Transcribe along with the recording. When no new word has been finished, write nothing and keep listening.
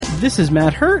This is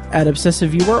Matt Hurt at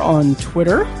Obsessive Viewer on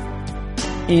Twitter.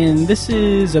 And this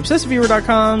is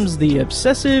ObsessiveViewer.com's The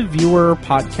Obsessive Viewer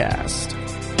Podcast.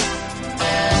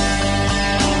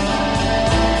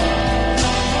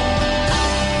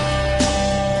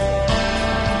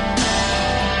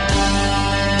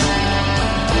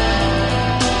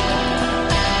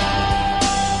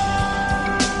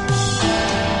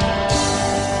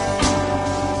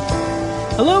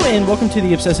 Hello and welcome to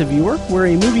The Obsessive Viewer. We're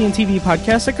a movie and TV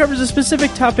podcast that covers a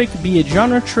specific topic, be it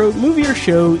genre, trope, movie, or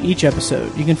show, each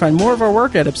episode. You can find more of our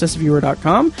work at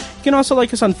ObsessiveViewer.com. You can also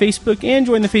like us on Facebook and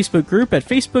join the Facebook group at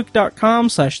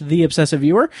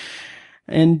Facebook.com/TheObsessiveViewer.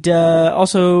 And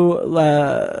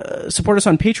also support us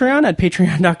on Patreon at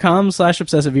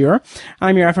Patreon.com/ObsessiveViewer.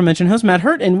 I'm your aforementioned host, Matt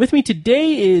Hurt, and with me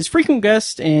today is frequent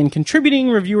guest and contributing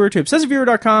reviewer to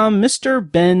ObsessiveViewer.com,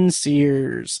 Mr. Ben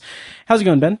Sears. How's it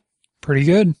going, Ben? Pretty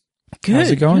good. Good. How's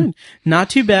it going? Good.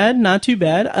 Not too bad. Not too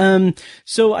bad.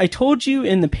 So I told you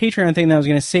in the Patreon thing that I was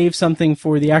going to save something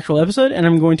for the actual episode, and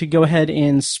I'm going to go ahead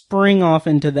and spring off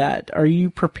into that. Are you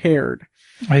prepared?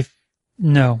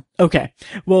 No. Okay.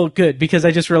 Well, good, because I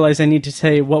just realized I need to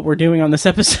say what we're doing on this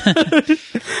episode.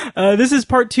 This is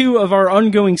part 2 of our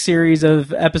ongoing series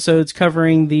of episodes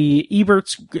covering the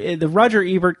Roger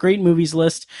Ebert Great Movies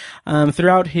list.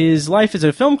 Throughout his life as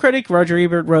a film critic, Roger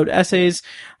Ebert wrote essays,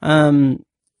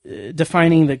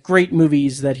 defining the great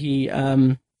movies that he,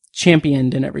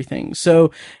 championed and everything.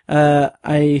 So,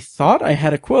 I thought I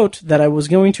had a quote that I was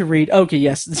going to read. Okay,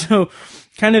 yes. So,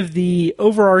 kind of the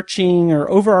overarching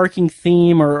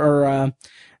theme or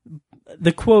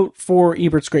the quote for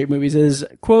Ebert's great movies is,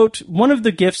 quote, "One of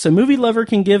the gifts a movie lover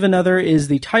can give another is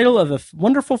the title of a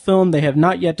wonderful film they have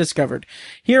not yet discovered.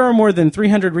 Here are more than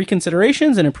 300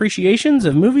 reconsiderations and appreciations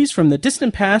of movies from the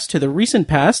distant past to the recent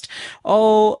past,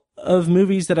 all of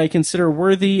movies that I consider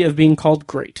worthy of being called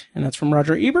great." And that's from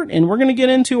Roger Ebert. And we're going to get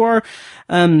into our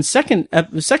second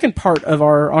part of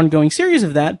our ongoing series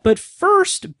of that. But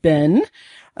first, Ben,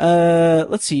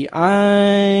 let's see.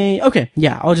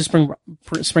 I'll just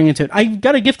spring into it. I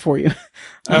got a gift for you.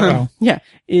 Yeah,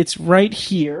 it's right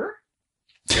here.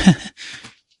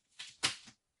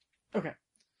 Okay.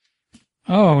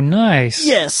 Oh, nice.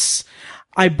 Yes,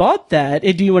 I bought that.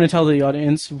 Do you want to tell the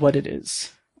audience what it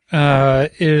is?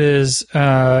 It is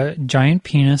giant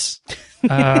penis.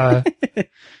 No,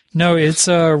 it's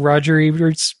Roger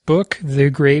Ebert's book, The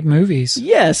Great Movies.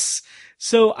 Yes.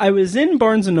 So I was in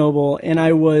Barnes & Noble and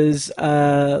I was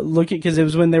looking, because it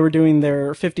was when they were doing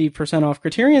their 50% off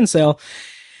Criterion sale.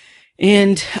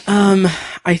 And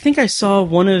I think I saw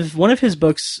one of his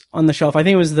books on the shelf. I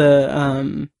think it was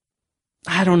the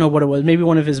I don't know what it was, maybe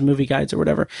one of his movie guides or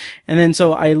whatever. And then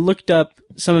so I looked up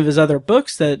some of his other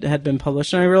books that had been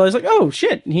published, and I realized, like, oh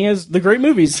shit, he has the great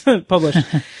movies published.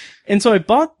 And so I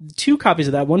bought 2 copies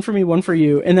of that, one for me, one for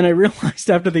you. And then I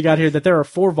realized after they got here that there are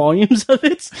 4 volumes of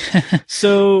it.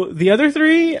 So the other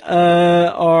 3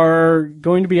 are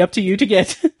going to be up to you to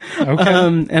get. Okay.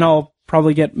 And I'll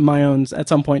probably get my own at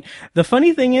some point. The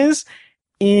funny thing is,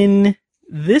 in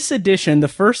this edition, the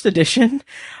first edition,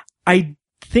 I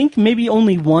think maybe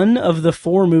only one of the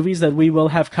 4 movies that we will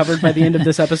have covered by the end of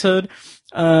this episode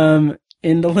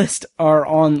in the list are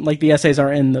on, like, the essays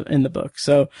are in the book.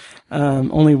 So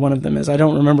only one of them is. I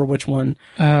don't remember which one.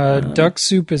 Duck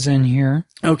Soup is in here.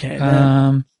 Okay.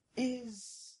 Let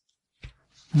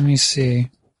me see.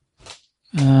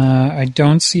 I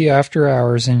don't see After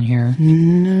Hours in here.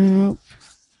 Nope.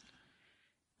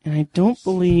 And I don't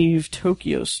believe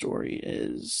Tokyo Story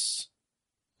is.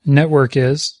 Network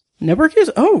is. Network is?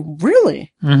 Oh,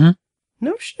 really? Mm-hmm.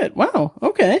 No shit. Wow.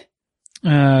 Okay.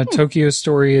 Tokyo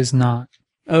Story is not.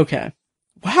 Okay.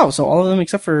 Wow. So all of them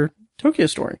except for Tokyo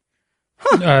Story.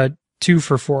 Huh. 2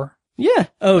 for 4. Yeah.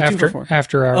 Oh, 2 for 4.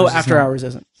 After Hours. Oh, After Hours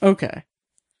isn't. Okay.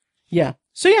 Yeah.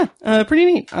 So yeah, pretty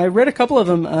neat. I read a couple of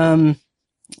them.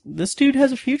 This dude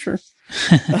has a future.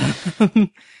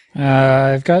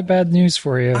 I've got bad news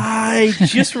for you. I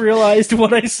just realized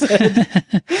what I said.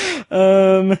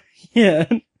 Yeah.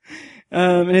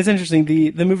 And it's interesting.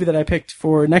 The movie that I picked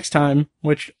for next time,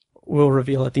 which we'll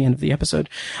reveal at the end of the episode,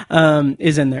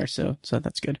 is in there. So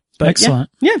that's good. But excellent.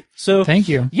 Yeah. So thank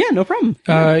you. Yeah, no problem.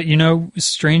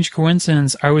 Strange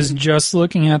coincidence. I was just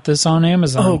looking at this on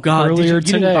Amazon. Oh God. Earlier you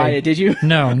today. didn't buy it, did you?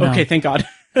 No. Okay. Thank God.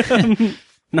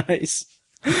 Nice.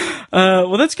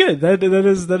 Well, that's good. That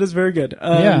is very good.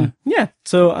 Yeah.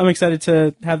 So I'm excited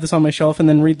to have this on my shelf and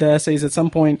then read the essays at some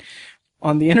point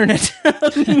on the internet.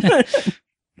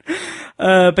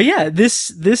 But yeah,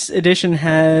 this edition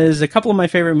has a couple of my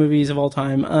favorite movies of all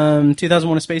time.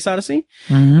 2001: A Space Odyssey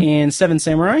and Seven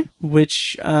Samurai,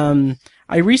 which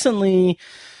I recently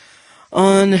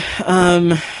on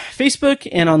Facebook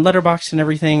and on Letterboxd and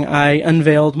everything, I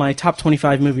unveiled my top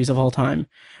 25 movies of all time.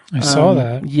 I saw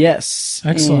that. Yes.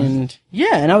 Excellent.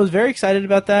 And I was very excited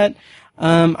about that.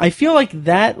 I feel like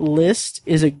that list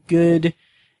is a good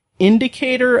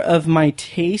indicator of my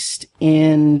taste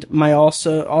and my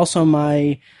also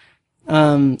my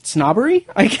snobbery,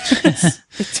 I guess,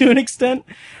 to an extent.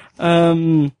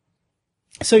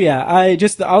 So yeah,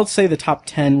 I'll say the top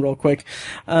 10 real quick.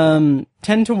 10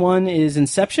 to 1 is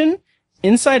Inception,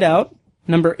 Inside Out,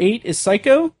 number 8 is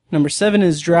Psycho, number 7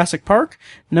 is Jurassic Park,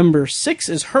 number 6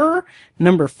 is Her,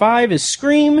 number 5 is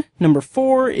Scream, number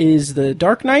 4 is The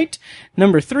Dark Knight,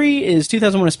 number 3 is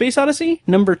 2001: A Space Odyssey,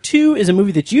 number 2 is a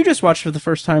movie that you just watched for the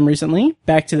first time recently,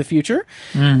 Back to the Future,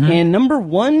 and number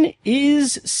 1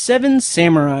 is Seven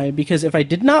Samurai, because if I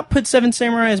did not put Seven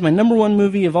Samurai as my number 1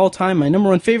 movie of all time, my number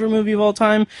 1 favorite movie of all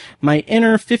time, my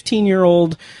inner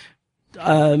 15-year-old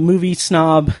movie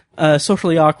snob,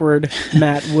 socially awkward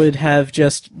Matt would have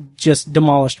just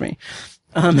demolished me.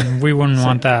 We wouldn't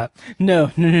want that.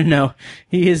 No.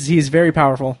 He's very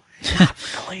powerful.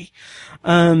 Really.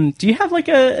 Do you have like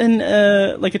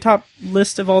a top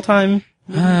list of all time?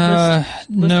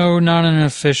 No, not an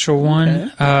official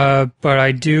one. Okay. But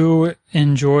I do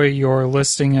enjoy your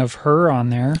listing of Her on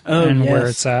there where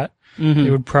it's at. Mm-hmm.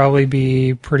 It would probably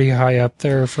be pretty high up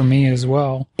there for me as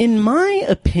well. In my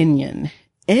opinion,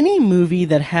 any movie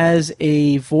that has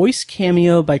a voice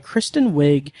cameo by Kristen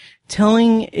Wiig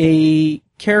telling a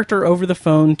character over the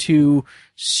phone to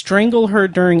strangle her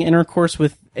during intercourse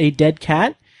with a dead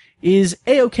cat is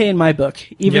A-okay in my book,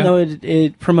 even though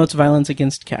it promotes violence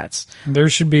against cats. There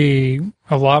should be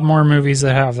a lot more movies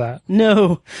that have that.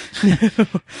 No.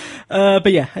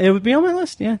 But yeah, it would be on my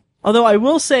list, yeah. Although I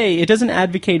will say it doesn't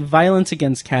advocate violence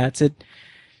against cats. It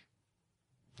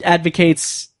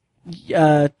advocates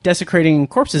desecrating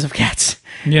corpses of cats.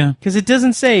 Yeah. Because it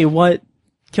doesn't say what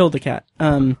killed the cat.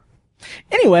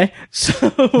 Anyway,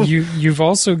 so... You've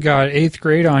also got 8th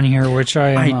Grade on here, which I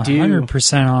am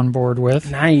 100% on board with.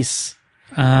 Nice.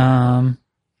 And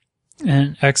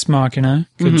Ex Machina,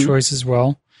 good choice as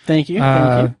well. Thank you.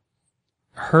 Thank you.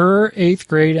 Her 8th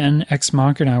Grade and Ex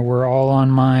Machina were all on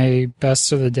my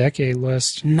best of the decade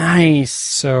list. Nice.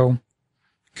 So,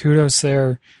 kudos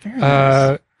there. Very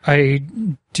nice. I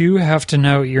do have to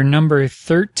note your number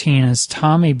 13 is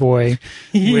Tommy Boy,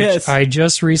 which I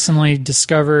just recently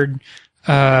discovered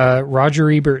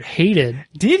Roger Ebert hated.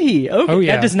 Did he? Okay. Oh,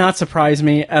 yeah. That does not surprise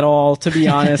me at all, to be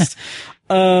honest.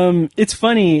 It's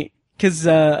funny because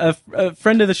a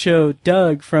friend of the show,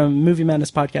 Doug from Movie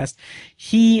Madness Podcast,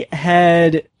 he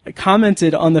had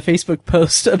commented on the Facebook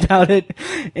post about it,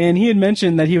 and he had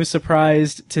mentioned that he was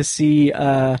surprised to see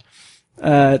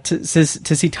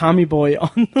to see Tommy Boy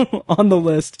on the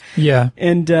list. Yeah.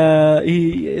 And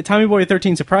Tommy Boy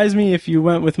 13 surprised me. If you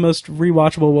went with most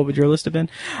rewatchable, what would your list have been?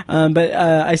 But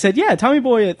I said, yeah, Tommy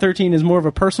Boy at 13 is more of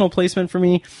a personal placement for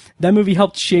me. That movie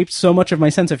helped shape so much of my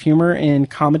sense of humor and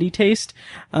comedy taste.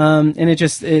 And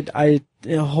it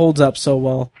holds up so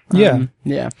well. Yeah.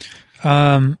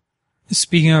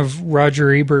 Speaking of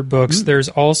Roger Ebert books, there's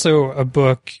also a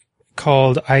book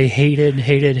called I Hated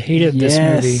This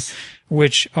Movie,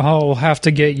 which I'll have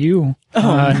to get you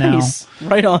nice. Now.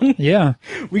 Right on. Yeah.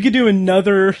 We could do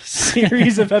another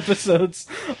series of episodes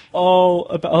all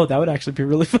about... that would actually be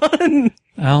really fun.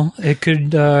 Well, it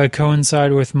could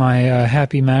coincide with my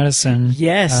Happy Madison.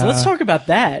 Yes, let's talk about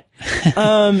that.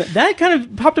 That kind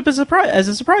of popped up as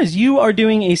a surprise. You are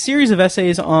doing a series of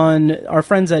essays on our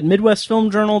friends at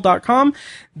MidwestFilmJournal.com.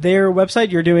 Their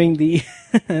website. You're doing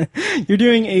you're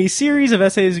doing a series of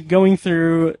essays going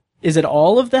through... Is it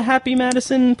all of the Happy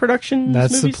Madison Productions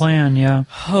That's movies? The plan, yeah.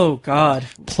 Oh, God.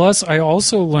 Plus, I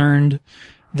also learned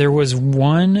there was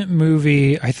one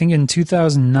movie, I think in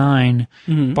 2009,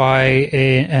 by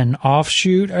an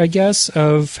offshoot, I guess,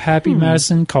 of Happy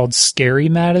Madison called Scary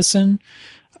Madison.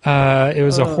 It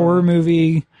was a horror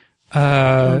movie.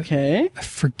 Okay. I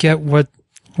forget what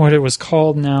it was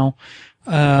called now.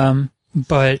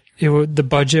 But the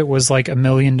budget was like $1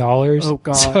 million. Oh,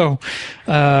 God.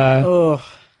 So,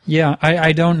 yeah,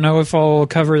 I don't know if I'll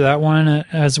cover that one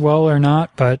as well or not,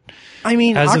 but... I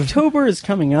mean, October is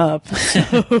coming up,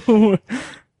 so...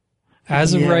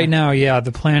 As of right now, yeah,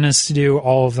 the plan is to do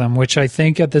all of them, which I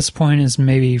think at this point is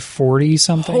maybe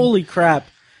 40-something. Holy crap.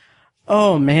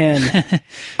 Oh, man.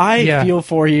 I feel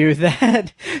for you.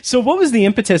 So what was the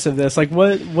impetus of this? Like,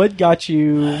 what got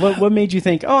you... What made you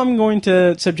think, I'm going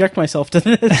to subject myself to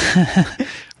this?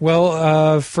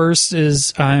 Well, first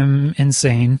is I'm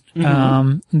insane.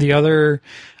 The other,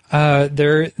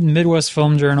 their Midwest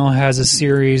Film Journal has a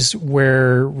series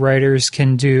where writers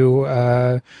can do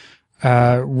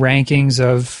rankings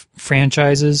of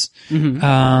franchises. Mm-hmm.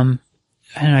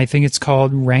 And I think it's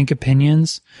called Rank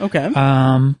Opinions. Okay.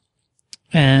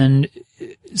 And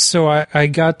so I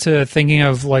got to thinking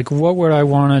of like, what would I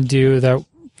want to do that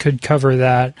could cover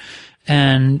that?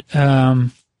 And,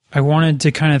 I wanted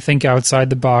to kind of think outside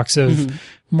the box of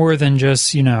more than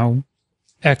just,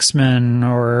 X-Men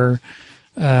or,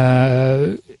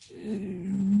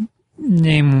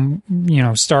 name,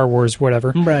 Star Wars,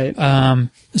 whatever. Right.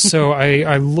 So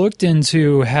I looked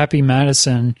into Happy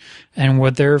Madison and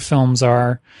what their films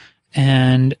are,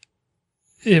 and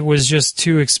it was just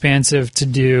too expansive to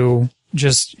do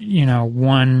just,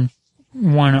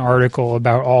 one article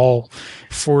about all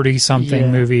 40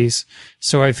 something movies.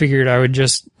 So I figured I would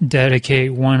just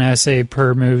dedicate one essay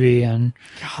per movie and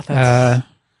have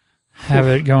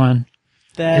it going.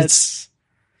 It's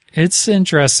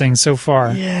interesting so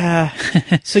far. Yeah.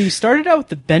 So you started out with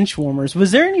the bench warmers.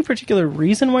 Was there any particular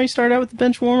reason why you started out with the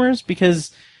bench warmers?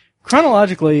 Because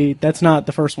chronologically, that's not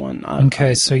the first one.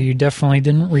 Okay, so you definitely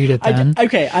didn't read it then.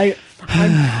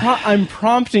 I'm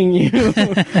prompting you.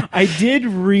 I did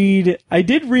read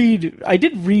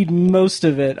most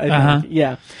of it, I think.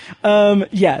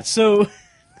 Yeah. So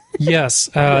yes,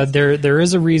 there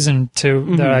is a reason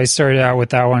that I started out with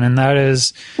that one, and that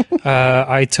is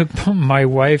I took my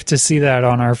wife to see that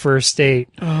on our first date.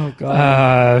 Oh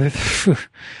God.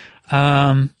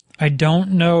 I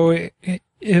don't know.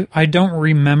 I don't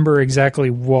remember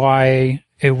exactly why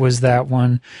it was that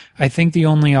one. I think the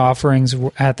only offerings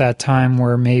at that time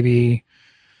were maybe,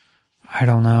 I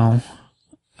don't know,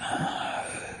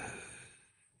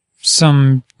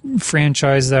 some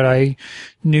franchise that I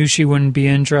knew she wouldn't be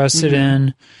interested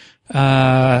in,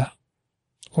 or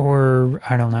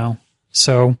I don't know.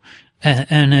 So,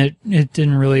 and it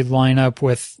didn't really line up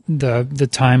with the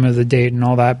time of the date and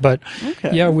all that. But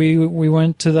yeah, we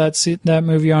went to that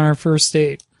movie on our first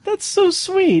date. That's so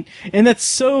sweet, and that's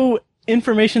so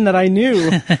information that I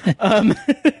knew.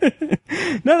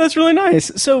 No, that's really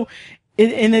nice. So.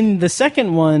 And then the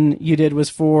second one you did was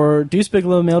for Deuce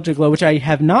Bigalow, Male Gigolo, which I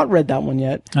have not read that one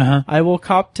yet. I will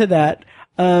cop to that.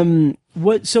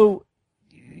 So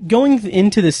going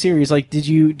into the series, like, are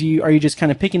you just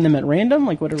kind of picking them at random,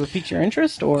 like whatever piques your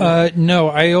interest, or? No,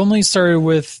 I only started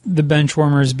with the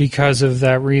Benchwarmers because of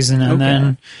that reason,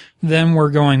 and then we're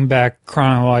going back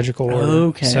chronological order.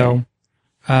 Okay. So,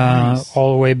 nice.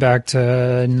 All the way back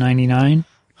to 99.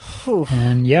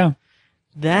 And yeah.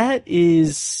 That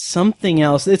is something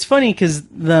else. It's funny because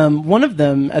one of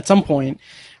them at some point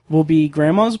will be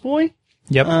Grandma's Boy.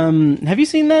 Yep. Have you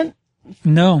seen that?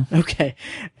 No. Okay.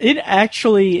 It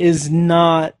actually is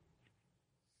not.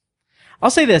 I'll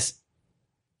say this.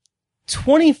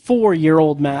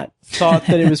 24-year-old Matt thought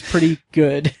that it was pretty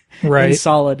good and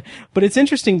solid. But it's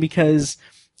interesting because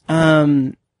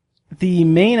the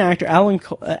main actor,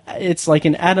 it's like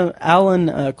an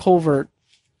Alan Colvert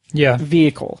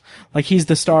vehicle. Like, he's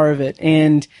the star of it.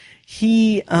 And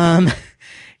he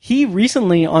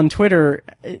recently on Twitter,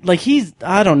 like,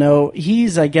 I don't know,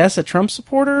 he's, I guess, a Trump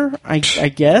supporter, I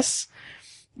guess.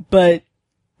 But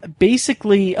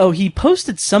basically, he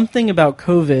posted something about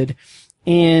COVID,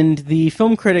 and the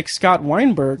film critic Scott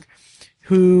Weinberg,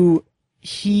 who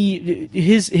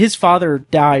his father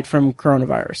died from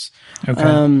coronavirus,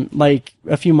 like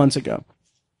a few months ago.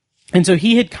 And so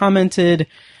he had commented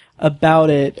about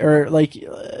it, or like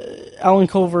Alan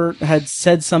Colvert had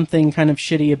said something kind of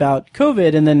shitty about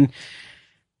COVID, and then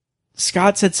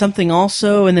Scott said something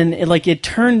also, and then it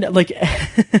turned like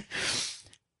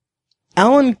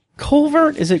Alan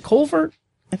Colvert, is it Colvert?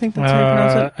 I think that's how you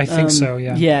pronounce it. I think so,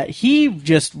 yeah. Yeah, he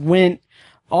just went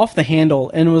off the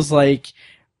handle and was like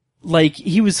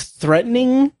he was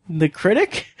threatening the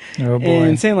critic,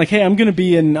 and saying like, "Hey, I'm gonna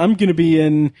be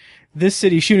in this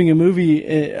city shooting a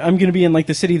movie. I'm going to be in like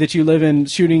the city that you live in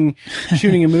shooting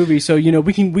a movie. So,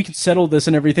 we can settle this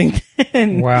and everything."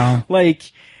 And wow. And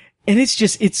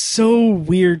it's so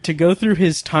weird to go through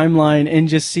his timeline and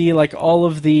just see like all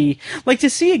of to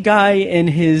see a guy in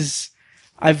his,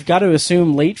 I've got to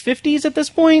assume late 50s at this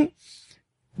point,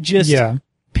 just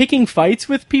picking fights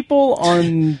with people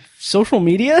on social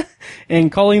media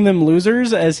and calling them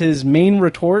losers as his main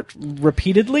retort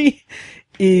repeatedly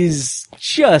is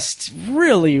just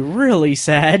really, really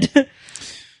sad.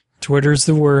 Twitter's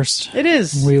the worst. It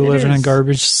is. We live in a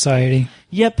garbage society.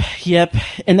 Yep.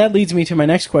 And that leads me to my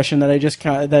next question that I just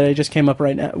came up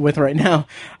right now.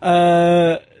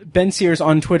 Ben Sears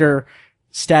on Twitter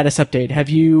status update. Have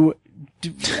you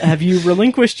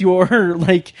relinquished your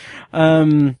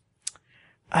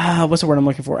what's the word I'm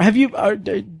looking for? Have you,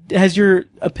 has your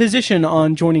position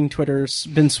on joining Twitter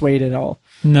been swayed at all?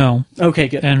 No. Okay,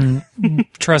 good. And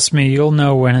trust me, you'll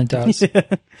know when it does.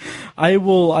 I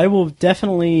will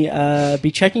definitely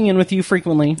be checking in with you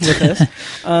frequently with this.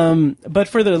 But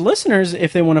for the listeners,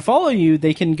 if they want to follow you,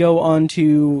 they can go on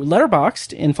to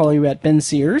Letterboxd and follow you at Ben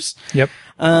Sears. Yep.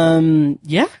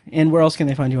 Yeah. And where else can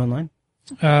they find you online?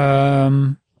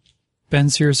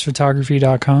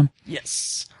 BenSearsPhotography.com.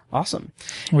 Yes. Awesome.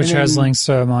 Which has links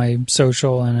to my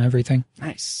social and everything.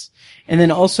 Nice. And then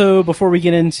also, before we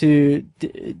get into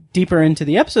deeper into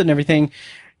the episode and everything,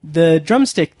 the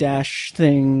drumstick dash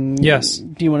thing. Yes.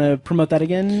 Do you want to promote that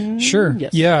again? Sure.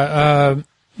 Yes. Yeah.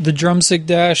 The drumstick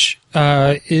dash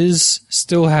is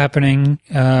still happening.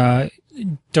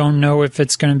 Don't know if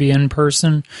it's going to be in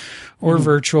person or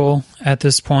virtual at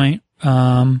this point.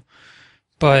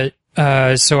 But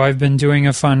so I've been doing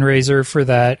a fundraiser for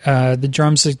that. The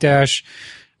drumstick dash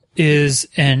is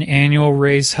an annual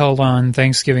race held on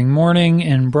Thanksgiving morning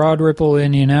in Broad Ripple,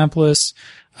 Indianapolis.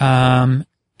 And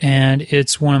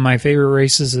it's one of my favorite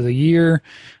races of the year.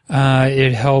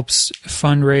 It helps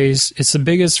fundraise. It's the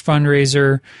biggest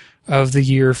fundraiser of the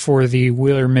year for the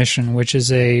Wheeler Mission, which is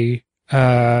a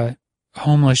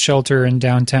homeless shelter in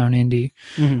downtown Indy.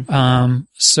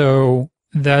 So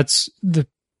that's the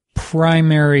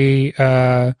primary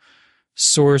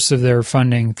source of their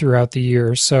funding throughout the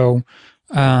year. So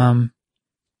what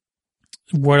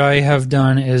I have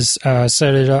done is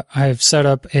set it up. I have set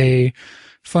up a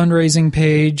fundraising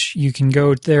page. You can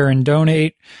go there and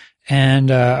donate.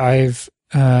 And I've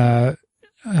done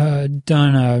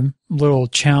a little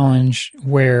challenge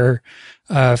where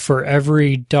for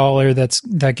every dollar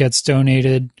that gets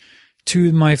donated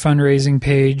to my fundraising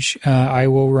page, I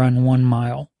will run 1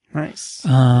 mile. Nice.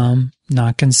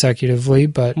 Not consecutively,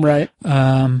 but right.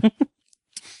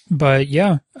 But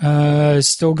yeah,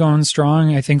 still going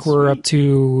strong. I think we're up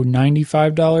to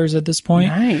 $95 at this point.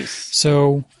 Nice.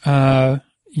 So,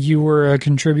 you were a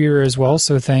contributor as well,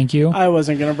 so thank you. I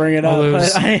wasn't going to bring it up,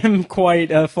 but I am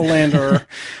quite a philanderer.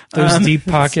 Those deep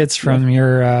pockets from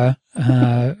your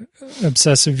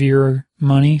obsessive viewer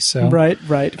money. So right,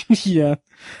 yeah.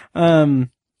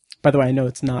 By the way, I know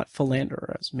it's not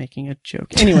philanderer. I was making a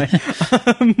joke. Anyway,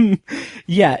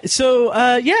 yeah. So,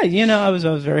 yeah, I was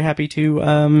very happy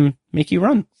to make you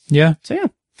run. Yeah. So yeah.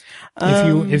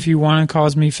 If you want to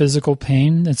cause me physical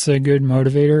pain, it's a good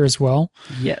motivator as well.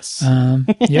 Yes.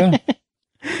 Yeah.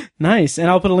 Nice. And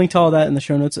I'll put a link to all that in the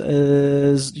show notes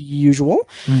as usual.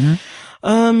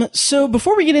 So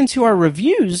before we get into our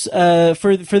reviews,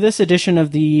 for this edition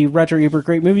of the Roger Ebert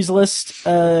Great Movies List,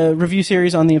 review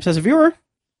series on the Obsessive Viewer,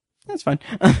 that's fine.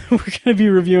 We're going to be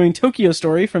reviewing Tokyo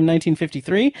Story from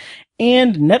 1953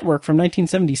 and Network from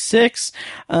 1976.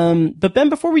 But Ben,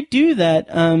 before we do that,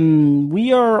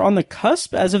 we are on the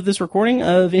cusp, as of this recording,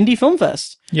 of Indy Film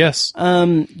Fest. Yes.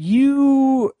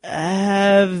 You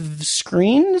have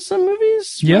screened some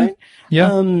movies, right?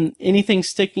 Yeah. Anything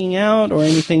sticking out or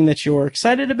anything that you're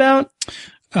excited about?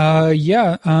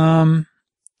 Yeah.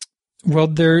 Well,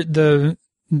 the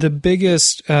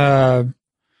biggest,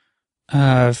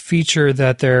 feature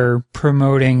that they're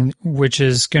promoting, which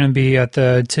is going to be at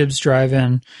the Tibbs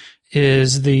Drive-In,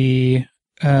 is the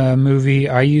movie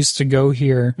I Used to Go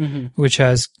Here, which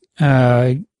has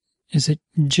is it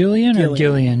Gillian or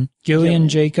Gillian? Gillian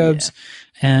Jacobs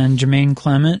and Jermaine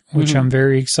Clement, which I'm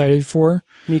very excited for.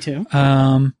 Me too.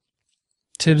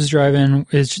 Tibbs Drive-In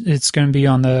it's going to be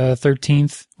on the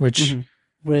 13th, which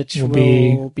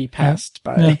will be passed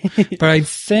by. But I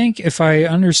think, if I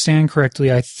understand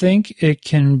correctly, I think it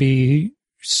can be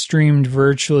streamed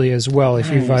virtually as well if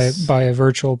you buy a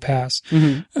virtual pass.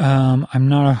 I'm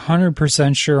not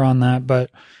 100% sure on that,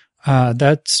 but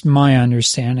that's my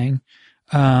understanding.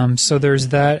 So there's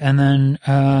that, and then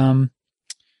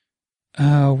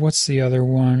what's the other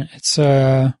one?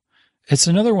 It's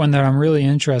another one that I'm really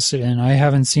interested in. I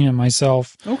haven't seen it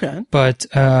myself. Okay. But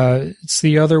it's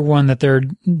the other one that they're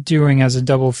doing as a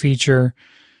double feature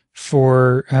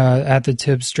for at the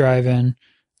Tibbs Drive-In.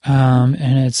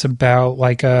 And it's about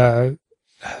like a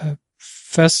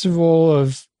festival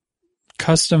of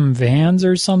custom vans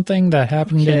or something that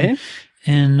happened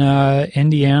in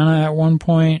Indiana at one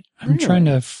point. I'm trying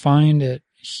to find it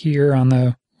here on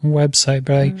the website,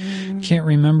 but I can't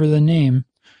remember the name.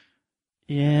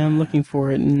 Yeah, I'm looking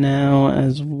for it now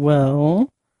as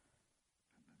well.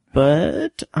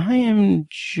 But I am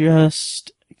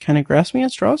just kind of grasping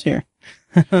at straws here.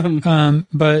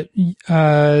 But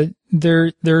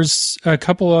there's a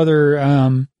couple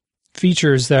other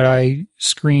features that I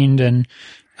screened and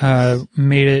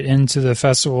made it into the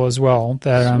festival as well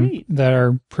that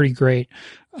are pretty great.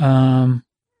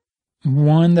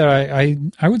 one that I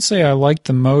would say I liked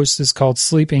the most is called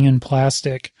Sleeping in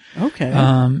Plastic. Okay.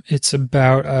 It's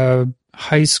about a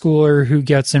high schooler who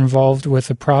gets involved with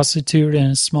a prostitute in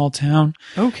a small town.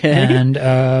 Okay.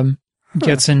 And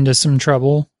gets into some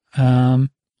trouble.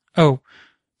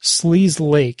 Sleaze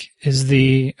Lake is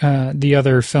the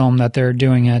other film that they're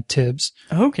doing at Tibbs.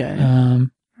 Okay.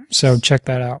 So check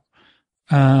that out.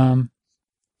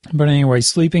 But anyway,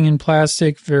 Sleeping in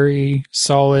Plastic, very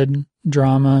solid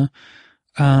drama.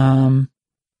 A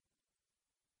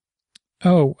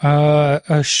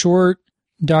short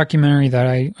documentary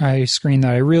that I screened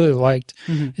that I really liked.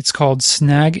 Mm-hmm. It's called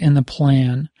Snag in the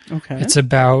Plan. Okay. It's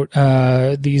about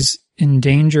these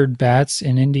endangered bats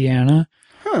in Indiana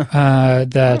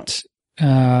that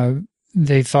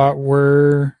they thought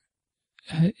were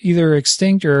either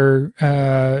extinct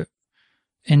or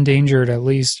endangered at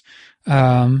least.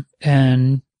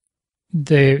 And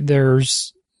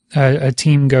there's a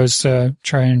team goes to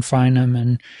try and find them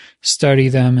and study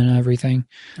them and everything.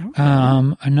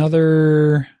 Okay.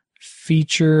 Another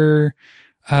feature,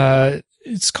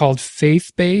 it's called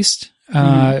Faith-Based.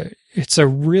 It's a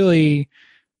really,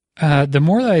 the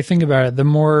more that I think about it, the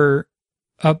more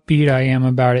upbeat I am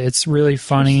about it. It's really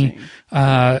funny.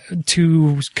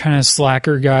 Two kind of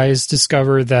slacker guys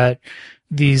discover that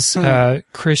these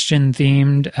Christian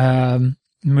themed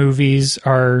movies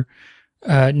are,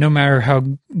 no matter how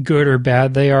good or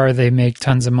bad they are, they make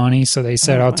tons of money, so they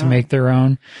set out to make their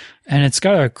own. And it's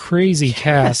got a crazy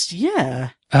cast.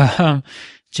 Yeah.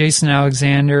 Jason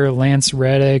Alexander, Lance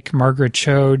Reddick, Margaret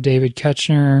Cho, David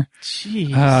Koechner.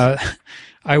 Jeez.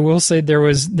 I will say there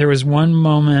was one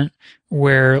moment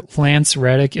where Lance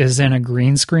Reddick is in a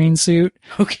green screen suit.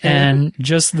 Okay. And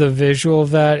just the visual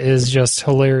of that is just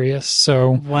hilarious.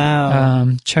 So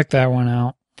wow. Check that one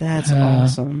out. That's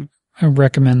awesome. I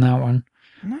recommend that one.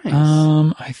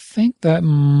 Nice. I think that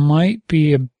might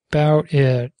be about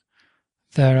it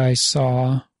that I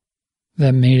saw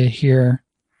that made it here.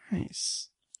 Nice.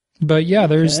 But yeah,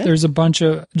 there's a bunch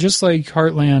of, just like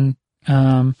Heartland,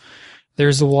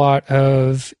 there's a lot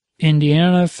of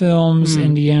Indiana films,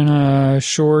 Indiana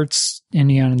shorts,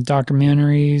 Indiana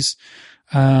documentaries.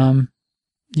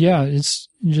 Yeah, it's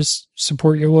just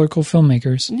support your local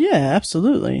filmmakers. Yeah,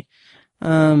 absolutely.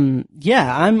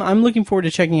 Yeah, I'm looking forward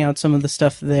to checking out some of the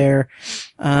stuff there.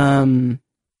 One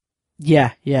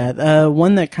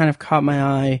that kind of caught my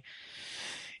eye,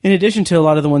 in addition to a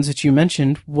lot of the ones that you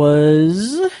mentioned,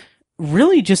 was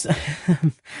really just,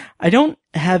 I don't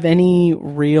have any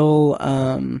real,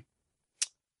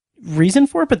 reason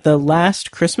for it, but The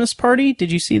Last Christmas Party,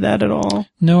 did you see that at all?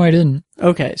 No, I didn't.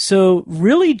 Okay, so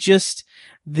really just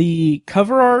the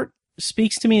cover art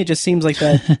speaks to me. It just seems like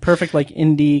that perfect, like,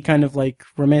 indie kind of like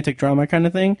romantic drama kind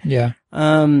of thing. Yeah.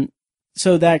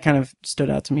 So that kind of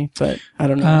stood out to me, but I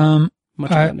don't know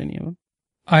much about any of them.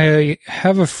 I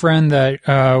have a friend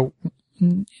that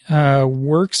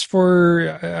works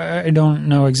for, I don't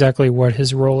know exactly what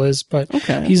his role is, but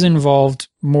he's involved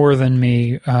more than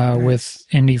me with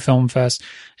Indie Film Fest,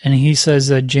 and he says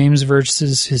that James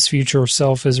versus His Future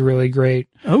Self is really great.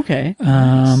 Okay.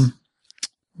 I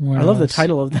love the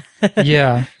title of that.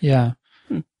 Yeah.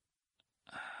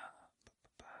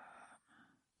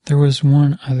 There was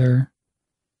one other.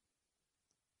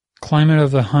 Climate of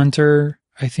the Hunter,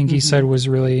 I think he said was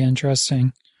really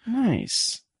interesting.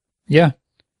 Nice. Yeah.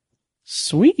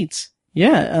 Sweet.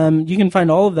 Yeah. You can find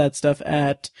all of that stuff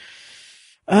at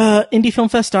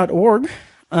indiefilmfest.org.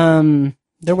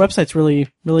 Their website's really,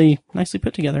 really nicely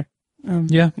put together.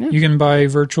 Yeah. You can buy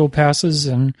virtual passes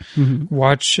and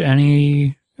watch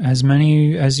as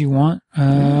many as you want.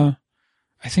 I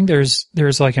think there's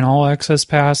like an all access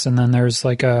pass, and then there's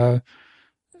like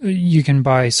you can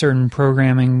buy certain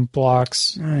programming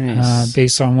blocks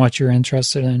based on what you're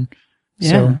interested in. Yeah.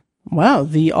 So, wow.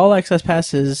 The all access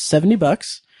pass is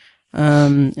 $70.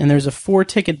 And there's a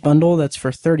 4-ticket bundle that's for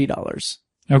 $30.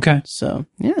 Okay. So,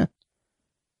 yeah.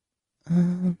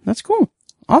 That's cool.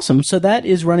 Awesome. So that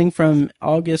is running from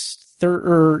August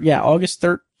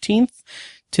 13th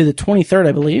to the 23rd,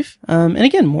 I believe. And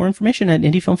again, more information at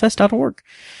indiefilmfest.org.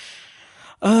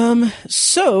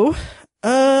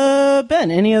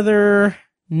 Ben, any other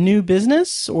new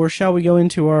business, or shall we go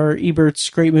into our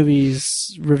Ebert's Great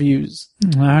Movies reviews?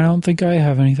 I don't think I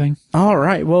have anything. All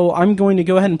right. Well, I'm going to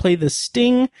go ahead and play the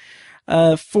sting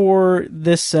for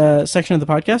this section of the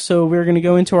podcast. So we're going to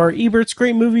go into our Ebert's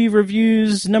Great Movie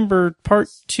Reviews part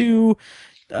 2.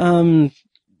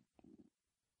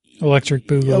 Electric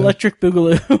Boogaloo. Electric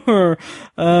Boogaloo.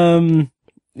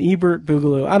 Ebert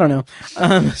Boogaloo. I don't know.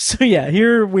 So yeah,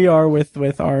 here we are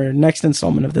with our next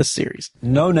installment of this series.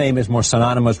 No name is more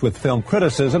synonymous with film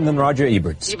criticism than Roger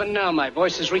Ebert's. Even now, my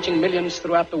voice is reaching millions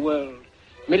throughout the world.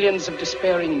 Millions of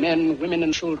despairing men, women,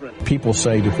 and children. People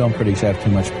say, do film critics have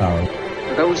too much power?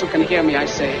 To those who can hear me, I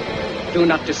say, do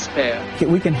not despair.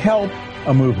 We can help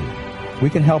a movie. We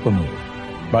can help a movie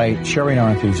by sharing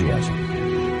our enthusiasm.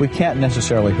 We can't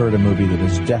necessarily hurt a movie that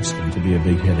is destined to be a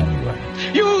big hit anyway.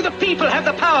 You, the people, have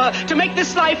the power to make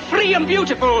this life free and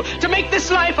beautiful, to make this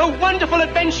life a wonderful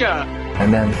adventure.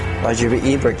 And then Roger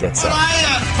Ebert gets up. What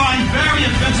I find very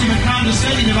offensive and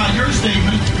condescending about your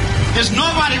statement is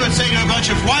nobody would say to a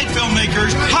bunch of white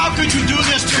filmmakers, how could you do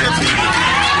this to your people?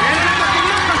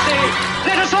 Democracy!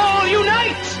 Let us all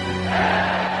unite!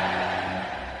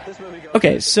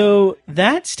 Okay, so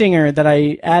that stinger that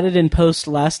I added in post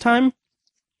last time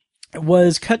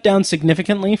was cut down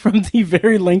significantly from the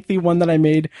very lengthy one that I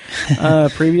made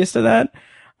previous to that,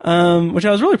 which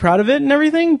I was really proud of it and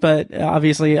everything, but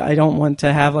obviously I don't want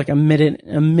to have like a minute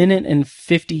and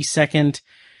 50-second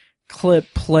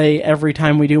clip play every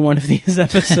time we do one of these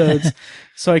episodes.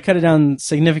 So I cut it down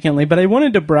significantly, but I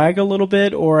wanted to brag a little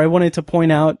bit, or I wanted to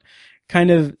point out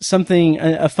kind of something,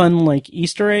 a fun like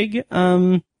Easter egg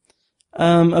about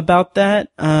that.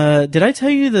 Did I tell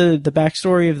you the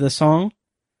backstory of the song?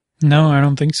 No, I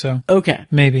don't think so. Okay.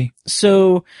 Maybe.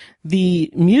 So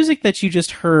the music that you just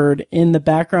heard in the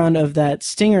background of that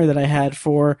stinger that I had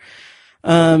for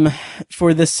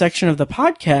this section of the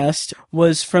podcast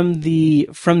was from the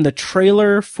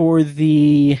trailer for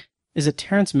the, is it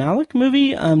Terrence Malick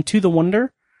movie? To the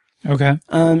Wonder. Okay.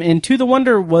 And To the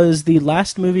Wonder was the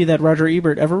last movie that Roger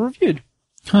Ebert ever reviewed.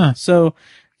 Huh. So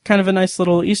kind of a nice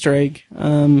little Easter egg,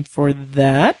 for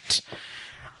that.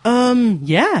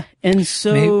 Yeah, and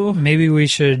so maybe we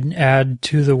should add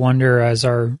To the Wonder as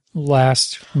our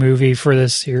last movie for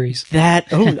this series. I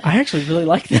actually really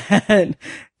like that.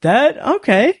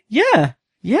 Okay, yeah.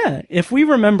 If we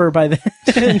remember by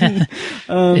then,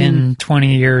 in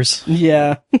 20 years.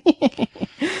 Yeah.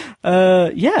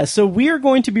 Yeah, so we are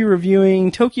going to be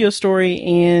reviewing Tokyo Story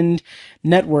and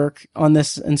Network on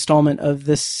this installment of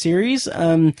this series.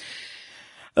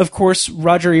 Of course,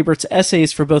 Roger Ebert's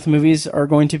essays for both movies are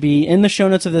going to be in the show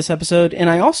notes of this episode, and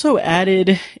I also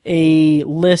added a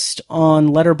list on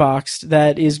Letterboxd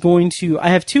that is going to, I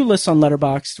have two lists on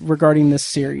Letterboxd regarding this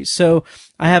series. So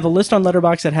I have a list on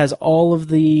Letterboxd that has all of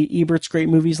the Ebert's Great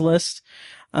Movies list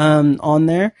on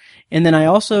there. And then I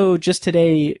also just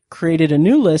today created a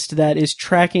new list that is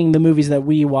tracking the movies that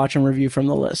we watch and review from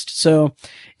the list. So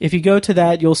if you go to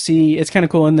that, you'll see it's kind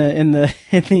of cool in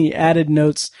the added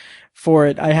notes for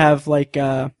it. I have like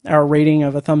our rating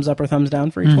of a thumbs up or thumbs down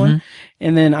for each one.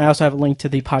 And then I also have a link to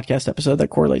the podcast episode that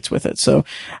correlates with it. So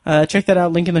check that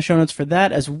out. Link in the show notes for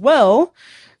that as well.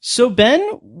 So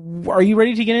Ben, are you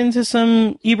ready to get into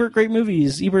some Ebert's great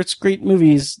movies?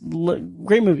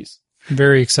 Great movies.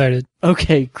 Very excited.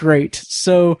 Okay, great.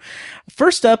 So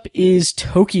first up is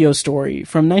Tokyo Story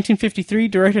from 1953,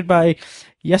 directed by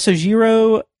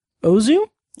Yasujiro Ozu.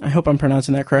 I hope I'm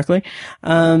pronouncing that correctly.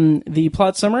 The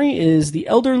plot summary is the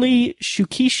elderly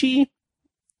Shukishi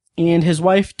and his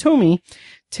wife Tomi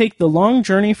take the long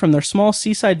journey from their small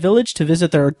seaside village to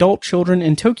visit their adult children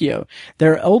in Tokyo.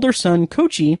 Their elder son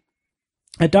Kochi,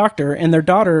 a doctor, and their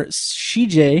daughter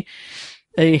Shige,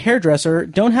 a hairdresser,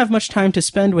 don't have much time to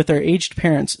spend with their aged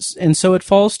parents, and so it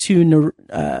falls to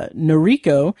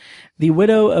Noriko, the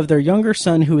widow of their younger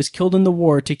son who was killed in the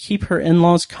war, to keep her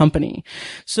in-laws company.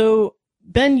 So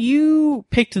Ben, you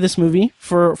picked this movie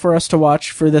for us to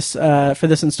watch for this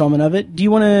installment of it. Do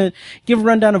you want to give a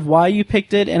rundown of why you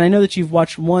picked it? And I know that you've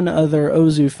watched one other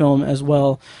Ozu film as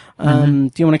well.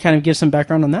 Do you want to kind of give some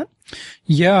background on that?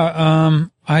 Yeah,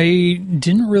 I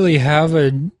didn't really have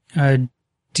a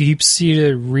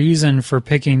deep-seated reason for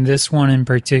picking this one in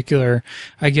particular.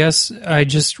 I guess I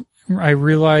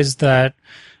realized that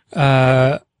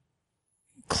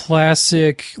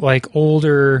classic, like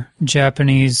older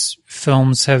Japanese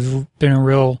films have been a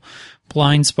real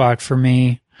blind spot for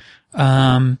me.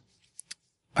 I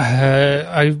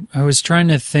was trying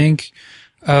to think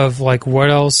of like what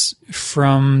else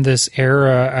from this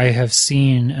era I have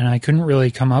seen, and I couldn't really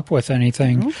come up with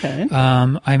anything. Okay.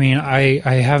 I mean,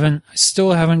 I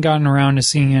still haven't gotten around to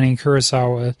seeing any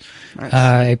Kurosawa. Nice.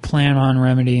 I plan on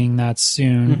remedying that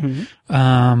soon.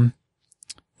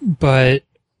 But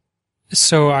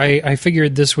so I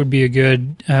figured this would be a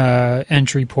good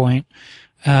entry point.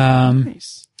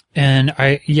 Nice. And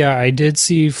I did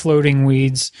see Floating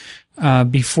Weeds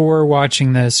before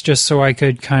watching this, just so I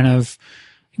could kind of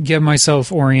get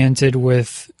myself oriented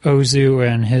with Ozu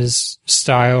and his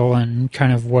style and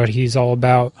kind of what he's all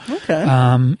about. Okay.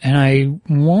 And I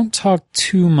won't talk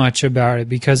too much about it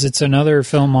because it's another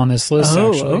film on this list,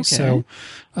 actually. Okay. So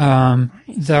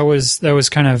that was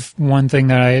kind of one thing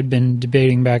that I had been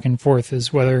debating back and forth,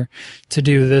 is whether to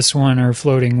do this one or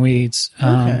Floating Weeds.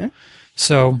 Okay.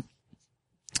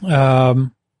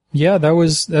 Yeah,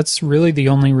 that's really the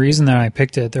only reason that I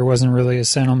picked it. There wasn't really a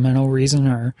sentimental reason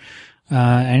or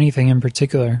anything in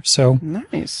particular. So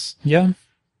Nice. yeah,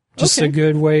 just a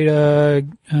good way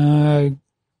to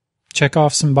check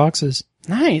off some boxes.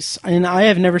 Nice. And I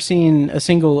have never seen a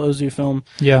single Ozu film.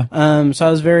 Yeah. So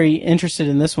I was very interested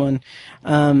in this one.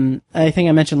 I think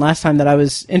I mentioned last time that I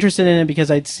was interested in it because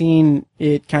I'd seen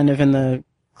it kind of in the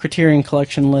Criterion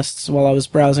Collection lists while I was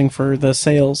browsing for the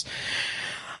sales.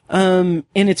 And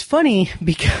it's funny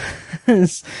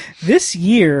because this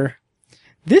year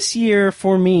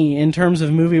for me, in terms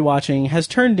of movie watching, has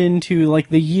turned into like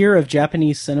the year of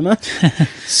Japanese cinema.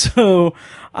 So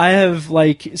I have,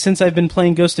 like, since I've been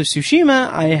playing Ghost of Tsushima,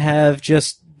 I have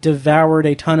just devoured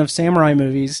a ton of samurai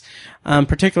movies,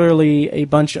 particularly a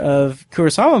bunch of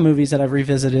Kurosawa movies that I've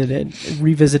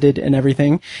revisited and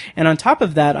everything. And on top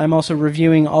of that, I'm also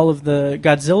reviewing all of the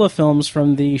Godzilla films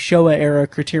from the Showa era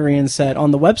Criterion set on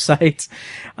the website.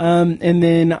 And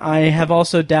then I have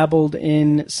also dabbled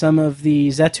in some of the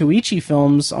Zatoichi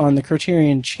films on the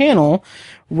Criterion channel,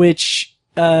 which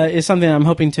is something I'm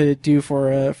hoping to do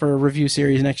for a review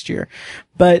series next year.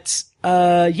 But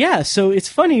yeah, so it's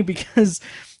funny because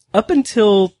up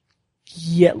until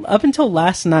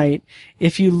last night,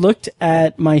 if you looked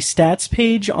at my stats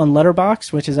page on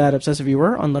Letterboxd, which is at Obsessive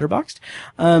Viewer on Letterboxd,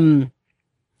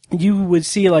 you would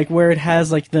see like where it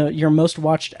has like your most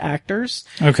watched actors.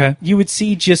 Okay. You would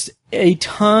see just a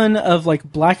ton of like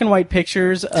black and white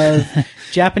pictures of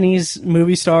Japanese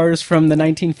movie stars from the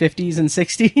 1950s and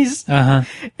 60s. Uh-huh.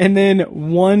 And then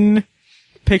one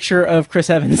picture of Chris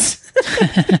Evans.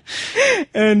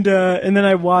 And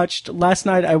then last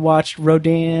night I watched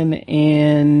Rodan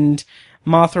and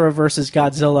Mothra versus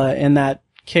Godzilla, and that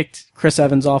kicked Chris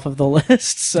Evans off of the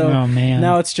list. So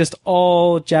now it's just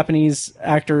all Japanese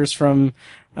actors from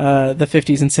the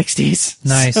 50s and 60s.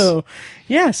 Nice. So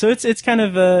yeah, so it's kind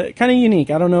of unique.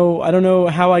 I don't know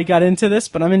how I got into this,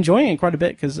 but I'm enjoying it quite a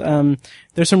bit because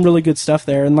there's some really good stuff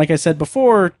there. And like I said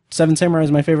before, Seven Samurai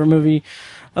is my favorite movie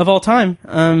of all time.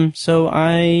 So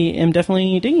I am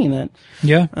definitely digging that.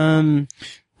 Yeah.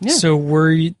 Yeah. So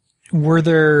are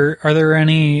there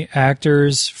any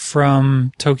actors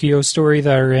from Tokyo Story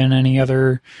that are in any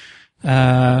other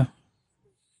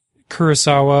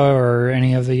Kurosawa or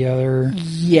any of the other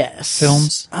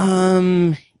films?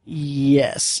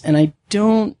 Yes. And I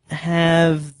don't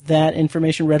have that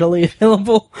information readily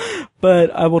available,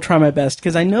 but I will try my best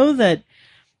because I know that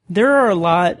there are a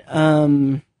lot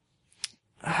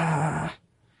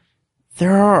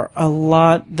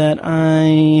that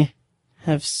I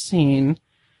have seen.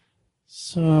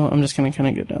 So I'm just going to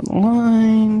kind of go down the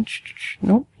line.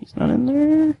 Nope, he's not in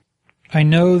there. I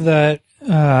know that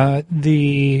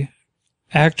the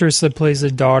actress that plays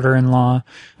the daughter-in-law,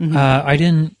 I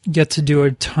didn't get to do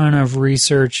a ton of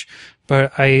research,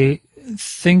 but I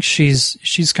think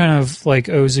she's kind of like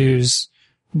Ozu's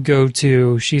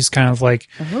go-to. She's kind of like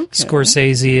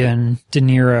Scorsese and De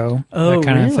Niro, that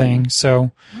kind of thing.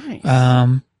 So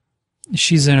nice.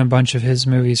 She's in a bunch of his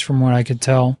movies from what I could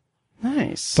tell.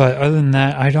 Nice. But other than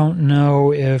that, I don't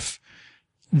know if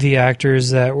the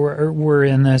actors that were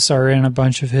in this are in a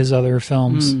bunch of his other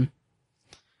films.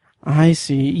 I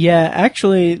see. Yeah,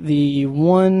 actually, the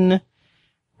one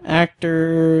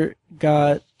actor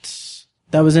that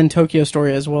was in Tokyo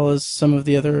Story as well as some of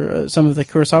the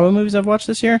Kurosawa movies I've watched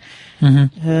this year,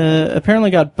 apparently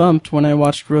got bumped when I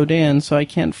watched Rodan, so I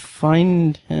can't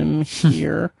find him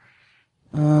here.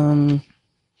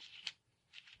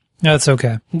 That's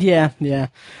okay. Yeah.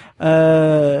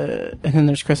 And then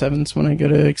there's Chris Evans when I go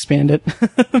to expand it.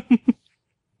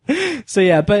 So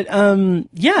yeah, but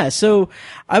yeah, so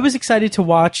I was excited to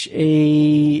watch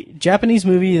a Japanese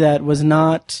movie that was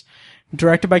not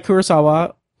directed by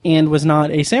Kurosawa and was not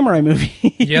a samurai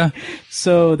movie. Yeah.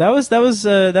 So that was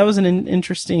an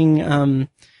interesting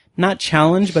not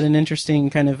challenge, but an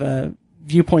interesting kind of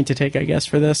viewpoint to take, I guess,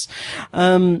 for this.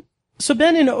 So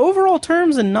Ben, in overall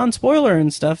terms and non-spoiler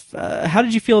and stuff, how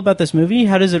did you feel about this movie?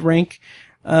 How does it rank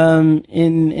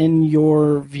in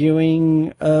your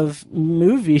viewing of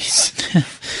movies?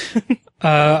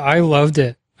 I loved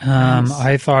it. Nice.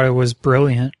 I thought it was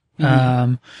brilliant.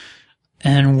 And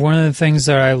one of the things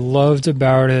that I loved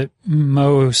about it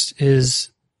most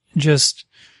is just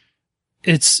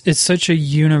it's such a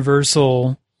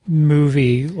universal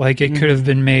movie. Like, it could have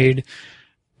been made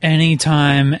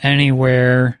anytime,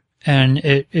 anywhere, and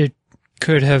it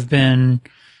could have been,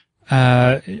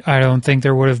 I don't think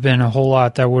there would have been a whole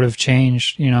lot that would have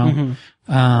changed, you know.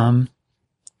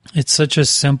 It's such a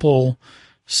simple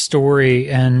story,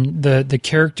 and the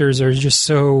characters are just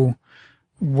so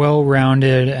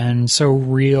well-rounded and so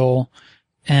real,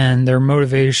 and their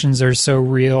motivations are so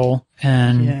real,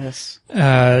 and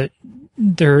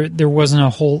there wasn't a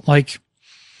whole, like,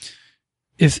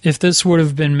 if this would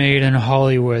have been made in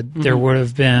Hollywood, there would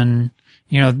have been,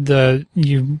 you know,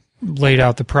 you laid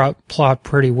out the plot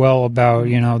pretty well about,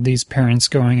 you know, these parents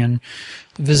going and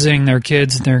visiting their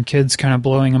kids and their kids kind of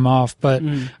blowing them off. But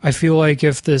I feel like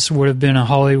if this would have been a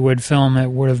Hollywood film, there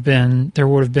would have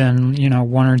been, you know,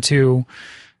 one or two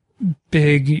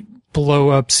big blow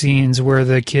up scenes where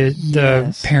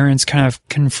the parents kind of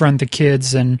confront the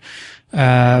kids, and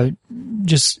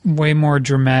just way more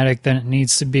dramatic than it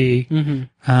needs to be.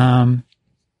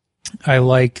 I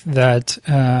like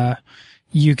that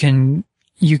you can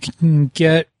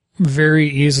get very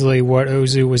easily what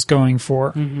Ozu was going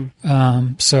for.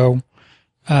 That,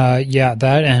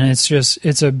 and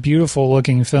it's a beautiful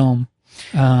looking film.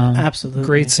 Absolutely.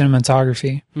 Great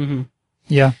cinematography.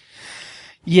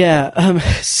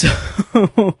 So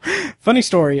funny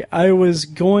story. I was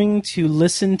going to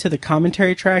listen to the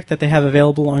commentary track that they have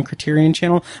available on Criterion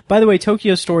Channel. By the way,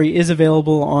 Tokyo Story is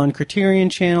available on Criterion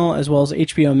Channel as well as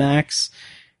HBO Max.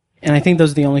 And I think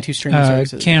those are the only two streaming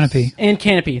services. Canopy. And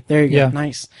Canopy. There you go. Yeah.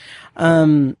 Nice.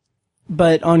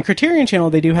 But on Criterion Channel,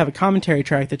 they do have a commentary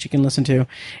track that you can listen to.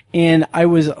 And I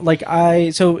was like,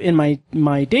 so in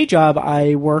my day job,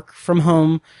 I work from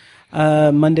home,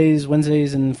 Mondays,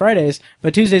 Wednesdays, and Fridays,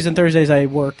 but Tuesdays and Thursdays I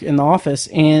work in the office.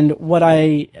 And what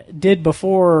I did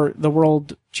before the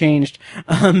world changed,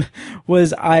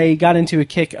 was I got into a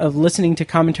kick of listening to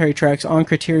commentary tracks on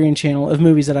Criterion Channel of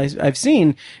movies that I've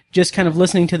seen, just kind of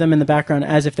listening to them in the background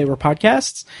as if they were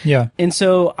podcasts. Yeah. And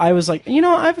so I was like, you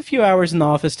know, I have a few hours in the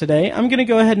office today. I'm going to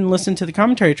go ahead and listen to the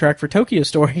commentary track for Tokyo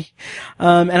Story.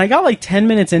 And I got like 10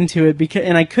 minutes into it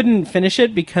and I couldn't finish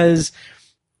it because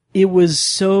it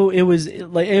was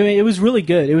really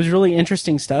good. It was really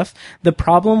interesting stuff. The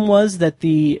problem was that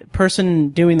the person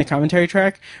doing the commentary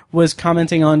track was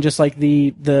commenting on just like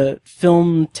the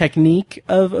film technique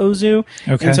of Ozu.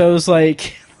 Okay. And so it was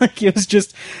like it was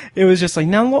just like,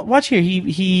 now watch here.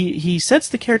 He sets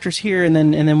the characters here, and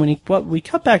then when we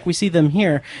cut back, we see them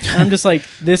here. And I'm just like,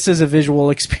 this is a visual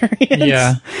experience.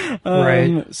 Yeah.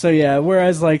 Right. So yeah,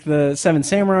 whereas like the Seven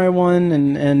Samurai one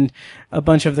and a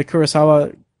bunch of the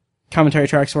Kurosawa commentary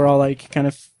tracks were all like kind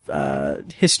of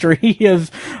history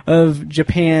of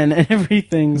Japan and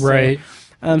everything. So, right.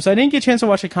 So I didn't get a chance to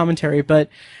watch a commentary, but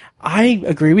I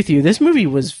agree with you. This movie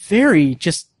was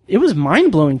it was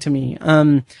mind blowing to me.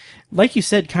 Like you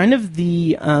said, kind of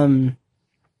the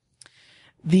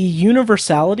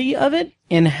universality of it,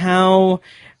 and how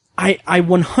I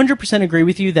 100% agree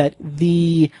with you that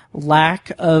the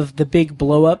lack of the big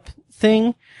blow up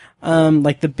thing,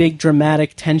 like the big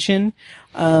dramatic tension,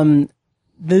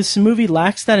 this movie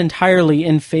lacks that entirely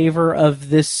in favor of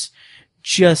this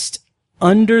just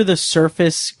under the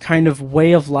surface kind of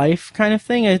way of life kind of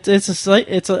thing. It's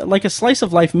like a slice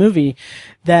of life movie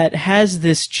that has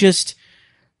this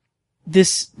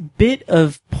bit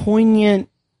of poignant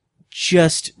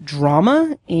just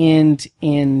drama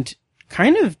and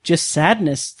kind of just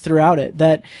sadness throughout it.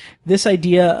 That this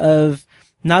idea of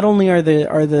not only are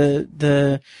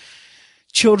the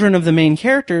children of the main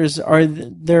characters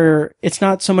it's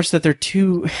not so much that they're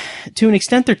to an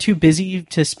extent they're too busy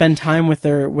to spend time with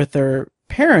their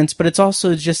parents, but it's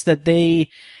also just that they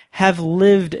have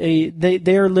lived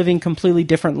they are living completely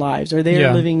different lives, or they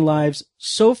are living lives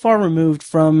so far removed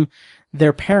from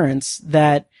their parents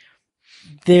that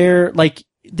they're like,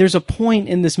 there's a point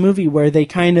in this movie where they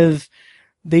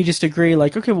just agree,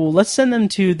 like, okay, well, let's send them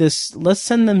to this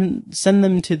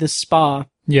spa.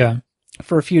 Yeah.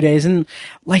 For a few days, and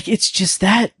like, it's just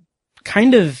that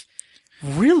kind of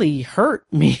really hurt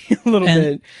me a little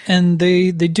bit. And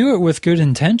they do it with good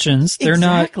intentions. They're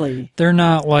not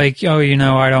like, oh, you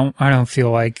know, I don't feel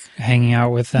like hanging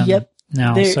out with them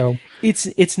now. So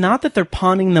it's not that they're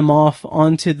pawning them off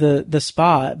onto the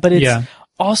spa, but it's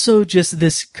also just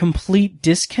this complete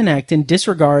disconnect and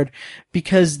disregard,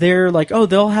 because they're like, oh,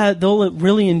 they'll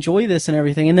really enjoy this and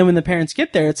everything. And then when the parents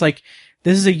get there, it's like,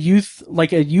 this is a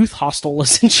youth hostel,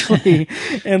 essentially.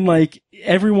 And like,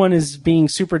 everyone is being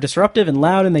super disruptive and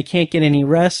loud, and they can't get any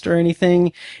rest or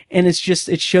anything. And it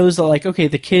shows that, like, okay,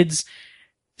 the kids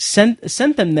sent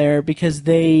them there because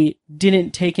they didn't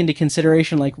take into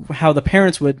consideration like how the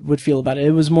parents would feel about it.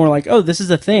 It was more like, oh, this is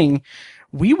a thing.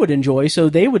 we would enjoy, so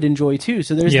they would enjoy too.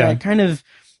 So there's that kind of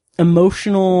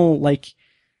emotional, like,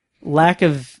 lack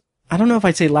of, I don't know if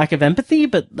I'd say lack of empathy,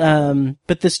 but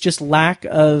this just lack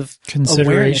of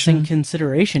awareness and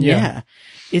consideration. Yeah.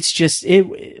 It's just,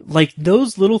 like,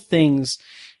 those little things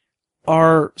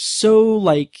are so,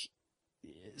 like,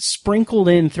 sprinkled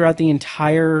in throughout the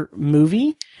entire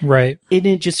movie. Right. And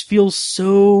it just feels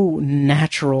so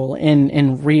natural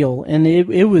and real. And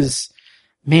it was,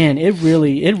 man, it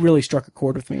really struck a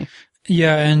chord with me.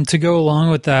 Yeah. And to go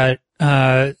along with that,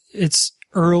 it's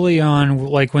early on,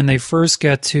 like when they first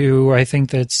get to, I think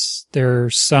that's their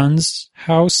son's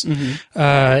house,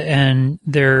 and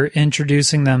they're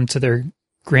introducing them to their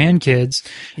grandkids,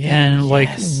 and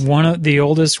like the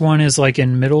oldest one is like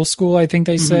in middle school, I think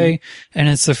they say, and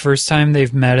it's the first time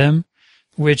they've met him,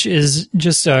 which is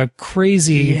just a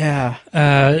crazy,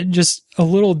 just a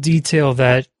little detail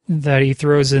that he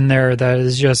throws in there that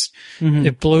is just,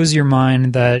 it blows your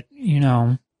mind that, you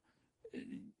know,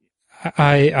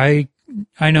 I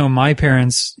know my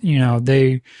parents, you know,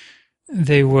 they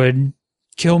would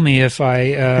kill me if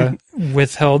I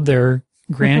withheld their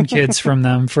grandkids from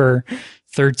them for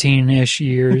 13-ish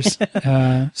years.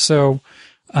 So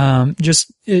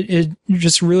it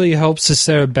just really helps to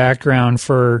set a background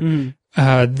for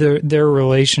their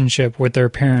relationship with their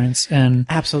parents and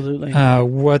absolutely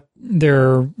what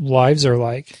their lives are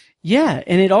like. Yeah,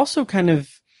 and it also kind of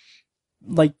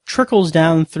like trickles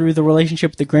down through the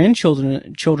relationship with the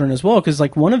grandchildren as well, because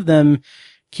like one of them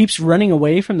keeps running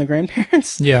away from the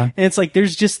grandparents. Yeah, and it's like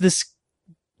there's just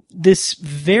this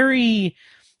very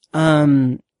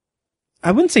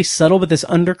I wouldn't say subtle, but this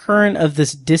undercurrent of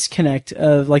this disconnect,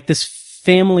 of like this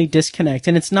family disconnect.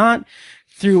 And it's not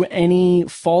through any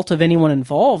fault of anyone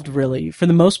involved, really, for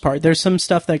the most part. There's some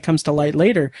stuff that comes to light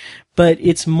later, but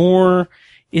it's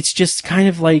just kind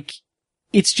of like,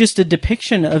 it's just a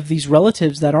depiction of these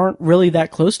relatives that aren't really that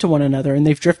close to one another and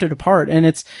they've drifted apart. And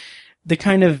it's the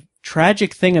kind of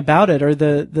tragic thing about it, or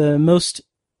the most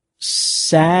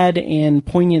sad and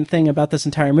poignant thing about this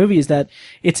entire movie, is that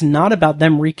it's not about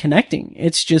them reconnecting.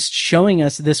 It's just showing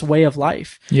us this way of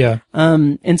life. Yeah.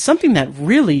 And something that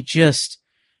really just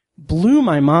blew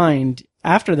my mind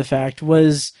after the fact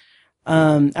was,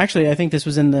 actually, I think this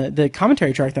was in the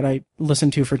commentary track that I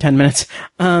listened to for 10 minutes.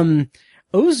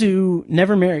 Ozu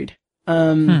never married.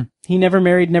 He never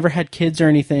married, never had kids or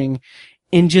anything.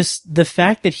 And just the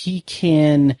fact that he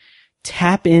can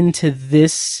tap into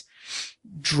this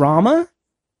drama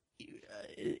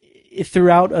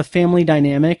throughout a family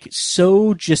dynamic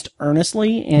so just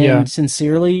earnestly and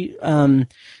sincerely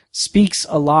speaks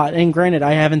a lot. And granted,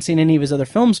 I haven't seen any of his other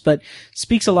films, but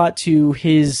speaks a lot to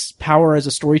his power as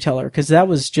a storyteller, because that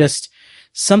was just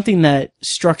something that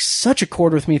struck such a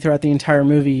chord with me throughout the entire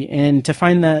movie. And to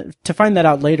find that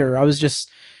out later, I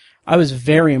was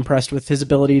very impressed with his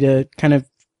ability to kind of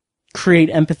create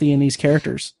empathy in these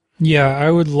characters. Yeah,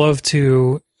 I would love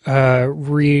to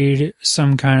read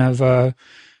some kind of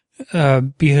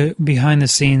behind the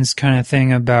scenes kind of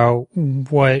thing about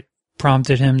what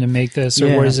prompted him to make this,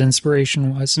 or what his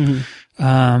inspiration was.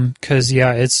 Cause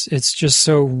it's just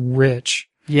so rich.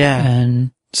 Yeah.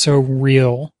 And so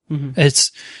real.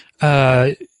 It's,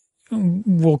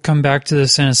 we'll come back to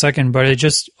this in a second, but it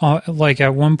just, like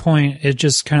at one point, it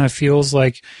just kind of feels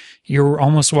like you're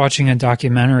almost watching a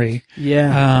documentary.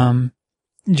 Yeah.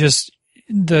 Just,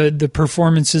 the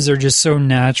performances are just so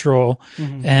natural,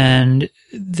 and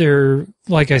they're,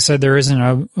 like I said, there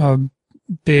isn't a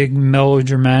big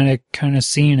melodramatic kind of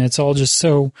scene. It's all just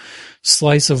so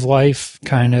slice of life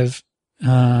kind of.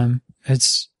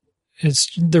 It's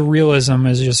the realism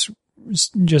is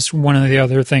just one of the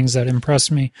other things that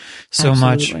impressed me so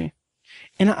much.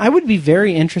 And I would be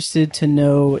very interested to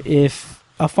know if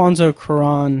Alfonso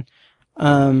Cuarón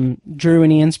drew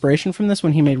any inspiration from this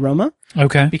when he made Roma.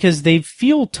 Okay. Because they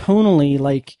feel tonally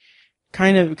like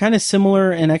kind of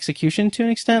similar in execution to an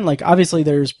extent. Like obviously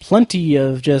there's plenty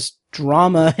of just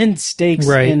drama and stakes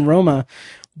in Roma,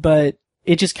 but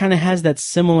it just kind of has that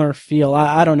similar feel.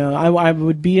 I don't know. I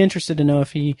would be interested to know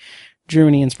if he drew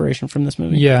any inspiration from this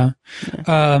movie. Yeah.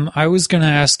 I was going to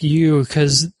ask you,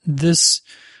 because this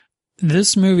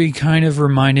movie kind of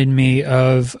reminded me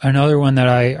of another one that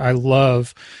I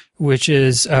love, which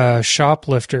is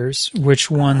Shoplifters, which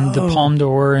won the Palme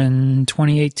d'Or in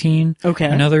 2018. Okay.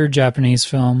 Another Japanese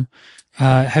film.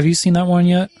 Have you seen that one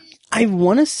yet? I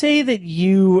want to say that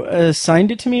you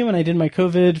assigned it to me when I did my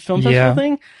COVID film festival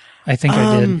thing. I think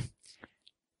I did.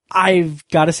 I've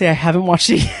got to say I haven't watched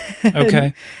it yet.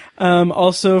 Okay.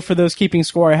 Also, for those keeping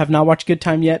score, I have not watched Good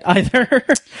Time yet either.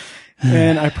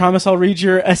 And I promise I'll read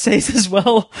your essays as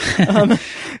well. But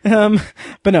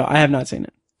no, I have not seen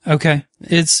it. Okay.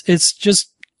 It's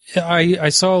just, I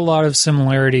saw a lot of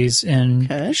similarities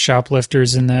in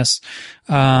Shoplifters in this.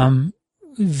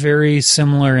 Very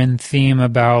similar in theme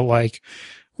about like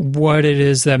what it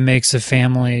is that makes a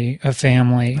family a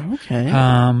family. Okay.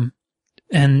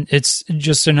 And it's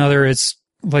just it's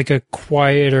like a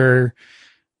quieter,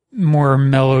 more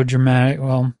melodramatic.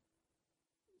 Well,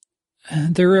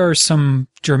 there are some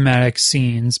dramatic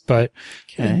scenes, but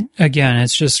again,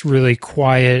 it's just really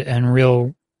quiet and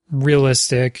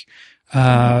realistic,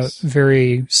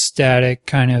 very static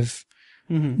kind of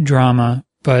drama.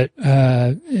 But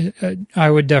I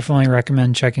would definitely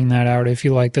recommend checking that out if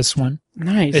you like this one.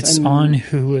 Nice. It's on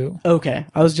Hulu. Okay.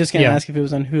 I was just going to ask if it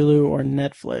was on Hulu or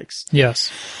Netflix.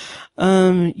 Yes.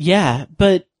 Yeah,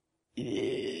 but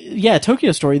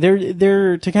Tokyo Story,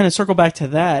 there to kind of circle back to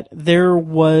that, there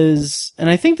was, and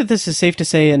I think that this is safe to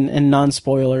say in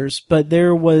non-spoilers, but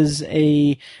there was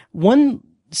one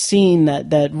scene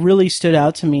that really stood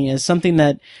out to me as something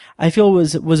that I feel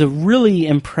was a really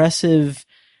impressive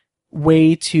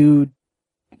way to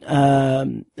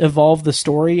evolve the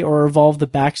story or evolve the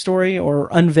backstory or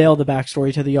unveil the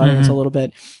backstory to the audience a little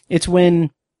bit. It's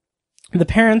when the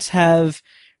parents have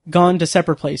gone to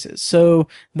separate places. So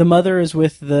the mother is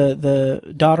with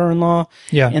the daughter-in-law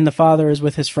and the father is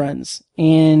with his friends,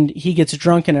 and he gets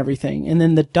drunk and everything. And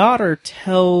then the daughter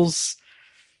tells,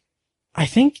 I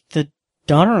think the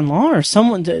daughter-in-law or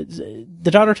someone, the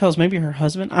daughter tells maybe her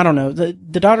husband. I don't know. The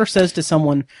daughter says to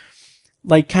someone,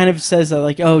 like, kind of says that,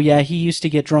 like, oh yeah, he used to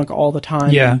get drunk all the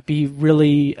time and be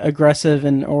really aggressive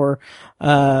and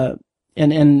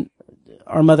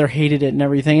our mother hated it and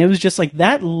everything. It was just like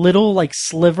that little like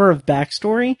sliver of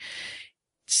backstory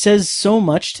says so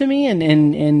much to me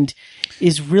and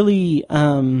is really,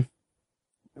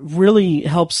 really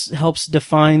helps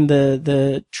define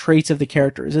the traits of the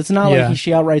characters. It's not like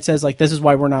she outright says like, this is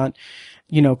why we're not,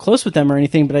 close with them or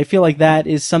anything, but I feel like that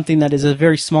is something that is a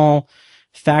very small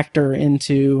factor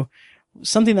into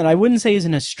something that I wouldn't say is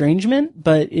an estrangement,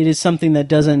 but it is something that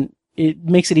it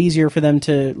makes it easier for them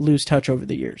to lose touch over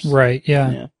the years. Right.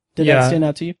 Yeah. Did that stand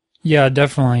out to you? Yeah,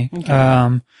 definitely.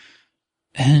 Okay.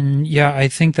 And yeah, I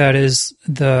think that is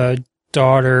the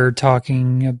daughter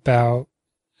talking about,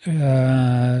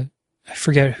 I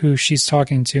forget who she's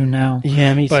talking to now.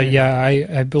 Yeah, me too. But yeah,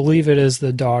 I believe it is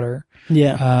the daughter.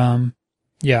 Yeah.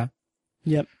 Yeah.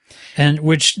 Yep. And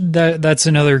which that's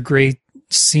another great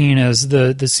scene is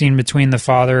the scene between the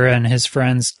father and his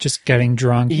friends just getting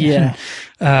drunk. Yeah.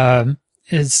 I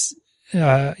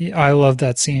love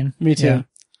that scene. Me too.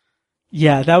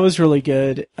 Yeah, that was really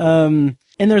good. And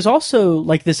there's also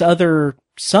like this other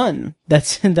son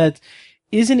that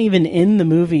isn't even in the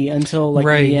movie until like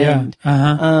the end.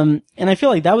 And I feel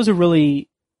like that was a really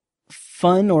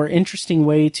fun or interesting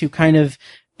way to kind of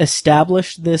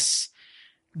establish this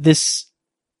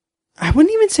I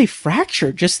wouldn't even say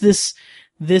fracture, just this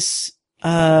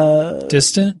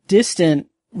distant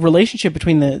relationship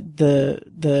between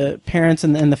the parents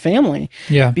and the family.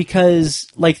 Yeah. Because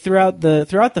like throughout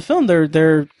the film,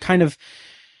 they're kind of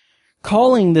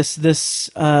calling this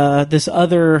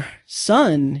other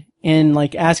son and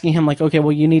like asking him like, okay,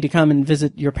 well, you need to come and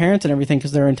visit your parents and everything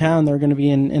because they're in town. They're going to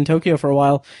be in Tokyo for a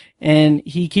while. And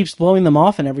he keeps blowing them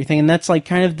off and everything. And that's like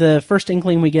kind of the first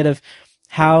inkling we get of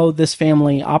how this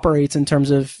family operates in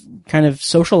terms of kind of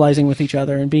socializing with each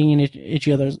other and being in each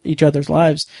other's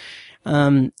lives.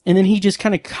 And then he just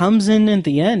kind of comes in at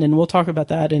the end, and we'll talk about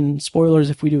that in spoilers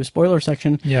if we do a spoiler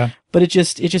section. Yeah. But it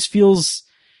just feels,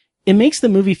 it makes the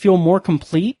movie feel more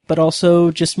complete, but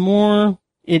also just more,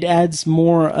 it adds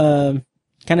more,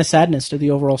 kind of sadness to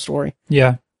the overall story.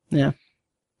 Yeah. Yeah.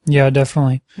 Yeah,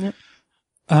 definitely. Yep.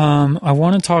 I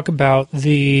want to talk about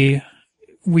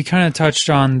we kind of touched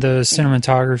on the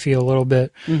cinematography a little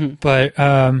bit, but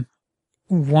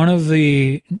one of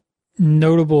the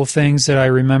notable things that I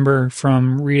remember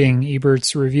from reading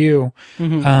Ebert's review,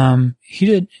 I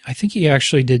think he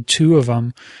actually did two of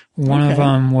them. One of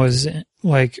them was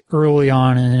like early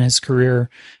on in his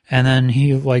career, and then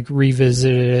he like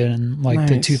revisited it in like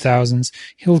the 2000s.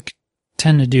 He'll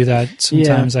tend to do that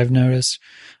sometimes, I've noticed.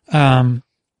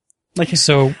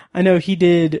 So I know he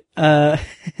did,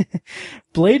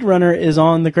 Blade Runner is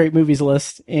on the great movies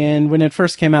list, and when it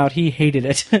first came out, he hated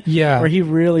it. Yeah. Or he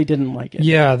really didn't like it.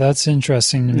 Yeah, that's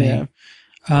interesting to me.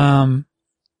 Yeah.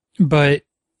 But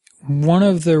one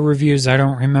of the reviews, I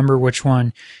don't remember which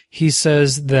one, he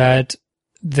says that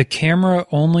the camera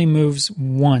only moves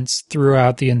once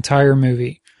throughout the entire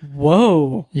movie.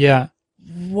 Whoa. Yeah.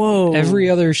 Whoa. Every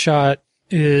other shot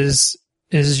is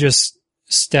just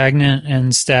stagnant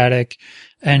and static,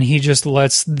 and he just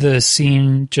lets the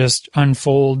scene just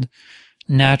unfold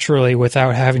naturally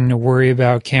without having to worry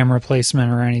about camera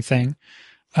placement or anything.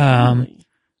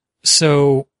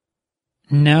 So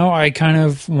now I kind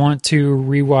of want to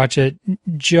rewatch it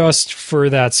just for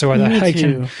that, so that I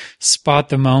can spot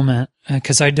the moment,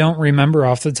 because I don't remember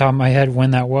off the top of my head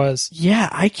when that was. Yeah,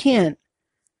 I can't,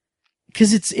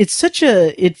 because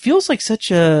it feels like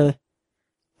such a,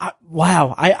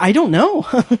 wow, I don't know.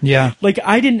 Yeah. Like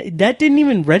that didn't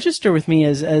even register with me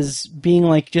as being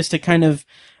like just a kind of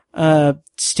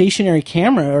stationary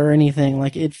camera or anything.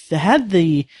 Like it had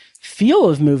the feel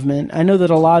of movement. I know that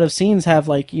a lot of scenes have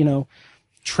like,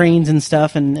 trains and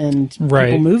stuff and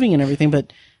people moving and everything,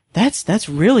 but that's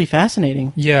really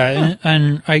fascinating. Yeah.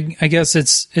 And I guess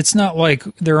it's not like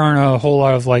there aren't a whole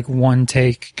lot of like one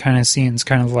take kind of scenes,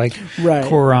 kind of like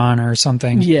Koran or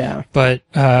something. Yeah. But,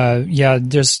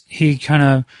 just he kind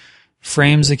of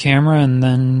frames the camera and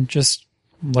then just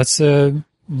lets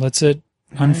it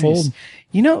unfold.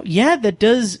 Yeah, that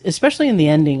does, especially in the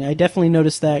ending. I definitely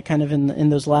noticed that kind of in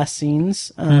those last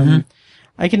scenes.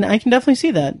 I can definitely see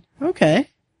that. Okay.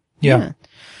 Yeah.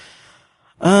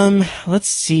 Let's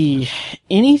see.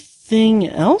 Anything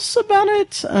else about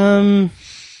it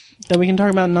that we can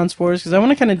talk about in non-spoilers? Because I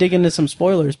want to kind of dig into some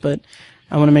spoilers, but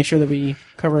I want to make sure that we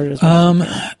cover it as well.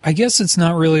 I guess it's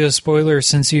not really a spoiler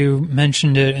since you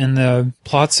mentioned it in the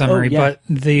plot summary, but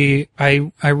I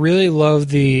really love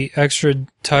the extra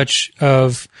touch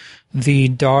of the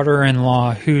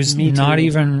daughter-in-law who's not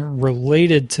even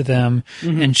related to them,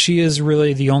 and she is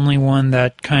really the only one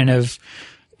that kind of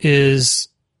is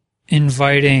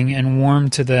inviting and warm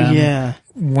to them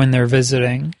when they're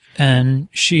visiting. And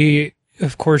she,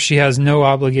 of course, she has no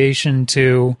obligation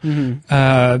to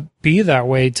be that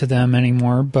way to them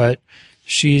anymore, but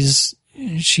she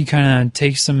kind of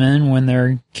takes them in when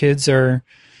their kids are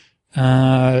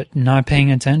not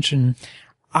paying attention.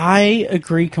 I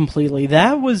agree completely.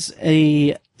 That was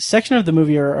a section of the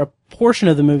movie or a portion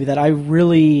of the movie that I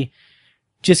really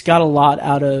just got a lot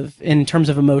out of in terms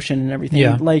of emotion and everything.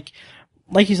 Yeah.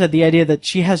 Like you said, the idea that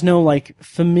she has no like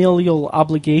familial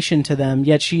obligation to them,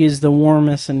 yet she is the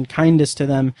warmest and kindest to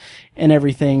them and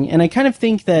everything. And I kind of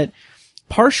think that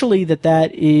partially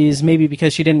that is maybe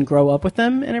because she didn't grow up with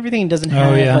them and everything and doesn't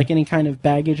have like any kind of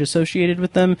baggage associated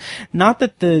with them. Not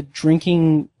that the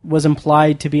drinking was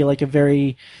implied to be like a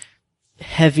very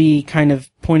heavy kind of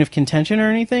point of contention or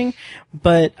anything,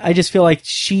 but I just feel like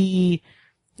she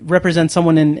represents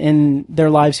someone in their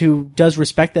lives who does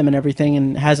respect them and everything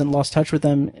and hasn't lost touch with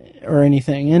them or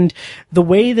anything. And the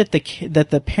way that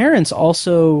the parents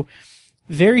also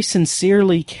very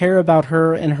sincerely care about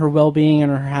her and her well-being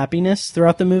and her happiness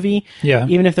throughout the movie. Yeah.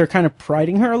 Even if they're kind of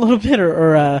priding her a little bit is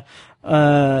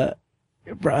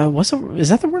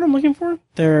that the word I'm looking for?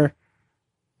 They're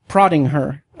prodding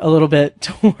her a little bit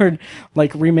toward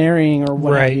like remarrying or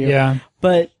what have you. Yeah.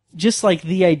 But just like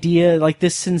the idea, like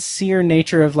this sincere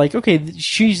nature of like, okay,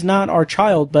 she's not our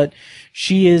child, but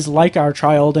she is like our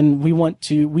child and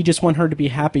we just want her to be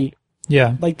happy.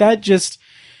 Yeah. Like that just,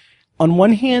 on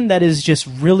one hand, that is just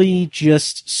really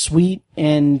just sweet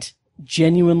and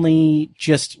genuinely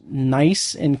just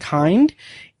nice and kind.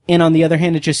 And on the other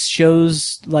hand, it just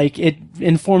shows, like, it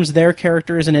informs their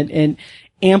characters and it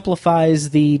amplifies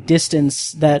the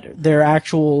distance that their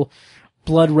actual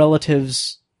blood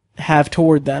relatives have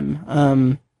toward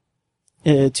them,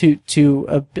 to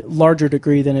a larger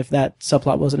degree than if that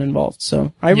subplot wasn't involved.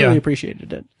 So I really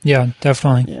appreciated it. Yeah,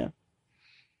 definitely.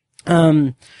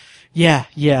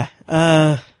 Yeah.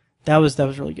 That was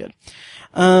really good.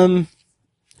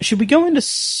 Should we go into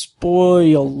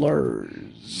spoilers?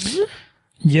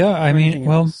 Yeah, I mean,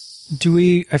 well, do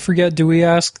we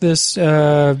ask this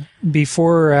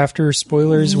before or after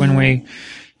spoilers when we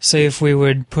say if we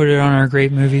would put it on our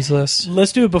great movies list?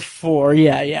 Let's do it before.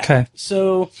 Yeah. Okay.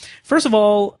 So, first of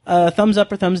all, thumbs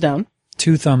up or thumbs down?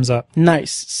 2 thumbs up.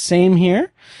 Nice. Same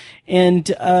here.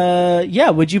 And,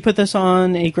 would you put this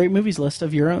on a great movies list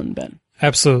of your own, Ben?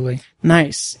 Absolutely.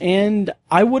 Nice. And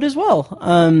I would as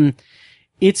well.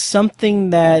 It's something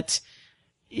that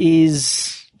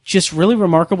is just really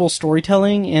remarkable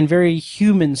storytelling and very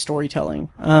human storytelling.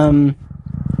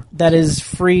 That is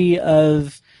free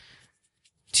of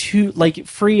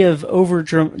over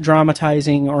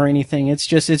dramatizing or anything. It's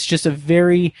just a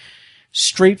very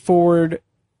straightforward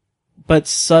but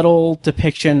subtle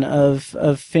depiction of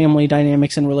family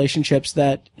dynamics and relationships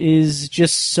that is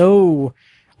just so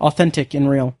authentic and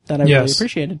real that I really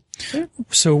appreciated. Yeah.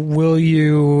 So will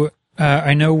you,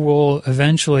 I know we'll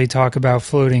eventually talk about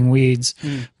Floating Weeds,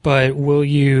 but will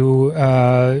you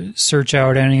search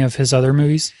out any of his other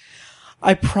movies?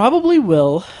 I probably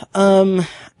will.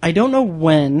 I don't know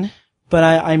when, but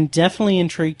I'm definitely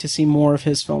intrigued to see more of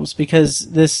his films,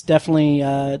 because this definitely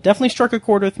struck a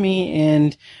chord with me,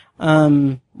 and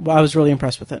I was really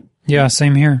impressed with it. Yeah,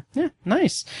 same here. Yeah,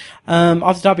 nice.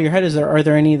 Off the top of your head, are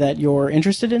there any that you're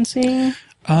interested in seeing?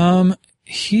 I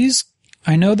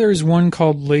know there's one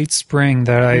called Late Spring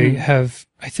that I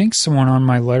think someone on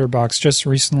my letterbox just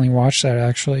recently watched that,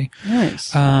 actually.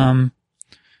 Nice.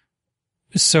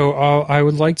 So I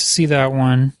would like to see that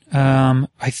one.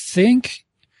 I think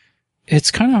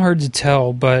it's kind of hard to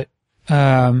tell, but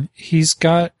he's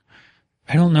got,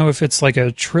 I don't know if it's like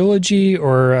a trilogy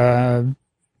or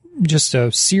just a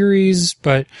series,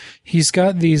 but he's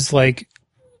got these like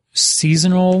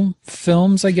seasonal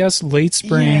films, I guess. Late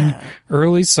spring,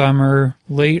 early summer,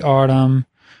 late autumn,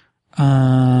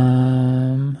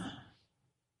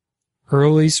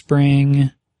 early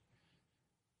spring.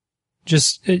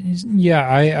 Just,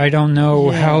 I don't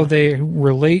know how they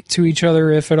relate to each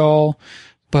other, if at all,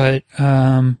 but,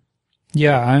 I'm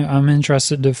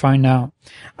interested to find out.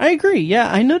 I agree. Yeah,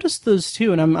 I noticed those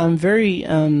too, and I'm very,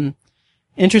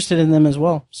 interested in them as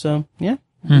well. So, yeah,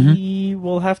 we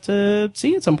will have to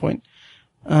see at some point.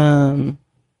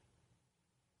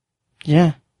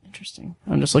 Yeah. Interesting.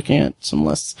 I'm just looking at some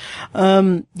lists.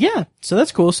 So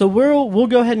that's cool. So we'll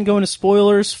go ahead and go into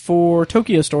spoilers for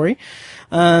Tokyo Story.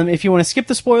 If you want to skip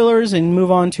the spoilers and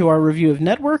move on to our review of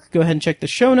Network, go ahead and check the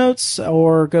show notes,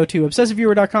 or go to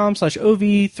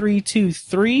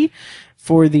obsessiveviewer.com/OV323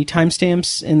 for the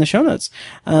timestamps in the show notes.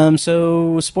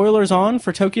 So spoilers on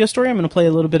for Tokyo Story. I'm going to play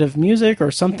a little bit of music or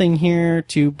something here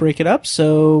to break it up.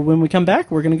 So when we come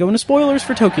back, we're going to go into spoilers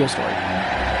for Tokyo Story.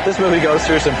 This movie goes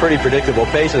through some pretty predictable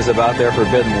paces about their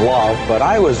forbidden love, but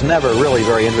I was never really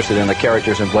very interested in the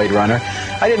characters in Blade Runner.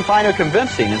 I didn't find it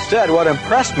convincing. Instead, what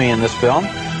impressed me in this film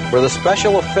were the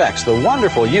special effects, the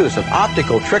wonderful use of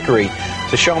optical trickery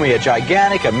to show me a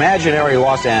gigantic, imaginary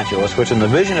Los Angeles, which in the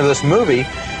vision of this movie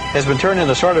has been turned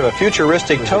into sort of a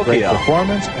futuristic Tokyo. Great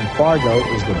performance, and Fargo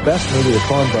is the best movie the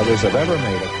Coen brothers have ever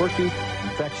made. A quirky,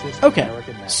 infectious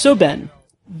American man. So Ben,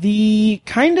 the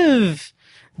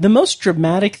most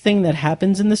dramatic thing that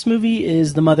happens in this movie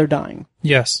is the mother dying.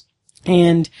 Yes.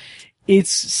 And it's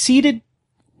seeded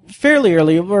fairly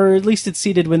early, or at least it's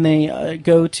seeded when they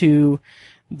go to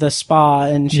the spa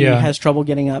and she has trouble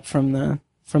getting up from the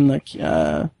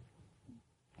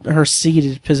her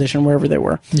seated position, wherever they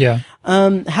were. Yeah.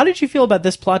 How did you feel about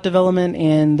this plot development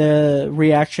and the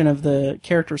reaction of the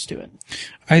characters to it?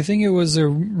 I think it was a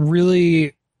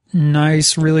really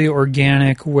nice, really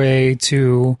organic way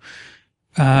to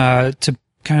kind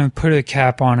of put a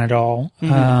cap on it all.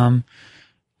 And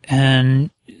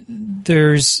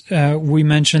there's, we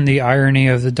mentioned the irony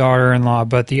of the daughter-in-law,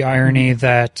 but the irony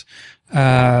that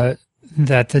the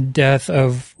death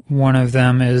of one of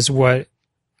them is what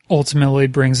ultimately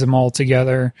brings them all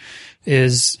together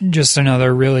is just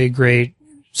another really great,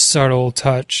 subtle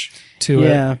touch to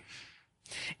it.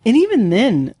 And even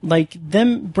then, like,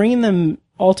 them bringing them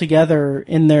all together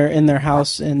in their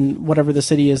house in whatever the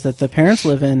city is that the parents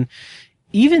live in,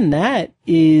 even that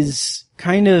is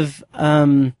kind of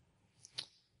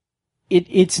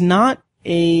it's not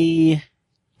a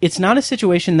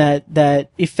situation that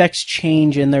affects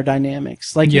change in their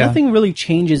dynamics. Like nothing really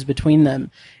changes between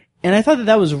them. And I thought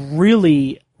that was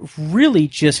really, really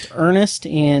just earnest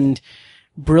and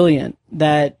brilliant,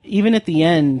 that even at the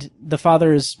end, the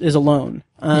father is alone.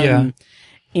 And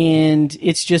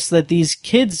it's just that these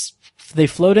kids, they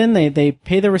float in, they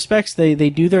pay their respects, they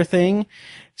do their thing.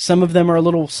 Some of them are a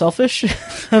little selfish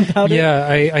about it.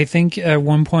 Yeah, I think at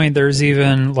one point there's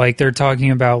even, like, they're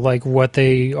talking about, like, what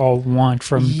they all want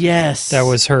from that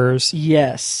was hers.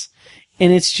 Yes.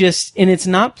 And it's just, and it's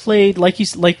not played, like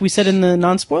we said in the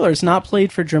non-spoiler, it's not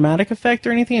played for dramatic effect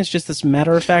or anything. It's just this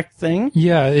matter-of-fact thing.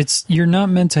 Yeah, you're not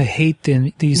meant to hate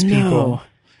these people.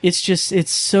 It's just,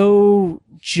 it's so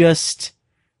just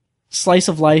slice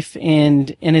of life,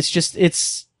 and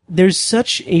there's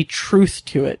such a truth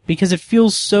to it because it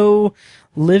feels so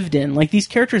lived in. Like, these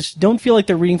characters don't feel like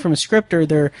they're reading from a script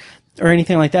or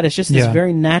anything like that. It's just this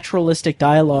very naturalistic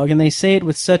dialogue, and they say it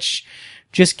with such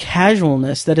just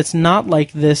casualness that it's not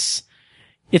like this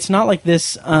thing where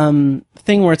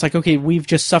it's like, okay, we've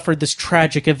just suffered this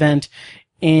tragic event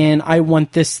and I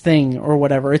want this thing or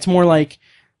whatever. It's more like,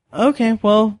 okay,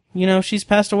 well, she's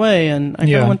passed away and I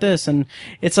kind of want this. And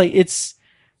it's like, it's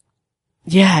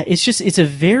a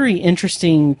very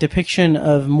interesting depiction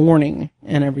of mourning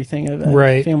and everything, of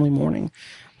family mourning.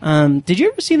 Did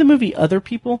you ever see the movie Other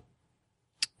People?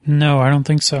 No, I don't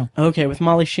think so. Okay, with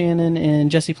Molly Shannon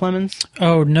and Jesse Plemons?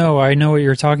 Oh, no, I know what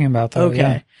you're talking about, though. Okay.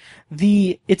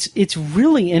 Yeah. It's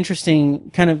really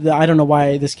interesting, kind of, I don't know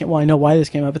why this came, well, I know why this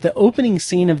came up, but the opening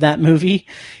scene of that movie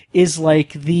is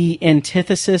like the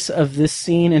antithesis of this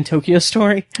scene in Tokyo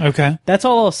Story. Okay. That's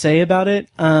all I'll say about it.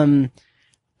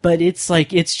 But it's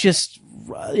like,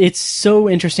 it's so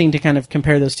interesting to kind of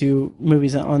compare those two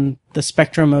movies on the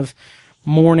spectrum of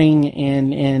mourning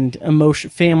and emotion,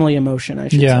 family emotion, I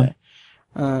should say.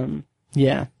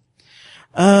 Yeah.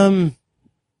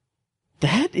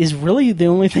 That is really the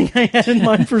only thing I had in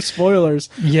mind for spoilers.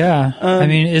 Yeah. I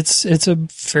mean, it's a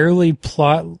fairly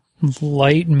plot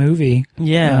light movie.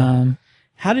 Yeah.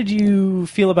 How did you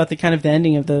feel about the kind of the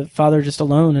ending of the father just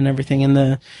alone and everything, and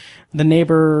the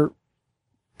neighbor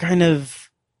kind of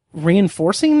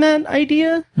reinforcing that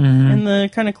idea in the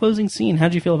kind of closing scene? How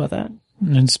did you feel about that?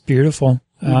 It's beautiful.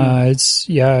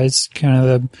 It's kind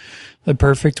of the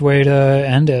perfect way to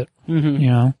end it, you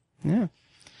know? Yeah.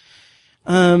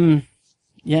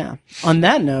 Yeah. On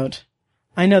that note,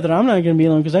 I know that I'm not going to be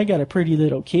alone because I got a pretty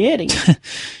little kitty,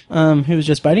 who was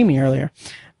just biting me earlier,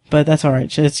 but that's all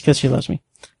right. It's because she loves me.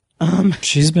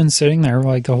 She's been sitting there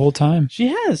like the whole time. She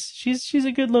has. She's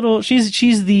a good little,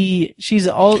 she's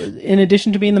all, in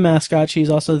addition to being the mascot, she's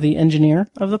also the engineer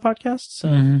of the podcast.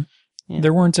 So yeah.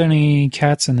 There weren't any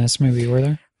cats in this movie, were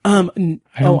there? I'm think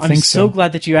so so.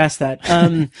 glad that you asked that.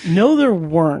 No, there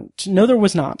weren't. No, there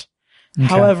was not. Okay.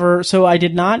 However, so I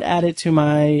did not add it to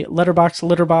my Letterboxd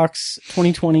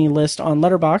 2020 list on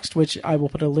Letterboxd, which I will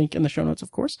put a link in the show notes,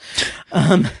 of course.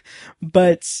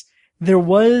 But there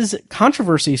was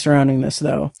controversy surrounding this,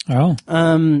 though. Oh.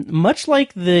 Much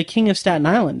like the King of Staten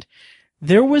Island,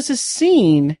 there was a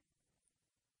scene,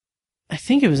 I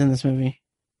think it was in this movie.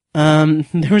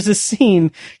 There was a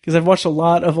scene, because I've watched a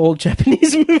lot of old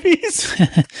Japanese movies,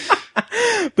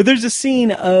 but there's a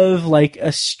scene of like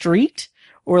a street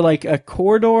or like a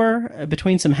corridor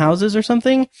between some houses or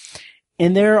something,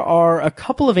 and there are a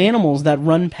couple of animals that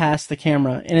run past the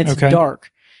camera, and it's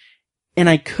dark, and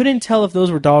I couldn't tell if those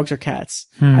were dogs or cats.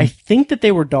 I think that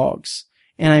they were dogs,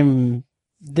 and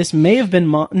this may have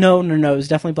been, no, it was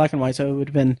definitely black and white, so it would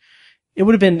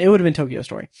have been Tokyo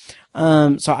Story.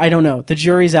 So I don't know. The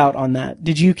jury's out on that.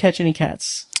 Did you catch any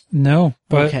cats? No,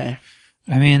 but okay.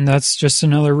 I mean, that's just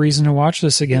another reason to watch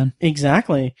this again.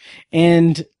 Exactly.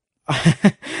 And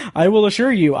I will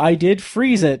assure you, I did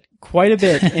freeze it quite a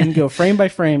bit and go frame by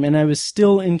frame, and I was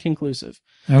still inconclusive.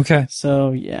 Okay.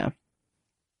 So yeah.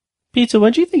 Pizza,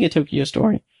 what do you think of Tokyo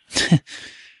Story?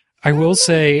 I will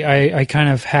say I kind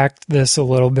of hacked this a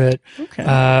little bit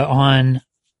on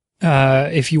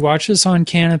if you watch this on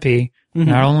Canopy,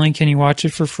 not only can you watch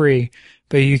it for free,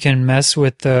 but you can mess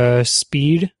with the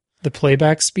speed, the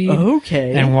playback speed,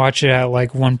 and watch it at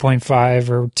like 1.5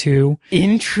 or 2.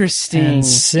 Interesting. And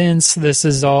since this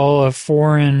is all a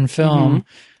foreign film,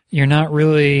 you're not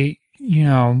really,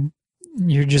 you're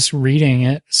just reading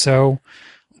it. So,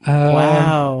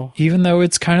 wow. Even though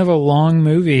it's kind of a long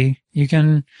movie, you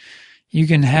can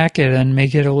hack it and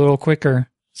make it a little quicker.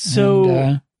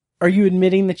 So, are you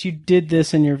admitting that you did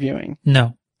this in your viewing?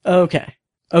 No. Okay.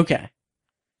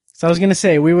 So I was going to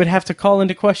say, we would have to call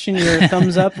into question your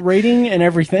thumbs up rating and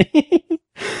everything.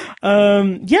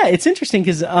 Yeah, it's interesting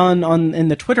because in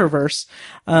the Twitterverse,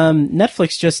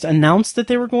 Netflix just announced that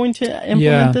they were going to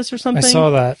implement this or something. I saw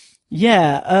that.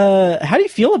 Yeah. How do you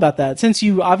feel about that? Since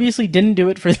you obviously didn't do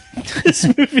it for this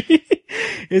movie,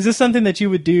 is this something that you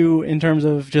would do in terms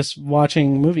of just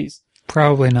watching movies?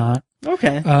 Probably not.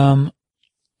 Okay.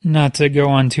 Not to go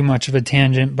on too much of a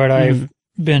tangent, but I've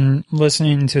been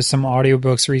listening to some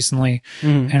audiobooks recently,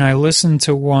 and I listened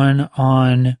to one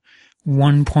on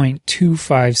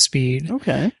 1.25 speed.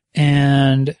 Okay.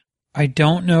 And I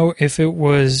don't know if it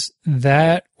was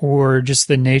that or just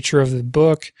the nature of the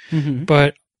book,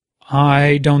 but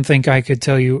I don't think I could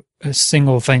tell you a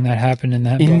single thing that happened in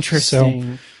that book.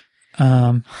 Interesting.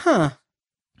 So,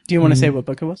 do you want to say what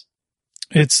book it was?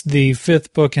 It's the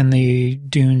 5th book in the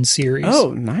Dune series.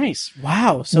 Oh, nice.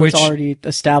 Wow. So it's already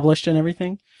established and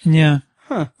everything? Yeah.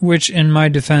 Huh. Which, in my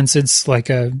defense, it's like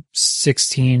a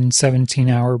 16,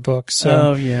 17-hour book.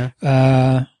 So, yeah.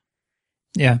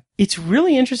 It's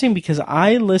really interesting because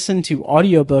I listen to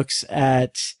audiobooks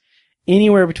at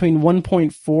anywhere between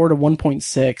 1.4 to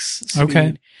 1.6 speed.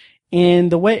 Okay. And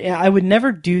the way I would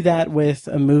never do that with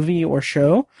a movie or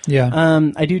show. Yeah.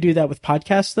 I do that with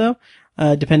podcasts though.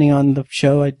 Depending on the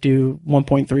show, I do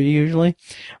 1.3 usually.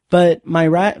 But my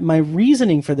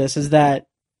reasoning for this is that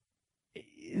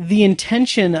the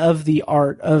intention of the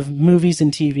art of movies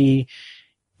and TV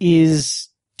is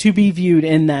to be viewed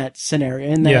in that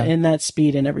scenario, in that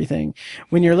speed and everything.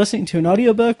 When you're listening to an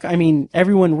audiobook, I mean,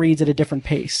 everyone reads at a different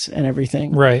pace and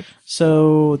everything. Right.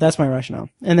 So that's my rationale.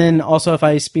 And then also if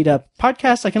I speed up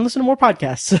podcasts, I can listen to more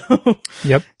podcasts. So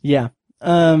Yep. yeah.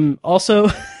 Also,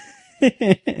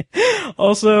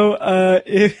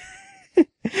 if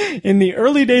in the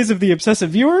early days of The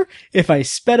Obsessive Viewer, if I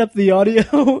sped up the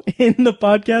audio in the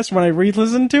podcast when I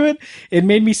re-listened to it, it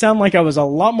made me sound like I was a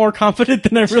lot more confident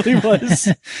than I really was.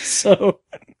 So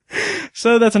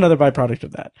that's another byproduct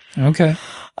of that. Okay.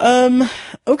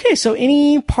 Okay, so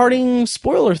any parting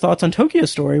spoiler thoughts on Tokyo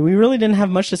Story? We really didn't have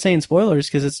much to say in spoilers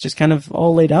because it's just kind of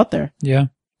all laid out there. Yeah.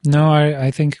 No,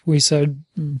 I think we said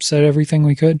everything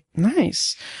we could.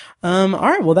 Nice. All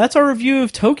right. Well, that's our review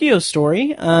of Tokyo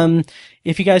Story.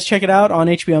 If you guys check it out on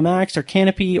HBO Max or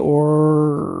Canopy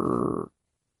or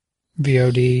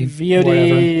VOD,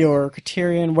 whatever. Or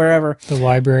Criterion, wherever. The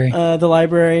library.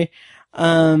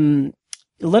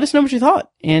 Let us know what you thought.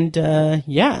 And,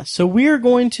 yeah, so we're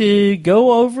going to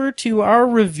go over to our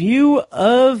review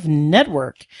of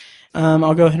Network.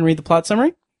 I'll go ahead and read the plot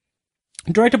summary.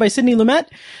 Directed by Sidney Lumet.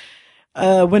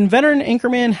 When veteran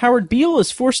anchorman Howard Beale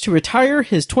is forced to retire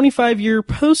his 25-year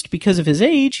post because of his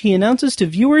age, he announces to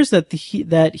viewers that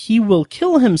he will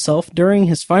kill himself during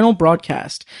his final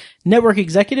broadcast. Network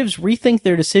executives rethink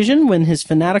their decision when his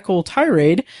fanatical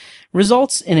tirade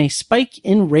results in a spike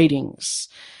in ratings.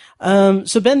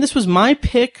 So Ben, this was my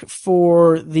pick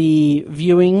for the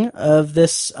viewing of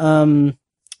this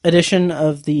edition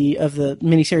of the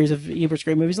miniseries of Ebert's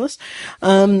Great Movies list.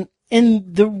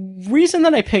 And the reason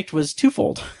that I picked was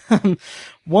twofold.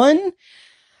 One,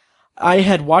 I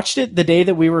had watched it the day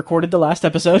that we recorded the last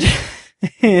episode,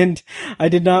 and I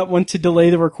did not want to delay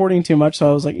the recording too much, so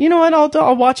I was like, you know what,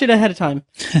 I'll watch it ahead of time.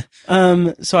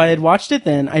 So I had watched it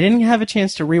then. I didn't have a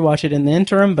chance to rewatch it in the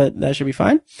interim, but that should be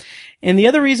fine. And the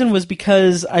other reason was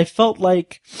because I felt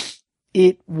like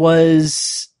it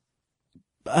was,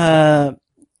 in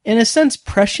a sense,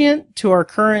 prescient to our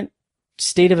current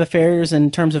state of affairs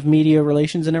in terms of media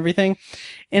relations and everything.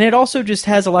 And it also just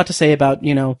has a lot to say about,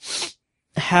 you know,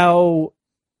 how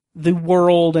the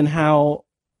world and how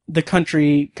the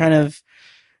country kind of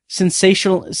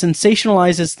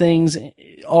sensationalizes things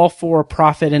all for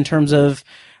profit in terms of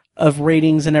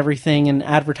ratings and everything and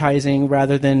advertising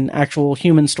rather than actual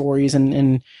human stories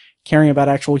and caring about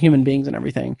actual human beings and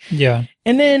everything. Yeah.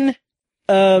 And then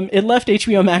it left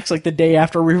HBO Max like the day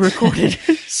after we recorded.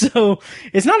 So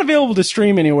it's not available to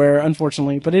stream anywhere,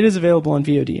 unfortunately, but it is available on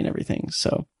VOD and everything.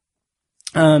 So,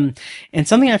 and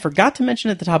something I forgot to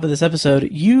mention at the top of this episode,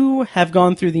 you have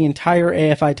gone through the entire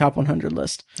AFI Top 100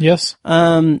 list. Yes.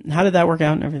 How did that work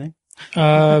out and everything?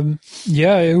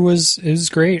 Yeah, it was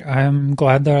great. I'm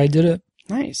glad that I did it.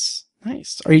 Nice.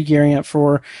 Are you gearing up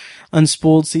for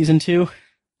Unspooled season 2?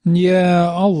 Yeah,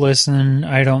 I'll listen.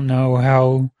 I don't know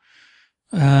how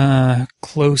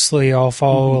closely I'll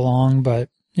follow along, but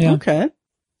yeah. Okay.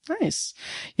 Nice.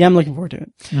 Yeah, I'm looking forward to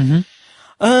it.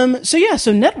 Mm-hmm.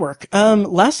 So Network.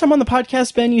 Last time on the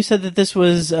podcast, Ben, you said that this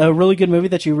was a really good movie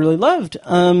that you really loved.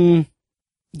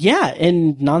 Yeah,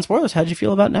 and non-spoilers, how'd you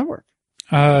feel about Network?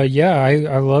 Yeah,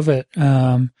 I love it.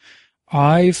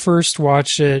 I first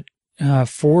watched it,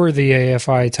 for the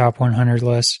AFI Top 100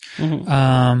 list.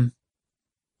 Mm-hmm.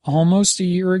 Almost a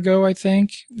year ago, I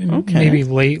think. Okay. Maybe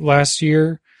late last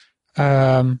year.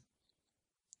 Yeah,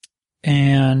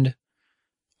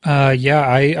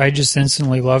 I just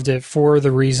instantly loved it for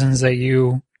the reasons that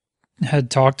you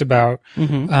had talked about.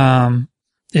 Mm-hmm.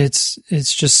 It's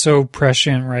just so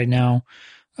prescient right now,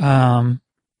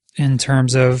 in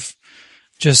terms of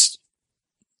just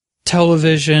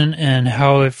television and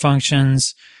how it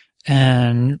functions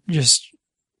and just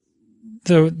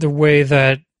the way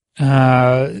that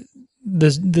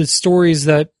the stories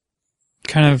that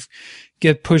kind of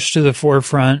get pushed to the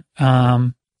forefront,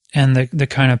 and the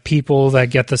kind of people that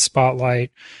get the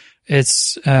spotlight,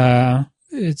 it's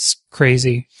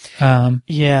crazy.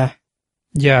 Yeah.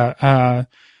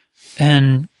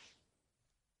 And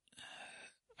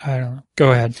I don't know.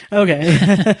 Go ahead.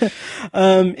 Okay.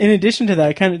 In addition to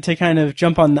that, kind of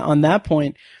jump on that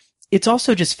point, it's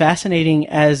also just fascinating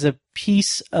as a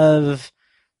piece of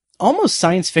almost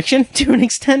science fiction to an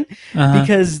extent,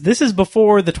 because this is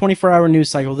before the 24-hour news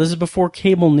cycle. This is before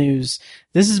cable news.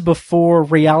 This is before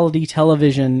reality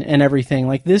television and everything.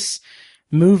 Like, this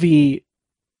movie,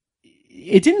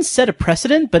 it didn't set a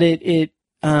precedent, but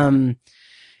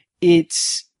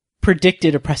it's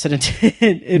predicted a precedent.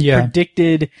 It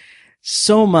predicted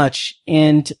so much,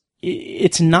 and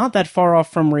it's not that far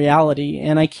off from reality.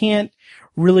 And I can't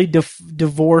really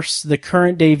divorce the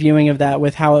current day viewing of that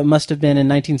with how it must have been in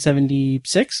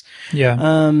 1976.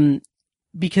 Yeah.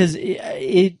 Because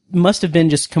it must have been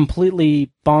just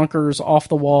completely bonkers, off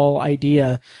the wall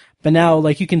idea. But now,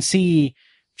 like, you can see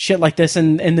shit like this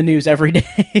in the news every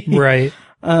day. Right.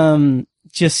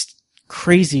 Just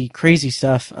crazy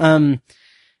stuff.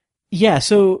 Yeah,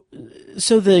 so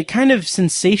the kind of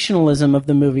sensationalism of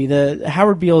the movie, the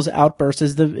Howard Beale's outburst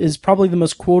is probably the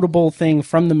most quotable thing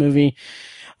from the movie.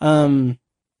 Where,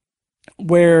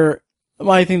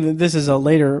 well, I think that this is a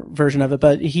later version of it,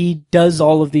 but he does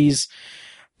all of these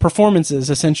performances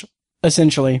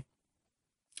essentially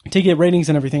to get ratings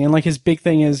and everything. And like his big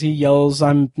thing is he yells,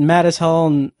 "I'm mad as hell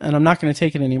and I'm not going to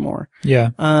take it anymore."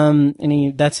 Yeah.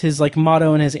 And that's his like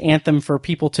motto and his anthem for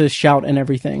people to shout and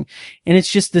everything. And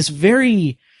it's just this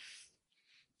very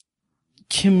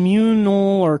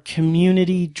communal or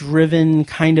community driven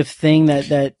kind of thing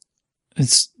that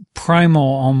it's primal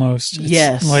almost. It's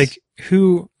yes. Like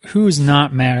who's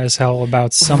not mad as hell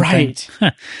about something? Right.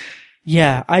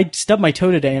 Yeah, I stubbed my toe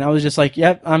today, and I was just like,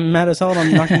 "Yep, I'm mad as hell, and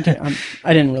I'm not going to."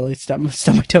 I didn't really stub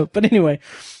my toe, but anyway,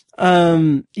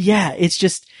 yeah,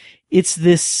 it's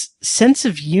this sense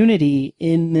of unity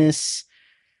in this.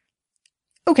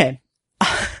 Okay,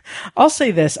 I'll say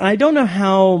this. I don't know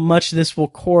how much this will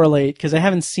correlate because I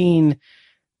haven't seen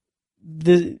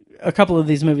a couple of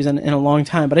these movies in a long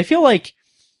time, but I feel like,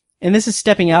 and this is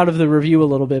stepping out of the review a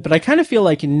little bit, but I kind of feel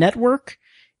like Network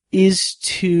is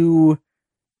to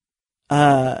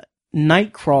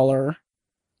Nightcrawler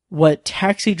what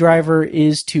Taxi Driver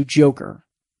is to Joker.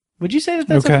 Would you say that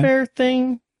that's a fair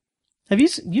thing? You've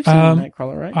seen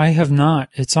Nightcrawler, right? I have not.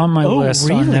 It's on my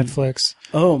list on Netflix.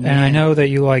 Oh, man. And I know that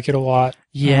you like it a lot.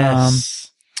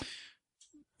 Yes.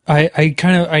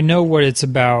 I know what it's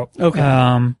about.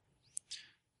 Okay.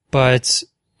 But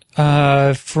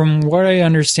from what I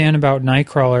understand about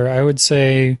Nightcrawler, I would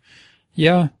say,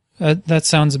 yeah, that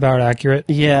sounds about accurate.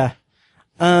 Yeah.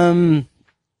 Okay,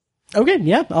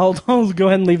 yeah, I'll go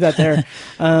ahead and leave that there.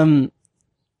 And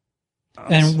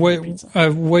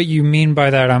what you mean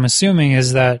by that, I'm assuming,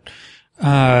 is that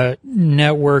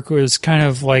Network was kind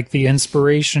of like the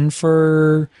inspiration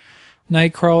for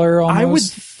Nightcrawler. Almost. I would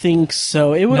think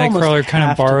so. It would Nightcrawler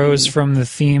kind of borrows from the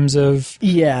themes of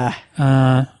it's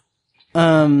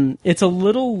a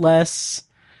little less.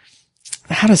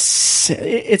 How to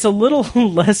say? It's a little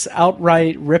less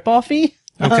outright rip-offy.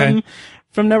 Okay.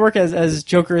 From Network as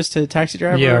Joker is to Taxi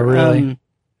Driver. Yeah, really.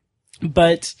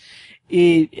 But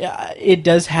it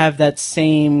does have that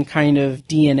same kind of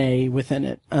DNA within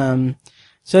it.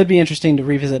 So it'd be interesting to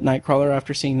revisit Nightcrawler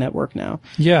after seeing Network now.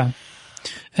 Yeah.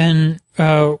 And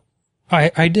I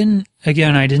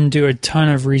didn't do a ton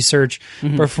of research,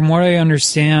 but from what I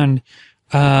understand,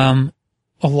 a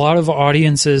lot of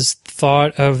audiences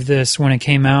thought of this when it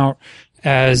came out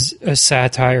as a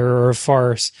satire or a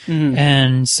farce.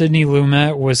 And Sidney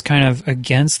Lumet was kind of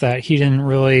against that. He didn't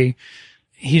really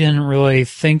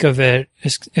think of it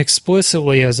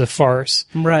explicitly as a farce.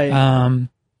 Right.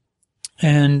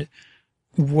 And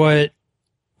what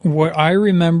I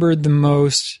remembered the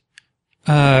most,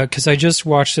 cause I just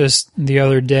watched this the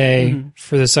other day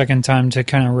for the second time to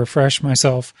kind of refresh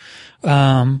myself.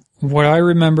 What I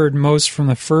remembered most from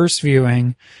the first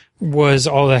viewing was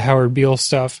all the Howard Beale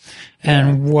stuff.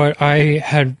 And what I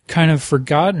had kind of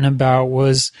forgotten about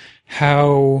was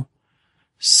how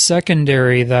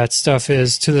secondary that stuff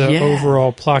is to the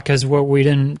overall plot. Because what we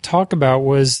didn't talk about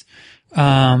was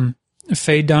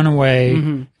Faye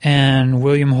Dunaway and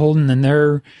William Holden and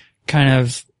their kind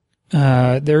of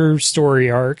their story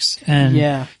arcs.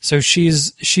 And so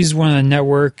she's one of the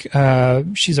Network,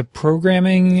 she's a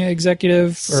programming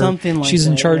executive, or something like she's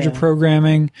in charge of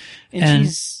programming. And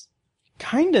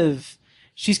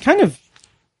she's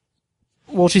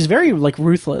very like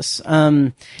ruthless.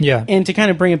 And to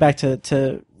kind of bring it back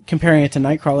to comparing it to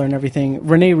Nightcrawler and everything,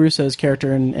 Rene Russo's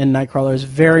character in Nightcrawler is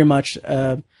very much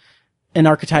an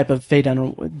archetype of Faye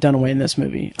Dunaway in this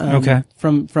movie.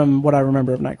 From what I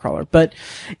remember of Nightcrawler. But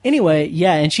anyway,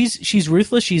 yeah, and she's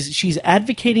ruthless. She's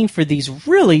advocating for these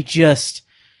really just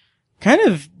kind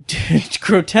of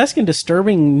grotesque and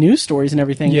disturbing news stories and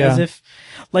everything, as if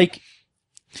like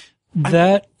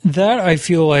that I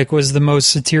feel like was the most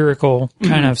satirical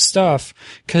kind of stuff,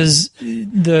 because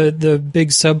the big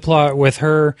subplot with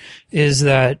her is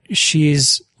that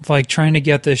she's like trying to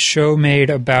get this show made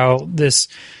about this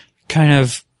kind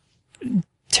of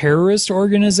terrorist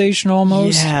organization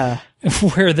almost. Yeah.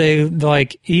 Where they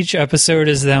like each episode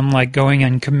is them like going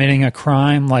and committing a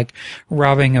crime, like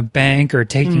robbing a bank or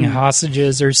taking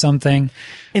hostages or something.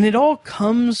 And it all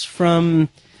comes from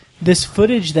this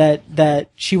footage that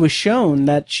she was shown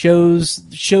that shows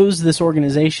this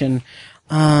organization.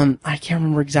 I can't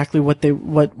remember exactly what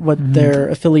their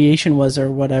affiliation was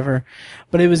or whatever,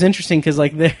 but it was interesting because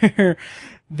like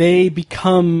they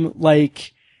become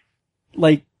like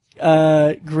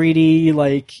greedy,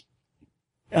 like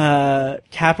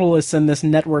capitalists in this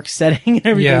network setting and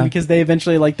everything, because they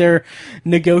eventually like they're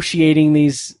negotiating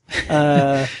these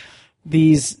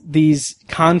these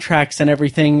contracts and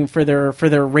everything for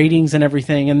their ratings and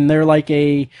everything, and they're like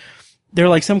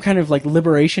some kind of like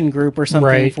liberation group or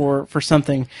something for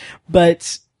something.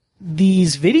 But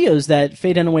these videos that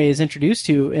Faye Dunaway is introduced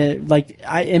to,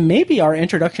 it may be our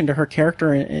introduction to her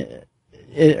character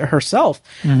herself,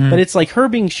 but it's like her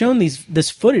being shown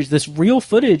this footage, this real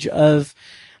footage of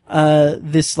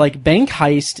this like bank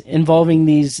heist involving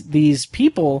these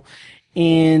people,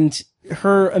 and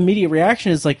her immediate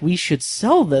reaction is like, we should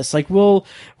sell this. Like we'll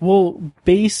create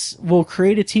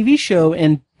a TV show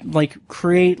and like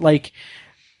create like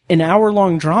an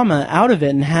hour-long drama out of it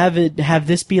and have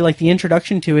this be like the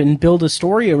introduction to it and build a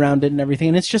story around it and everything.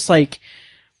 And it's just like,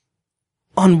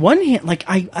 on one hand, like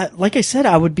like I said,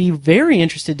 I would be very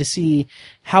interested to see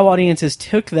how audiences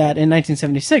took that in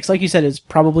 1976. Like you said, it's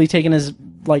probably taken as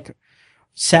like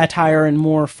satire and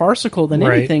more farcical than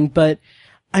anything, but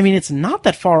I mean, it's not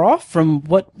that far off from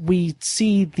what we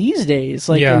see these days,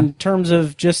 like in terms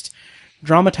of just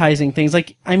dramatizing things.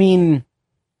 Like, I mean,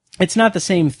 it's not the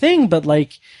same thing, but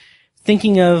like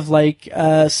thinking of like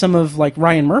some of like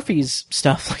Ryan Murphy's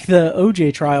stuff, like the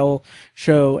OJ trial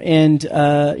show, and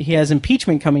he has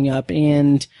impeachment coming up,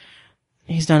 and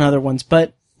he's done other ones,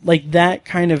 but like that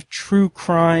kind of true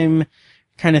crime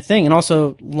kind of thing. And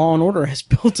also Law and Order has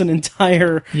built an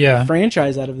entire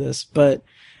franchise out of this. But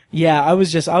yeah, I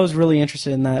was really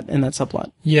interested in that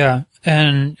subplot. Yeah.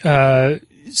 And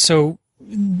so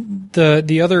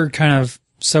the other kind of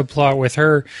subplot with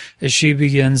her is she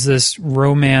begins this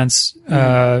romance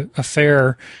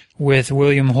affair with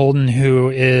William Holden, who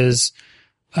is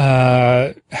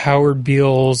Howard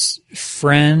Beale's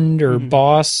friend or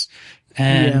boss,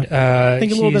 and I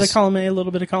think a little bit of column A, a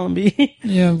little bit of column B.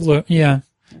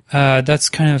 That's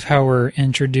kind of how we're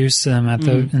introduced to them at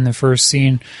in the first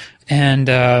scene,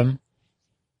 and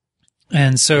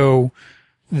so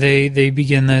they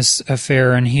begin this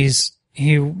affair, and he's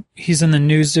in the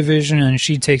news division, and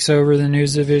she takes over the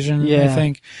news division, I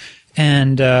think.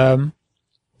 And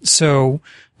so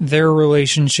their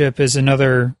relationship is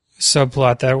another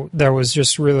subplot that was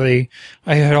just really,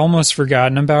 I had almost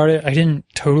forgotten about it. I didn't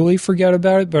totally forget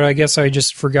about it, but I guess I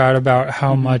just forgot about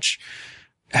how much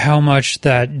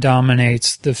that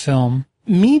dominates the film.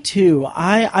 Me too.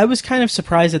 I was kind of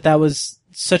surprised that was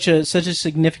such a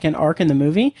significant arc in the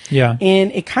movie. Yeah.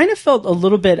 And it kind of felt a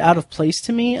little bit out of place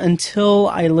to me until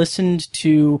I listened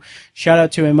to, shout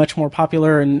out to a much more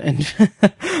popular and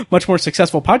much more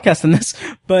successful podcast than this,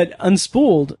 but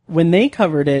Unspooled, when they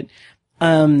covered it,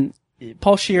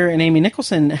 Paul Scheer and Amy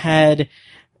Nicholson had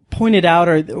pointed out,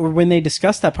 or when they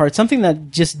discussed that part, something that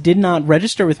just did not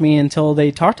register with me until they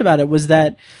talked about it, was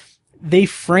that they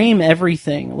frame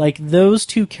everything. Like, those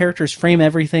two characters frame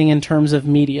everything in terms of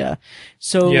media.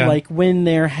 So, like, when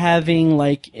they're having,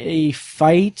 like, a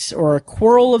fight or a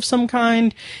quarrel of some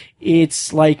kind,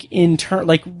 it's, like,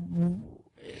 like,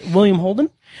 William Holden?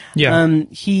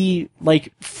 He,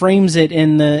 like, frames it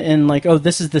in like, oh,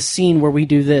 this is the scene where we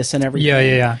do this and everything.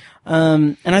 Yeah.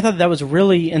 And I thought that was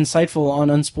really insightful on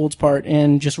Unspooled's part,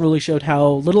 and just really showed how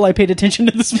little I paid attention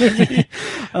to this movie.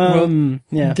 I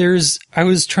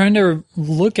was trying to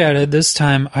look at it this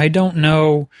time. I don't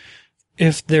know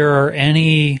if there are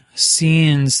any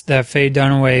scenes that Faye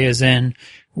Dunaway is in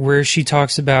where she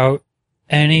talks about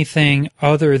anything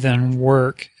other than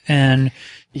work and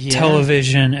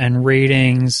television and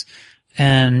ratings,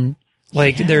 and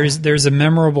like there's a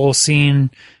memorable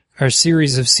scene or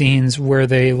series of scenes where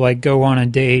they like go on a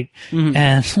date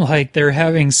and like they're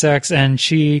having sex, and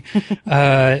she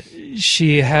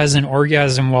has an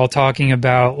orgasm while talking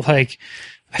about, like,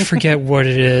 I forget what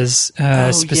it is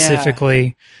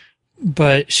specifically,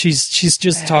 but she's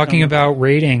just talking about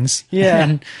ratings.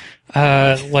 And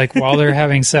like while they're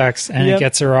having sex, and it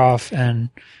gets her off. And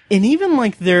even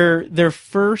like the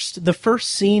first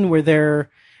scene where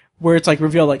it's like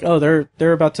revealed, like, oh,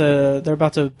 they're about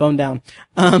to bone down.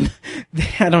 I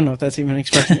don't know if that's even an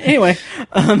expression. Anyway,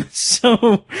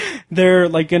 so they're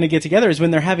like going to get together is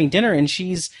when they're having dinner, and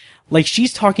she's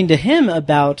talking to him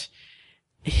about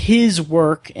his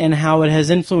work and how it has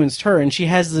influenced her. And she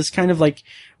has this kind of like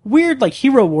weird, like,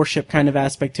 hero worship kind of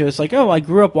aspect to it. It's like, oh, I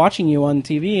grew up watching you on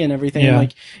TV and everything. Yeah.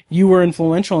 Like, you were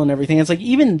influential and everything. It's like,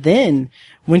 even then,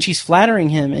 when she's flattering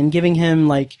him and giving him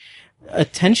like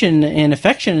attention and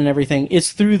affection and everything,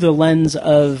 it's through the lens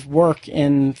of work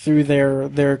and through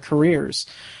their careers.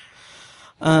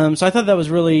 So I thought that was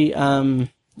really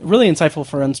really insightful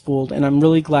for Unspooled, and I'm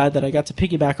really glad that I got to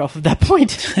piggyback off of that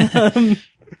point.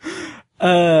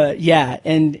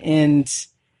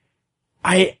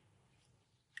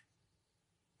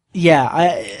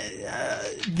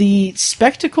 The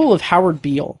spectacle of Howard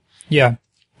Beale. Yeah.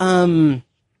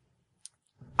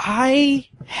 I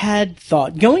had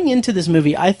thought, going into this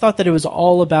movie, I thought that it was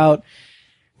all about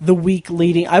the week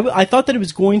leading. I thought that it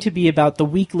was going to be about the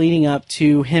week leading up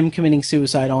to him committing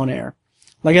suicide on air.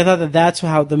 Like, I thought that that's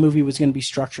how the movie was going to be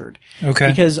structured. Okay.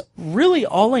 Because really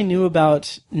all I knew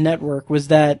about Network was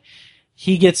that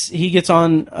he gets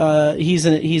on, he's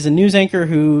a news anchor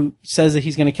who says that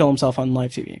he's going to kill himself on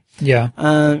live TV. Yeah.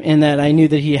 And that I knew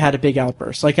that he had a big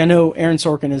outburst. Like, I know Aaron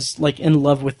Sorkin is, like, in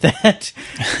love with that.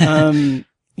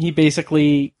 He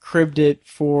basically cribbed it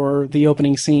for the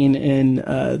opening scene in,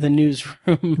 the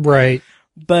newsroom. Right.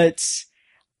 But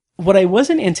what I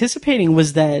wasn't anticipating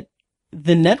was that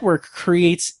the network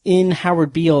creates in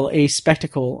Howard Beale a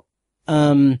spectacle,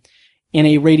 in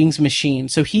a ratings machine.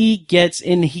 So he gets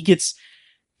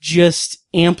just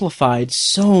amplified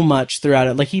so much throughout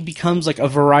it. Like, he becomes like a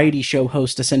variety show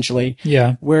host, essentially.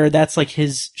 Yeah. Where that's like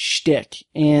his shtick.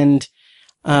 And,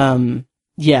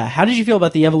 yeah. How did you feel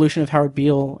about the evolution of Howard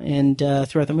Beale and,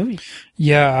 throughout the movie?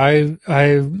 Yeah,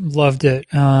 I loved it.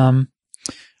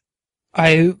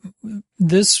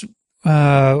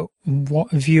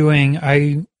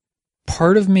 Viewing,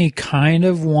 part of me kind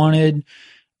of wanted,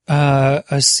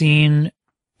 a scene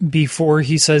before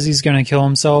he says he's going to kill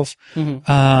himself,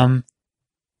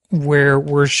 where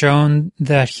we're shown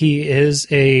that he is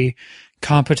a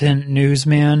competent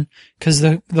newsman, because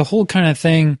the whole kind of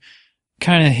thing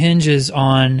kind of hinges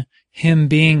on him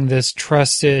being this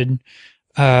trusted,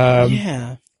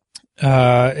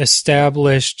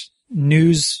 established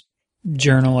news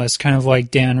journalist, kind of like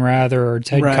Dan Rather or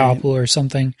Ted Koppel or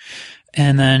something.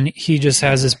 And then he just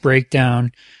has this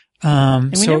breakdown.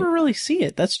 And we never really see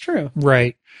it. That's true.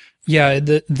 Right. Yeah.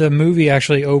 The movie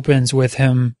actually opens with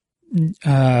him,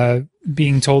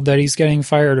 being told that he's getting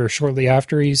fired, or shortly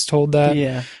after he's told that.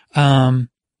 Yeah.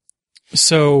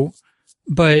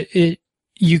 But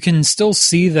you can still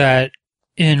see that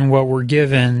in what we're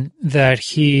given, that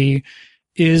he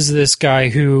is this guy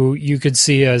who you could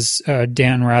see as a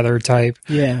Dan Rather type.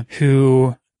 Yeah.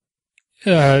 Who,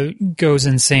 goes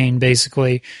insane,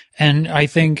 basically. And I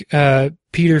think,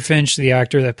 Peter Finch, the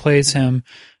actor that plays him,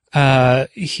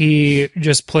 he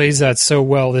just plays that so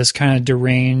well, this kind of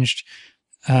deranged,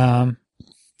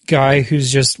 guy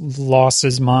who's just lost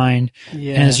his mind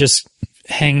and is just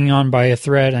hanging on by a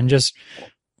thread and just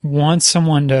wants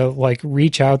someone to, like,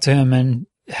 reach out to him and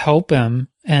help him.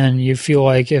 And you feel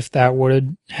like if that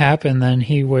would happen, then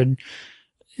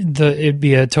it'd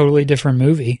be a totally different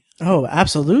movie. Oh,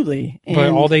 absolutely. But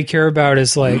all they care about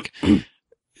is, like,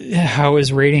 how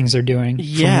his ratings are doing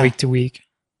from week to week.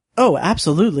 Oh,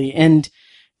 absolutely. And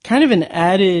kind of an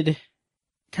added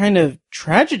kind of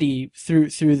tragedy through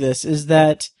this is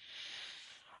that,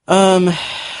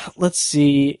 let's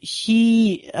see,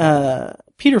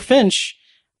 Peter Finch,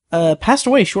 passed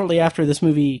away shortly after this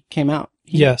movie came out.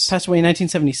 He passed away in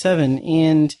 1977,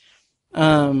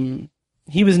 and,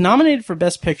 he was nominated for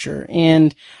Best Picture,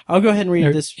 and I'll go ahead and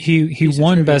read this. He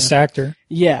won Best Actor.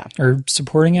 Yeah. Or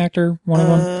Supporting Actor, one of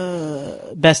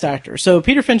them? Best Actor. So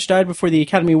Peter Finch died before the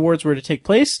Academy Awards were to take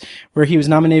place, where he was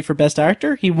nominated for Best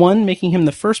Actor. He won, making him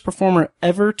the first performer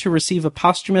ever to receive a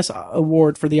posthumous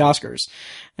award for the Oscars.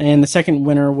 And the second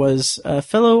winner was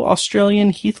fellow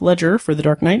Australian Heath Ledger for The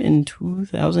Dark Knight in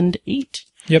 2008.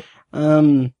 Yep.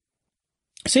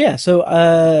 So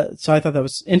I thought that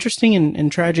was interesting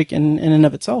and tragic in and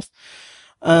of itself.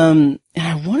 And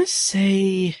I want to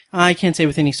say, I can't say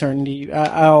with any certainty.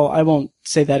 I won't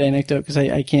say that anecdote because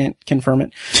I can't confirm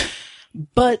it.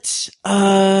 But,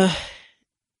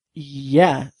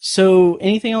 yeah. So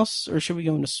anything else, or should we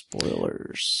go into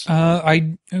spoilers?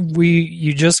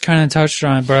 You just kind of touched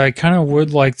on it, but I kind of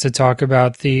would like to talk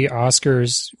about the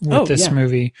Oscars with this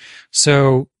movie.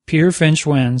 So Peter Finch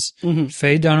wins. Mm-hmm.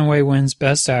 Faye Dunaway wins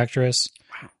Best Actress.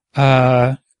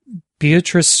 Wow.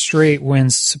 Beatrice Straight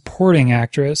wins Supporting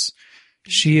Actress.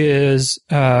 She is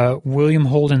William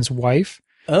Holden's wife.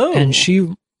 Oh. And she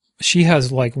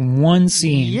has like one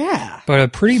scene. Yeah. But a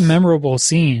pretty memorable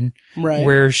scene. Right.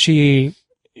 Where she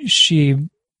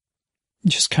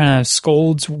just kind of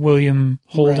scolds William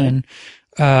Holden.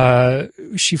 Right.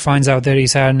 She finds out that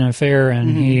he's had an affair,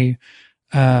 and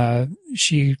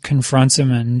she confronts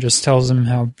him and just tells him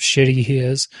how shitty he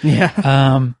is.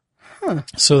 Yeah.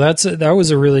 So that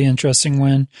was a really interesting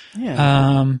win.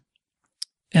 Yeah.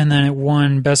 And then it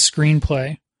won Best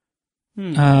Screenplay.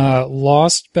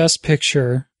 Lost Best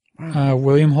Picture.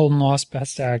 William Holden lost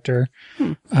Best Actor.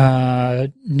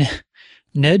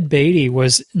 Ned Beatty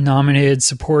was nominated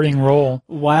Supporting Role.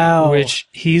 Wow. Which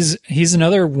he's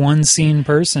another one scene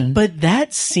person. But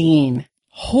that scene,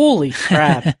 holy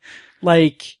crap.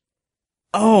 Like,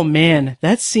 oh man,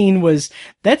 that scene was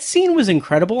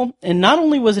incredible. And not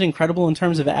only was it incredible in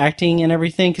terms of acting and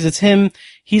everything, cause it's him,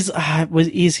 is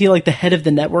he like the head of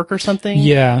the network or something?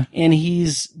 Yeah. And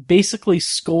he's basically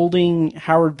scolding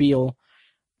Howard Beale,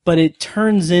 but it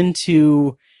turns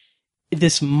into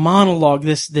this monologue,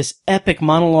 this epic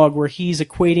monologue where he's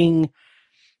equating.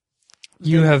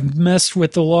 You have messed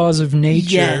with the laws of nature.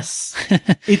 Yes.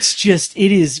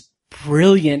 It is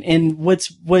brilliant. And what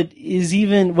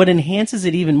enhances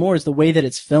it even more is the way that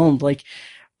it's filmed. Like,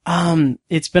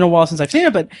 it's been a while since I've seen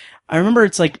it, but I remember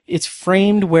it's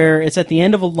framed where it's at the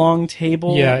end of a long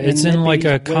table. Yeah, it's in like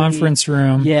a conference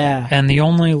room. Yeah. And the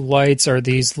only lights are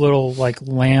these little like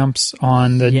lamps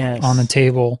on the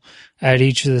table at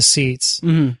each of the seats.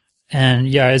 Mm-hmm. And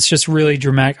yeah, it's just really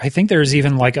dramatic. I think there's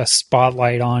even like a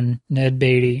spotlight on Ned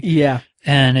Beatty. Yeah.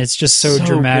 And it's just so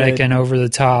dramatic good. and over the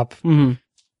top. Mm-hmm.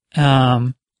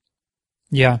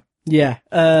 Yeah.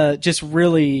 Yeah. Just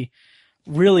really,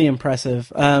 really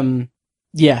impressive.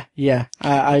 Yeah.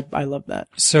 I love that.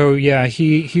 So yeah,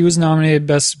 he was nominated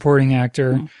Best Supporting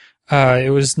Actor.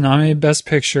 It was nominated Best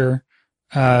Picture.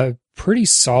 Pretty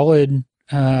solid,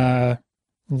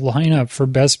 lineup for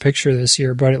Best Picture this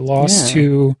year, but it lost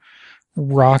to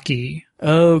Rocky.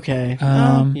 Okay.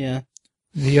 Yeah.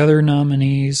 The other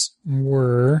nominees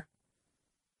were,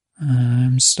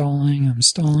 I'm stalling.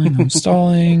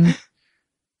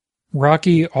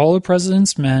 Rocky, All the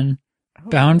President's Men,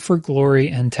 Bound for Glory,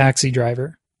 and Taxi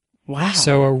Driver. Wow.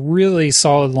 So a really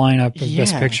solid lineup of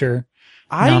Best Picture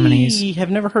nominees. I have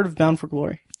never heard of Bound for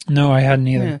Glory. No, I hadn't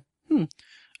either. Yeah.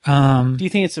 Do you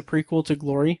think it's a prequel to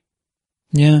Glory?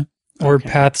 Yeah. Or Okay.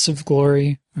 Paths of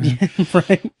Glory.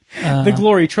 Right. The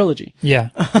Glory trilogy.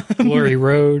 Yeah. Glory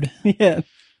Road. Yeah.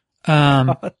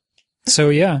 So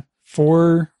yeah,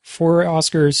 four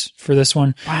Oscars for this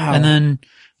one. Wow. And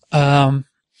then,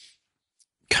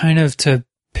 kind of to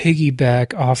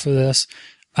piggyback off of this,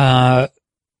 I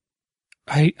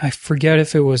forget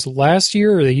if it was last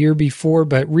year or the year before,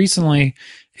 but recently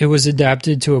it was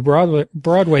adapted to a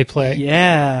Broadway play.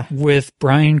 Yeah. With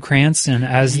Bryan Cranston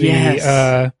as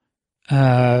the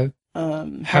Howard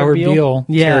Beale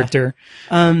character.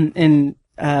 And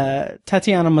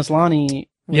Tatiana Maslany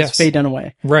was Faye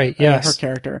Dunaway. Right, yes. Her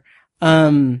character.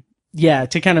 To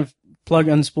kind of plug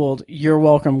Unspooled, you're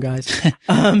welcome, guys.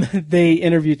 They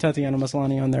interviewed Tatiana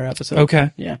Maslany on their episode.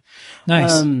 Okay. Yeah.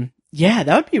 Nice.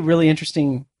 That would be a really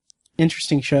interesting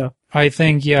show. I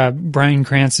think, Bryan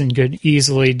Cranston could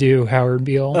easily do Howard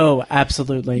Beale. Oh,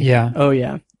 absolutely. Yeah. Oh,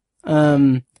 yeah.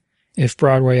 If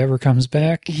Broadway ever comes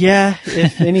back. Yeah,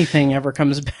 if anything ever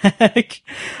comes back.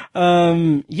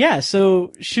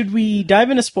 So should we dive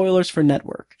into spoilers for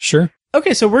Network? Sure.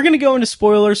 Okay, so we're going to go into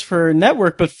spoilers for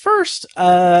Network, but first,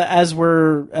 as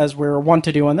we're wont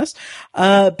to do on this,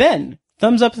 Ben,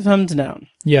 thumbs up, thumbs down?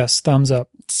 Yes, thumbs up.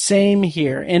 Same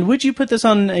here. And would you put this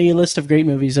on a list of great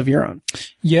movies of your own?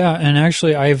 Yeah, and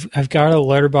actually I've got a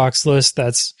letterbox list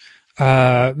that's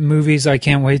movies I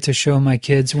can't wait to show my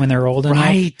kids when they're old enough.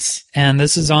 Right. And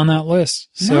this is on that list.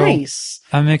 So nice.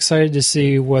 I'm excited to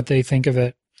see what they think of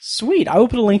it. Sweet. I will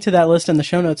put a link to that list in the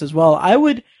show notes as well. I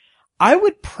would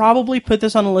probably put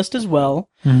this on a list as well.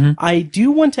 Mm-hmm. I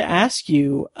do want to ask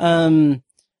you,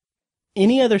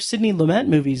 any other Sidney Lumet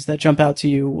movies that jump out to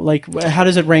you? Like, how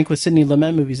does it rank with Sidney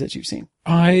Lumet movies that you've seen?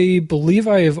 I believe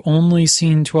I have only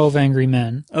seen 12 Angry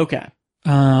Men. Okay.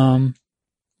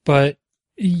 But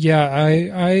yeah,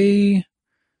 I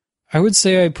would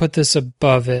say I put this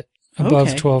above it,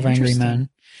 above 12 Angry Men.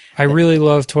 I really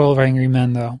love 12 Angry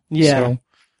Men though. Yeah. So.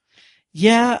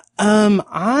 Yeah.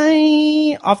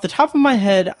 Off the top of my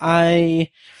head, I've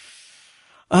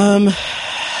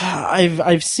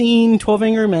seen 12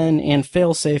 Angry Men and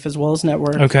Failsafe as well as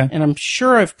Network. Okay. And I'm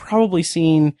sure I've probably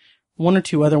seen one or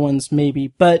two other ones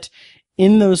maybe, but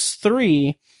in those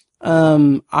three,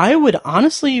 I would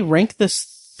honestly rank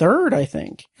this third, I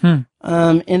think.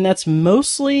 And that's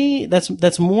mostly,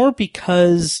 that's more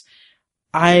because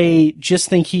I just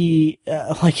think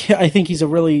I think he's a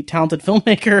really talented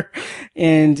filmmaker.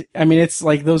 And I mean, it's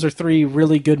like, those are three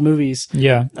really good movies.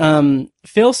 Yeah.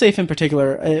 Failsafe in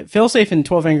particular, Failsafe and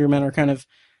 12 Angry Men are kind of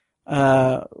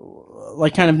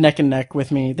neck and neck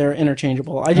with me. They're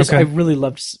interchangeable. I really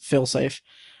loved Failsafe.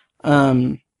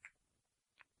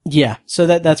 Yeah, so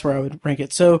that's where I would rank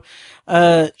it. So,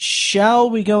 shall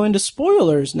we go into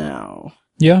spoilers now?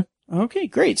 Yeah. Okay,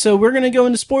 great. So we're going to go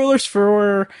into spoilers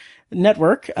for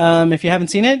Network. If you haven't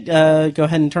seen it, go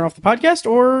ahead and turn off the podcast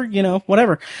or,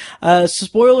 whatever.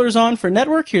 Spoilers on for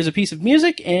Network. Here's a piece of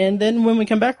music. And then when we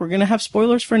come back, we're going to have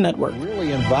spoilers for Network. It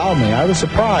really involved me. I was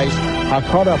surprised how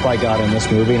caught up I got in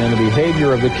this movie and in the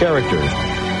behavior of the characters.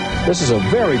 This is a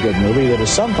very good movie that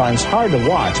is sometimes hard to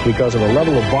watch because of a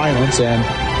level of violence and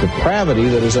depravity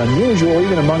that is unusual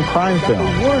even among crime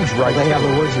films. Words right. They have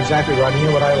the words exactly right. And you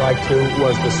know what I liked too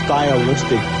was the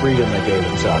stylistic freedom they gave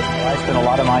themselves. I spent a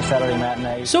lot of my Saturday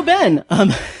matinees. So Ben,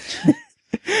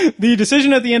 the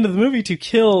decision at the end of the movie to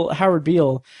kill Howard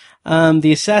Beale,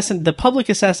 the public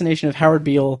assassination of Howard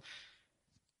Beale.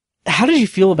 How did you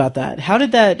feel about that? How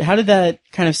did that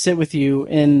kind of sit with you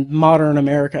in modern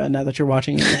America now that you're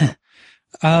watching it?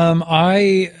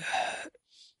 I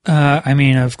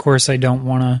mean, of course I don't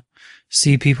want to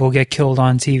see people get killed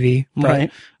on TV, but,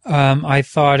 right. I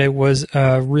thought it was,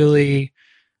 really,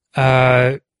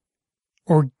 not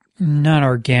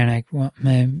organic, well,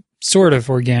 sort of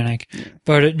organic,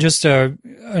 but just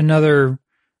another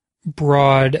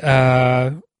broad,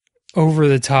 over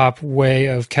the top way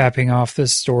of capping off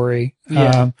this story.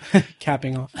 Yeah.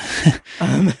 Capping off.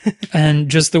 And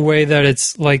just the way that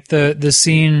it's like the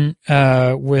scene,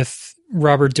 with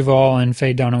Robert Duvall and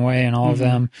Faye Dunaway and all of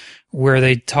them, where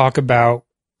they talk about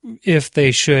if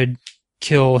they should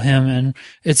kill him. And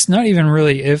it's not even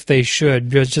really if they should,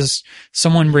 but just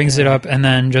someone brings it up and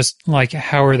then just like,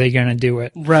 how are they going to do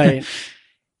it? Right.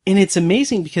 And it's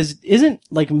amazing because isn't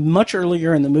like much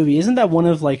earlier in the movie, isn't that one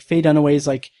of like Faye Dunaway's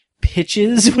like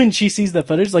pitches when she sees the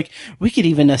footage? Like, we could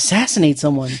even assassinate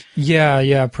someone.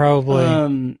 Yeah, probably.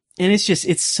 And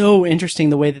it's so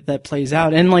interesting the way that plays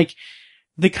out. And like,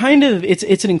 the kind of,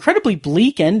 it's an incredibly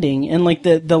bleak ending. And like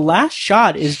the last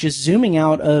shot is just zooming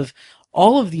out of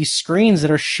all of these screens that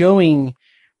are showing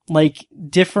like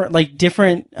different,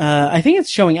 I think it's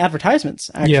showing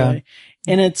advertisements actually. Yeah.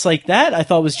 And it's like that I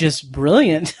thought was just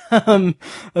brilliant.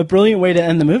 A brilliant way to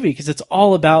end the movie because it's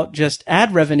all about just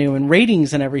ad revenue and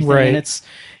ratings and everything. Right. And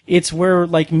it's where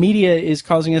like media is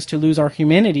causing us to lose our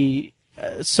humanity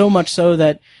so much so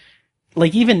that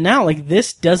like even now, like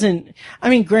this doesn't, I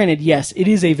mean, granted, yes, it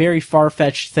is a very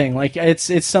far-fetched thing. Like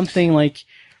it's something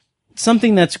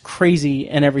that's crazy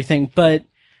and everything, but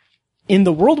in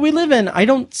the world we live in, I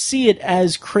don't see it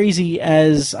as crazy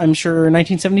as I'm sure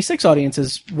 1976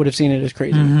 audiences would have seen it as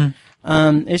crazy.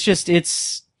 Mm-hmm.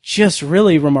 It's just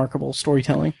really remarkable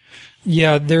storytelling.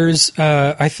 Yeah, there's,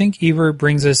 I think Ebert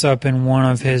brings this up in one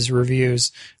of his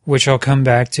reviews, which I'll come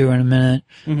back to in a minute.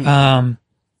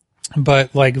 Mm-hmm.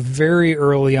 But like very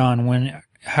early on when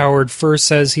Howard first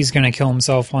says he's going to kill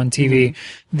himself on TV,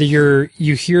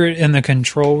 you hear it in the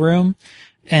control room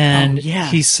and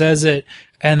he says it.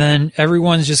 And then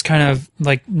everyone's just kind of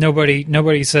like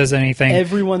nobody says anything.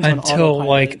 Everyone's until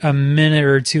like a minute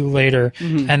or two later,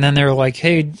 and then they're like,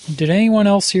 "Hey, did anyone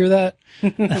else hear that?"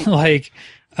 Like,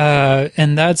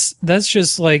 and that's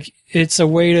just like it's a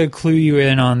way to clue you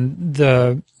in on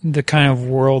the kind of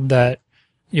world that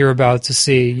you're about to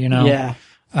see. You know,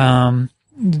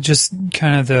 just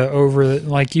kind of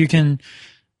like you can.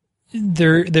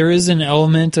 There is an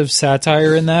element of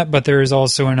satire in that, but there is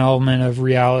also an element of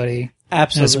reality.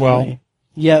 Absolutely. As well.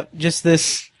 Yep. Just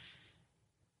this,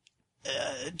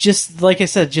 just like I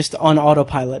said, just on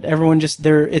autopilot. Everyone just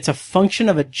it's a function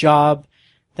of a job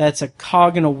that's a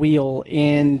cog in a wheel.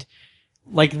 And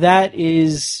like that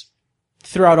is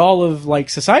throughout all of like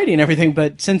society and everything.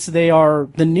 But since they are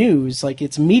the news, like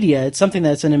it's media, it's something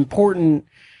that's an important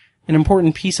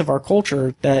piece of our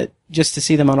culture that just to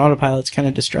see them on autopilot is kind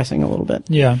of distressing a little bit.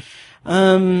 Yeah.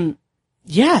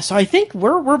 Yeah, so I think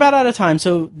we're about out of time.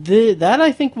 So that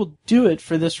I think will do it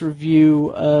for this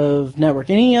review of Network.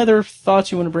 Any other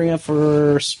thoughts you want to bring up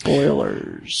for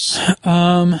spoilers?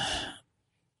 I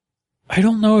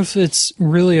don't know if it's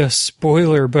really a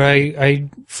spoiler, but I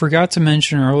forgot to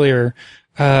mention earlier.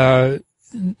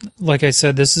 Like I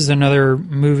said, this is another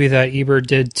movie that Ebert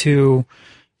did two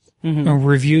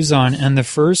reviews on, and the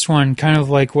first one, kind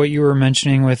of like what you were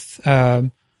mentioning with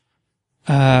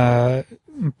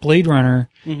Blade Runner,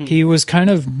 he was kind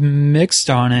of mixed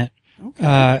on it. Okay.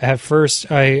 At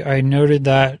first, I noted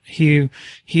that he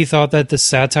thought that the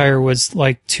satire was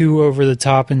like too over the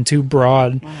top and too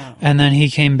broad. Wow. And then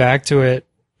he came back to it,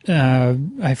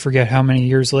 I forget how many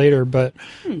years later, but,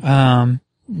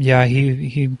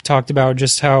 he talked about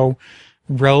just how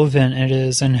relevant it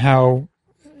is and how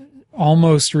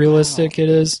almost realistic it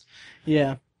is.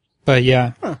 Yeah. But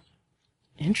yeah. Huh.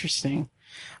 Interesting.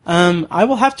 I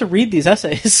will have to read these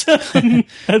essays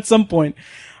at some point.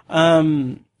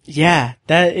 Yeah,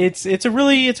 that it's a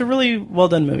really well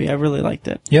done movie. I really liked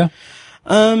it. Yeah.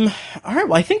 All right.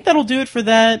 Well, I think that'll do it for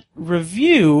that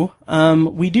review.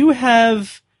 We do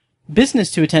have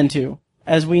business to attend to,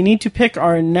 as we need to pick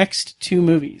our next two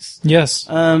movies. Yes.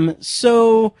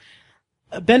 So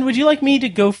Ben, would you like me to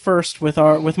go first with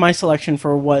my selection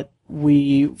for what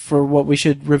we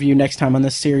should review next time on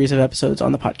this series of episodes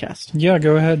on the podcast? Yeah,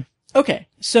 go ahead. Okay.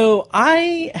 So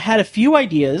I had a few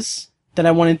ideas that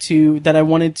I wanted to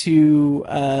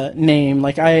name.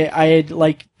 Like I had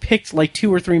like picked like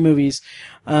 2 or 3 movies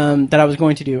that I was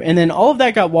going to do, and then all of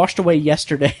that got washed away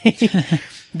yesterday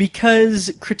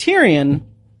because Criterion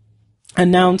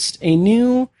announced a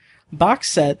new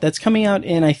box set that's coming out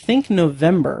in, I think,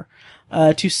 November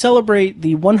to celebrate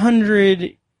the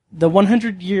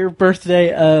 100-year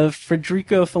birthday of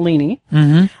Federico Fellini.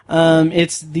 Mm-hmm.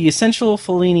 It's the Essential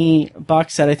Fellini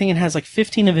box set. I think it has like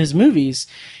 15 of his movies.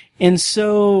 And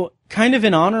so, kind of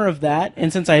in honor of that,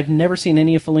 and since I've never seen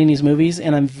any of Fellini's movies,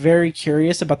 and I'm very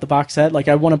curious about the box set, like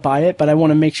I want to buy it, but I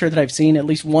want to make sure that I've seen at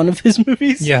least one of his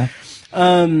movies. Yeah.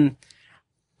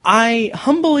 I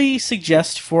humbly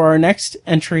suggest for our next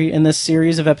entry in this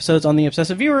series of episodes on The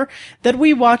Obsessive Viewer that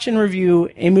we watch and review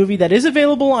a movie that is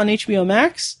available on HBO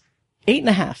Max,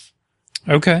 8.5.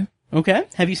 Okay. Okay.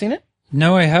 Have you seen it?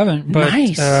 No, I haven't, but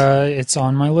Nice. It's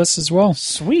on my list as well.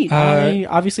 Sweet. I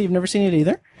obviously have never seen it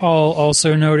either. I'll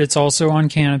also note it's also on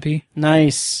Canopy.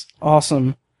 Nice.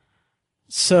 Awesome.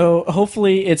 So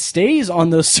hopefully it stays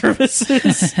on those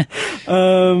services.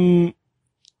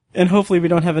 And hopefully we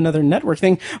don't have another network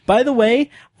thing. By the way,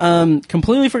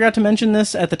 completely forgot to mention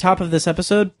this at the top of this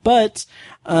episode, but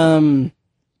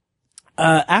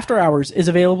After Hours is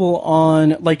available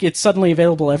on, like, it's suddenly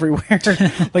available everywhere.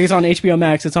 Like, it's on HBO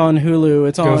Max, it's on Hulu,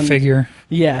 it's on... Go figure.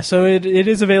 Yeah, so it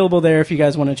is available there if you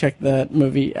guys want to check that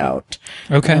movie out.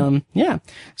 Okay. Yeah.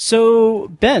 So,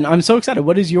 Ben, I'm so excited.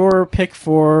 What is your pick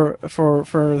for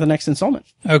the next installment?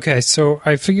 Okay, so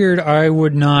I figured I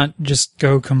would not just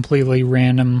go completely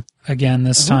random again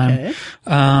this time. Okay.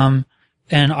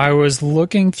 And I was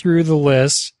looking through the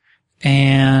list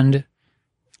and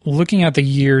looking at the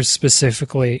years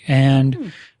specifically,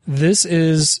 and this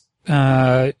is,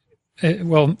 well,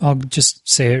 I'll just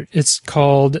say it. It's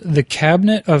called The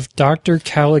Cabinet of Dr.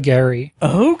 Caligari.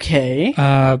 Okay.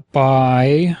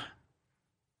 By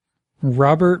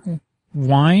Robert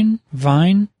Vine.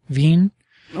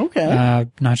 Okay.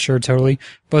 Not sure totally.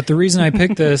 But the reason I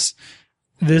picked this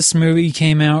movie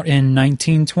came out in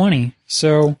 1920.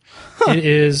 So it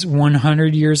is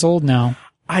 100 years old now.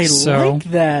 I like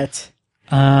that.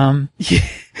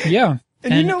 Yeah.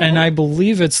 And I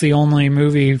believe it's the only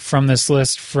movie from this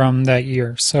list from that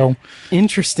year. So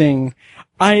interesting.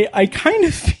 I kind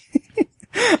of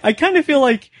feel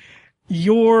like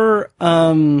your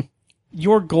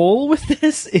goal with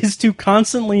this is to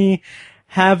constantly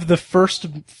have the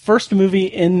first movie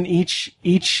in each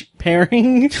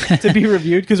pairing to be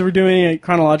reviewed, because we're doing it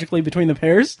chronologically between the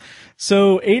pairs.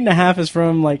 So 8.5 is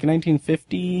from like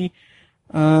 1950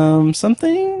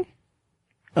 something.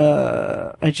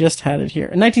 I just had it here.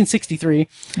 1963.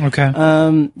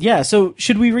 Okay. Yeah, so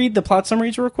should we read the plot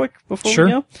summaries real quick before Sure.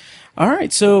 we go?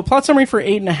 Alright, so plot summary for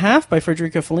 8.5 by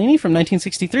Federico Fellini from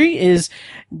 1963 is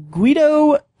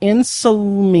Guido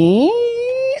Anselmi,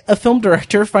 a film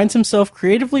director, finds himself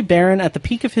creatively barren at the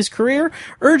peak of his career.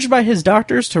 Urged by his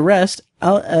doctors to rest,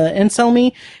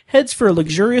 Anselmi heads for a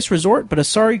luxurious resort, but a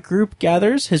sorry group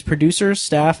gathers: his producers,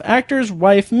 staff, actors,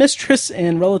 wife, mistress,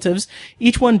 and relatives,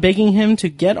 each one begging him to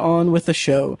get on with the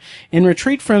show. In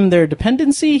retreat from their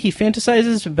dependency, he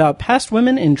fantasizes about past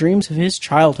women and dreams of his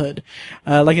childhood.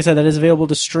 Like I said, that is available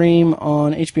to stream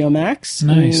on HBO Max.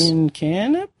 Nice. In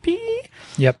Canopy.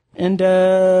 Yep. And,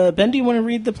 Ben, do you want to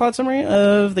read the plot summary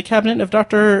of The Cabinet of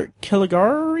Dr.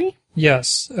 Caligari?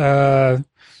 Yes.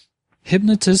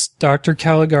 Hypnotist Dr.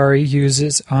 Caligari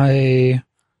uses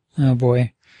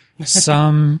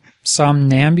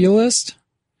somnambulist,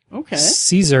 Okay.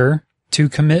 Caesar, to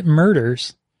commit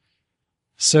murders.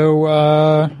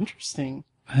 So, Interesting.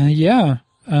 yeah,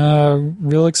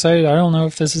 real excited. I don't know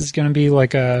if this is going to be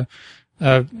like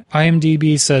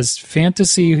IMDb says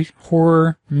fantasy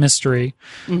horror mystery.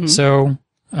 Mm-hmm. So,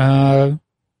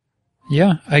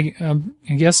 yeah, I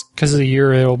guess because of the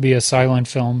year it'll be a silent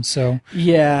film. So,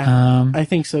 Yeah, I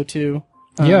think so too.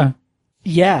 yeah.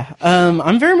 Yeah,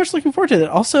 I'm very much looking forward to it.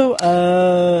 Also,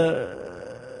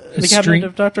 The Cabinet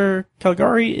of Dr.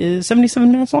 Caligari is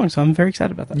 77 minutes long, so I'm very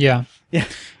excited about that. Yeah. Yeah.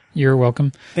 You're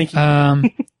welcome. Thank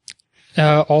you.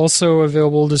 Also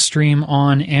available to stream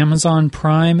on Amazon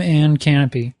Prime and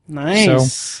Canopy.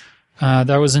 Nice. So,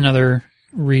 that was another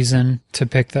reason to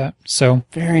pick that. So,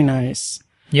 very nice.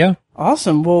 Yeah.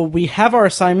 Awesome. Well, we have our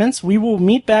assignments. We will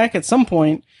meet back at some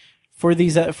point for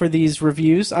these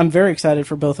reviews. I'm very excited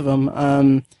for both of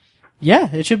them.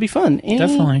 Yeah, it should be fun.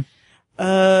 Definitely.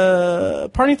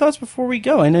 Parting thoughts before we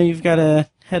go? I know you've got to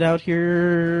head out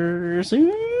here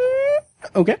soon.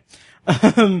 Okay.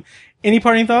 Any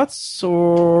parting thoughts,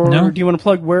 or No. do you want to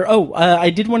plug where? Oh, I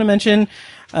did want to mention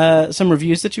some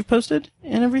reviews that you've posted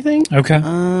and everything. Okay.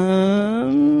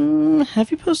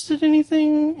 Have you posted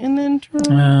anything in the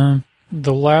interim?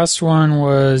 The last one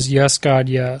was Yes, God,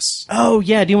 Yes. Oh,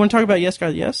 yeah. Do you want to talk about Yes,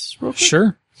 God, Yes real quick?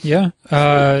 Sure. Yeah.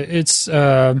 It's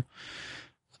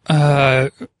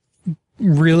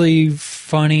really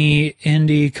funny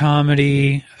indie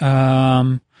comedy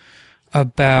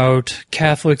about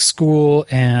Catholic school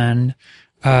and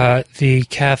the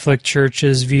Catholic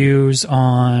Church's views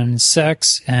on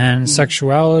sex and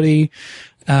sexuality,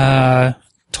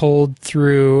 told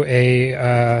through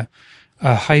a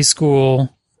high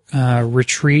school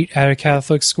retreat at a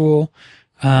Catholic school.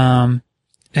 And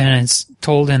it's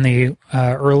told in the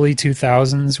early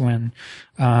 2000s when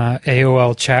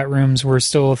AOL chat rooms were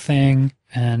still a thing,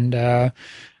 and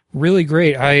really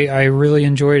great. I really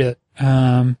enjoyed it.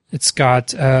 It's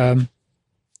got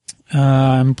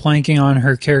I'm blanking on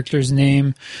her character's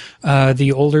name,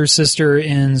 the older sister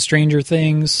in Stranger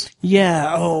Things.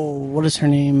 Yeah. Oh, what is her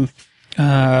name?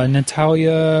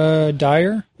 Natalia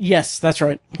Dyer? Yes, that's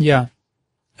right. Yeah.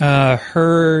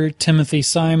 Her, Timothy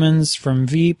Simons from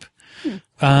Veep.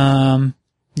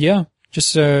 Yeah,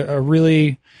 just a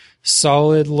really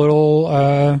solid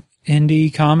little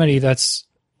indie comedy that's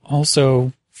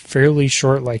also fairly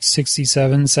short, like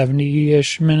 67,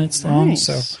 70-ish minutes long. Nice.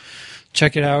 So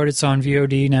check it out. It's on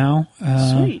VOD now.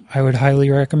 Sweet. I would highly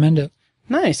recommend it.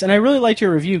 Nice. And I really liked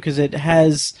your review because it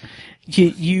has...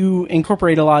 You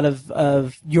incorporate a lot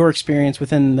of your experience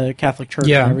within the Catholic Church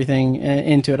and everything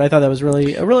into it. I thought that was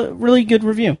a really good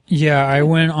review. Yeah, I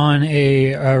went on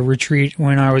a retreat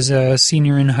when I was a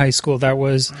senior in high school that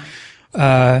was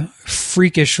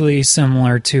freakishly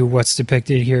similar to what's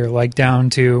depicted here, like down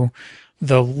to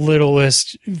the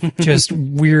littlest, just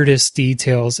weirdest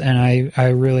details, and I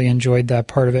really enjoyed that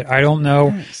part of it. I don't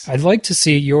know. Nice. I'd like to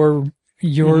see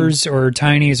yours or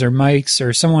Tiny's or Mike's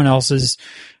or someone else's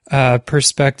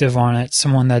perspective on it,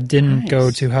 someone that didn't go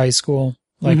to high school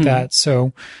like that.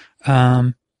 So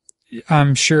I'm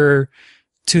sure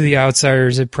to the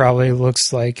outsiders it probably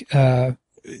looks like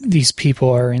these people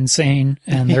are insane,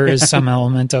 and there is some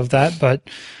element of that, but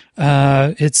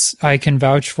I can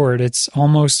vouch for it. It's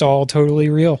almost all totally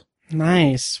real.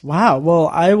 Nice. Wow. Well,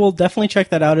 I will definitely check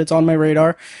that out. It's on my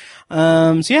radar.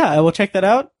 So yeah, I will check that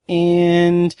out.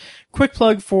 And quick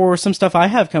plug for some stuff I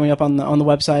have coming up on the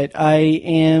website. I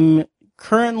am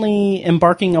currently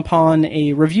embarking upon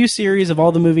a review series of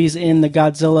all the movies in the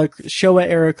Godzilla Showa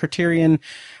era Criterion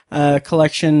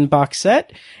collection box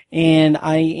set, and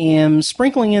I am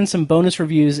sprinkling in some bonus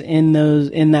reviews in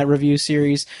that review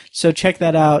series. So check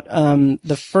that out.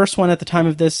 The first one at the time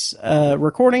of this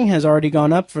recording has already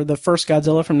gone up for the first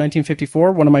Godzilla from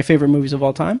 1954, one of my favorite movies of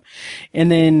all time.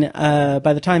 And then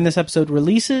by the time this episode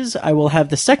releases, I will have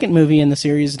the second movie in the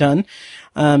series done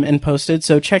and posted.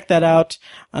 So check that out.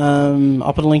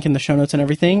 I'll put a link in the show notes and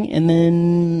everything. And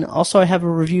then also I have a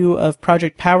review of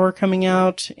Project Power coming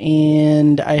out,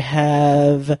 and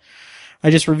I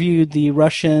just reviewed the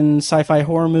Russian sci-fi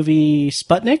horror movie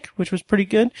Sputnik, which was pretty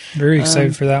good. Very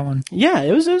excited for that one. Yeah,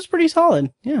 it was pretty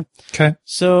solid. Yeah. Okay.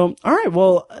 So, all right.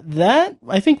 Well, that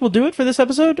I think will do it for this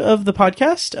episode of the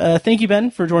podcast. Thank you,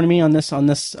 Ben, for joining me on this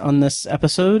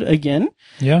episode again.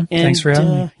 Yeah. And, thanks for having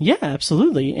me. Yeah,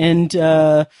 absolutely.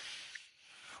 And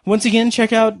once again,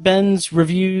 check out Ben's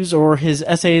reviews or his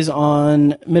essays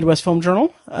on Midwest Film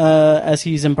Journal, as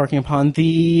he's embarking upon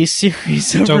the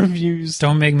series of reviews.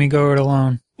 Don't make me go it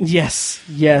alone. Yes.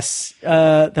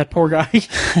 That poor guy.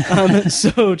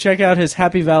 So check out his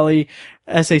Happy Valley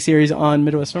essay series on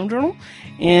Midwest Film Journal.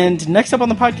 And next up on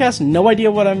the podcast, no idea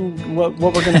what we're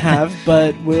going to have,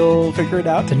 but we'll figure it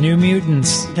out. The New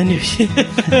Mutants.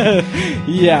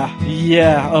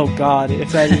 Yeah. Oh God.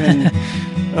 If that even,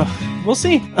 we'll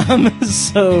see.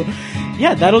 So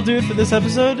yeah, that'll do it for this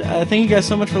episode. Thank you guys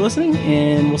so much for listening,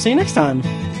 and we'll see you next time.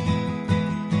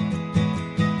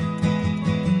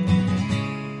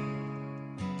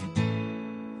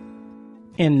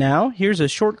 And now, here's a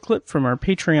short clip from our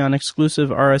Patreon exclusive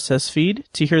RSS feed.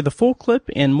 To hear the full clip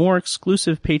and more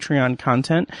exclusive Patreon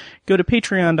content, go to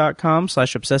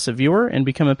patreon.com/obsessiveviewer and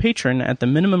become a patron at the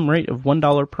minimum rate of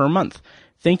 $1 per month.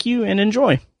 Thank you and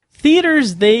enjoy.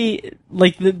 Theaters,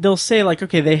 they'll say like,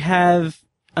 okay, they'll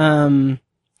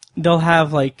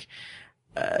have like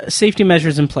safety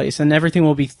measures in place, and everything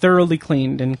will be thoroughly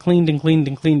cleaned and cleaned and cleaned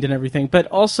and cleaned and everything. But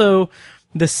also,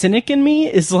 the cynic in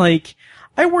me is like,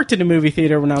 I worked in a movie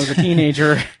theater when I was a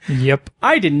teenager. Yep.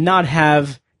 I did not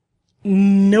have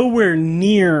nowhere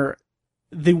near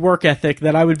the work ethic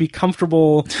that I would be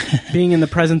comfortable being in the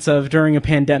presence of during a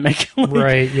pandemic. Like,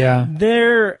 right, yeah.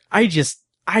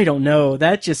 I don't know.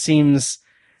 That just seems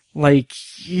like,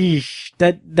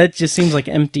 that just seems like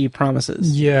empty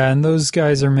promises. Yeah, and those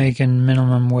guys are making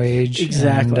minimum wage.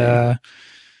 Exactly. And,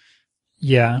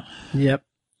 yeah. Yep.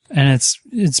 And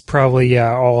it's probably,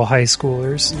 all high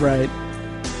schoolers. Right.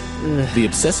 The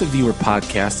Obsessive Viewer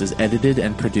podcast is edited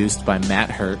and produced by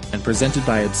Matt Hurt and presented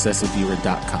by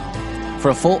ObsessiveViewer.com. For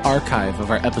a full archive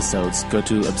of our episodes, go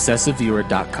to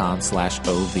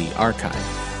ObsessiveViewer.com/OV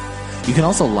archive. You can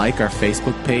also like our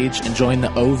Facebook page and join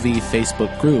the OV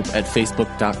Facebook group at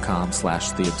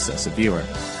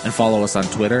Facebook.com/TheObsessiveViewer. And follow us on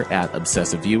Twitter at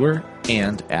ObsessiveViewer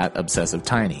and at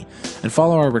ObsessiveTiny. And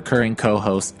follow our recurring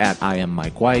co-hosts at I am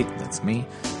Mike White, that's me,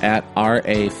 at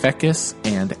R.A. Feckus,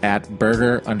 and at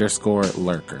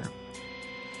Burger_Lurker.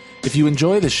 If you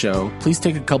enjoy the show, please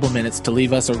take a couple minutes to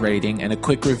leave us a rating and a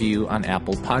quick review on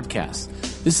Apple Podcasts.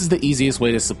 This is the easiest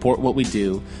way to support what we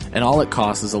do, and all it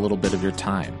costs is a little bit of your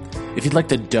time. If you'd like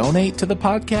to donate to the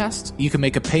podcast, you can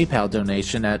make a PayPal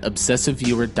donation at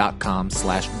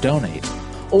obsessiveviewer.com/donate.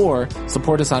 Or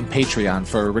support us on Patreon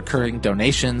for recurring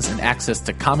donations and access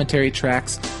to commentary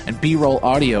tracks and B-roll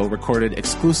audio recorded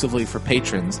exclusively for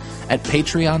patrons at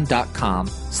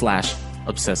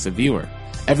patreon.com/obsessiveviewer.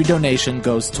 Every donation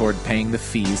goes toward paying the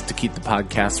fees to keep the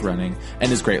podcast running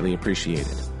and is greatly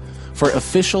appreciated. For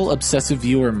official Obsessive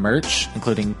Viewer merch,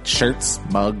 including shirts,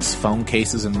 mugs, phone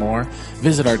cases, and more,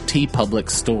 visit our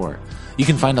TeePublic store. You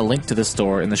can find a link to the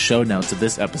store in the show notes of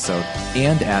this episode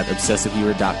and at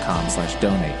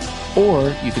obsessiveviewer.com/donate.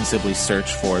 Or you can simply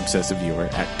search for Obsessive Viewer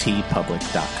at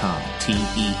teepublic.com,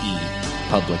 T-E-E,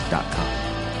 public.com.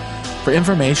 For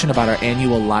information about our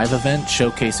annual live event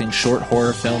showcasing short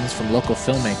horror films from local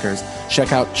filmmakers,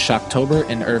 check out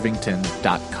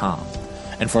shocktoberInIrvington.com.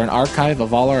 And for an archive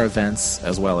of all our events,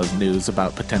 as well as news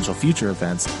about potential future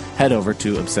events, head over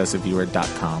to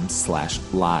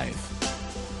obsessiveviewer.com/live.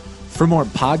 For more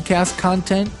podcast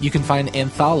content, you can find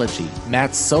Anthology,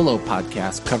 Matt's solo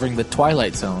podcast covering The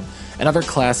Twilight Zone, and other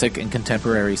classic and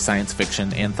contemporary science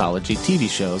fiction anthology TV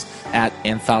shows at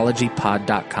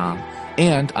anthologypod.com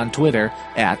and on Twitter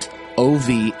at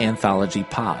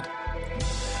OVAnthologyPod.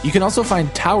 You can also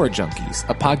find Tower Junkies,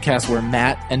 a podcast where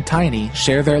Matt and Tiny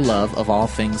share their love of all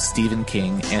things Stephen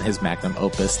King and his magnum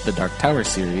opus, The Dark Tower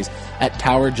series, at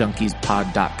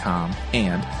towerjunkiespod.com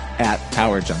and at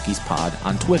towerjunkiespod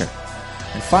on Twitter.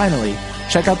 And finally,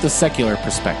 check out The Secular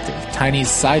Perspective,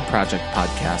 Tiny's side project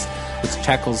podcast, which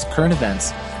tackles current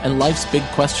events and life's big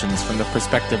questions from the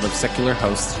perspective of secular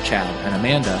hosts Chad and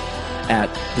Amanda at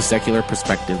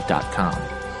thesecularperspective.com.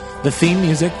 The theme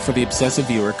music for The Obsessive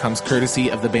Viewer comes courtesy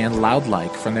of the band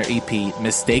Loudlike from their EP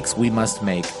Mistakes We Must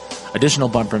Make. Additional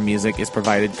bumper music is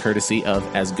provided courtesy of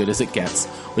As Good As It Gets,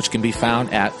 which can be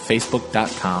found at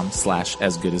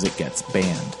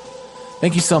facebook.com/asgoodasitgetsband.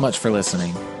 Thank you so much for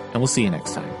listening, and we'll see you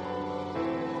next time.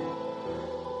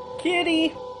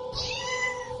 Kitty!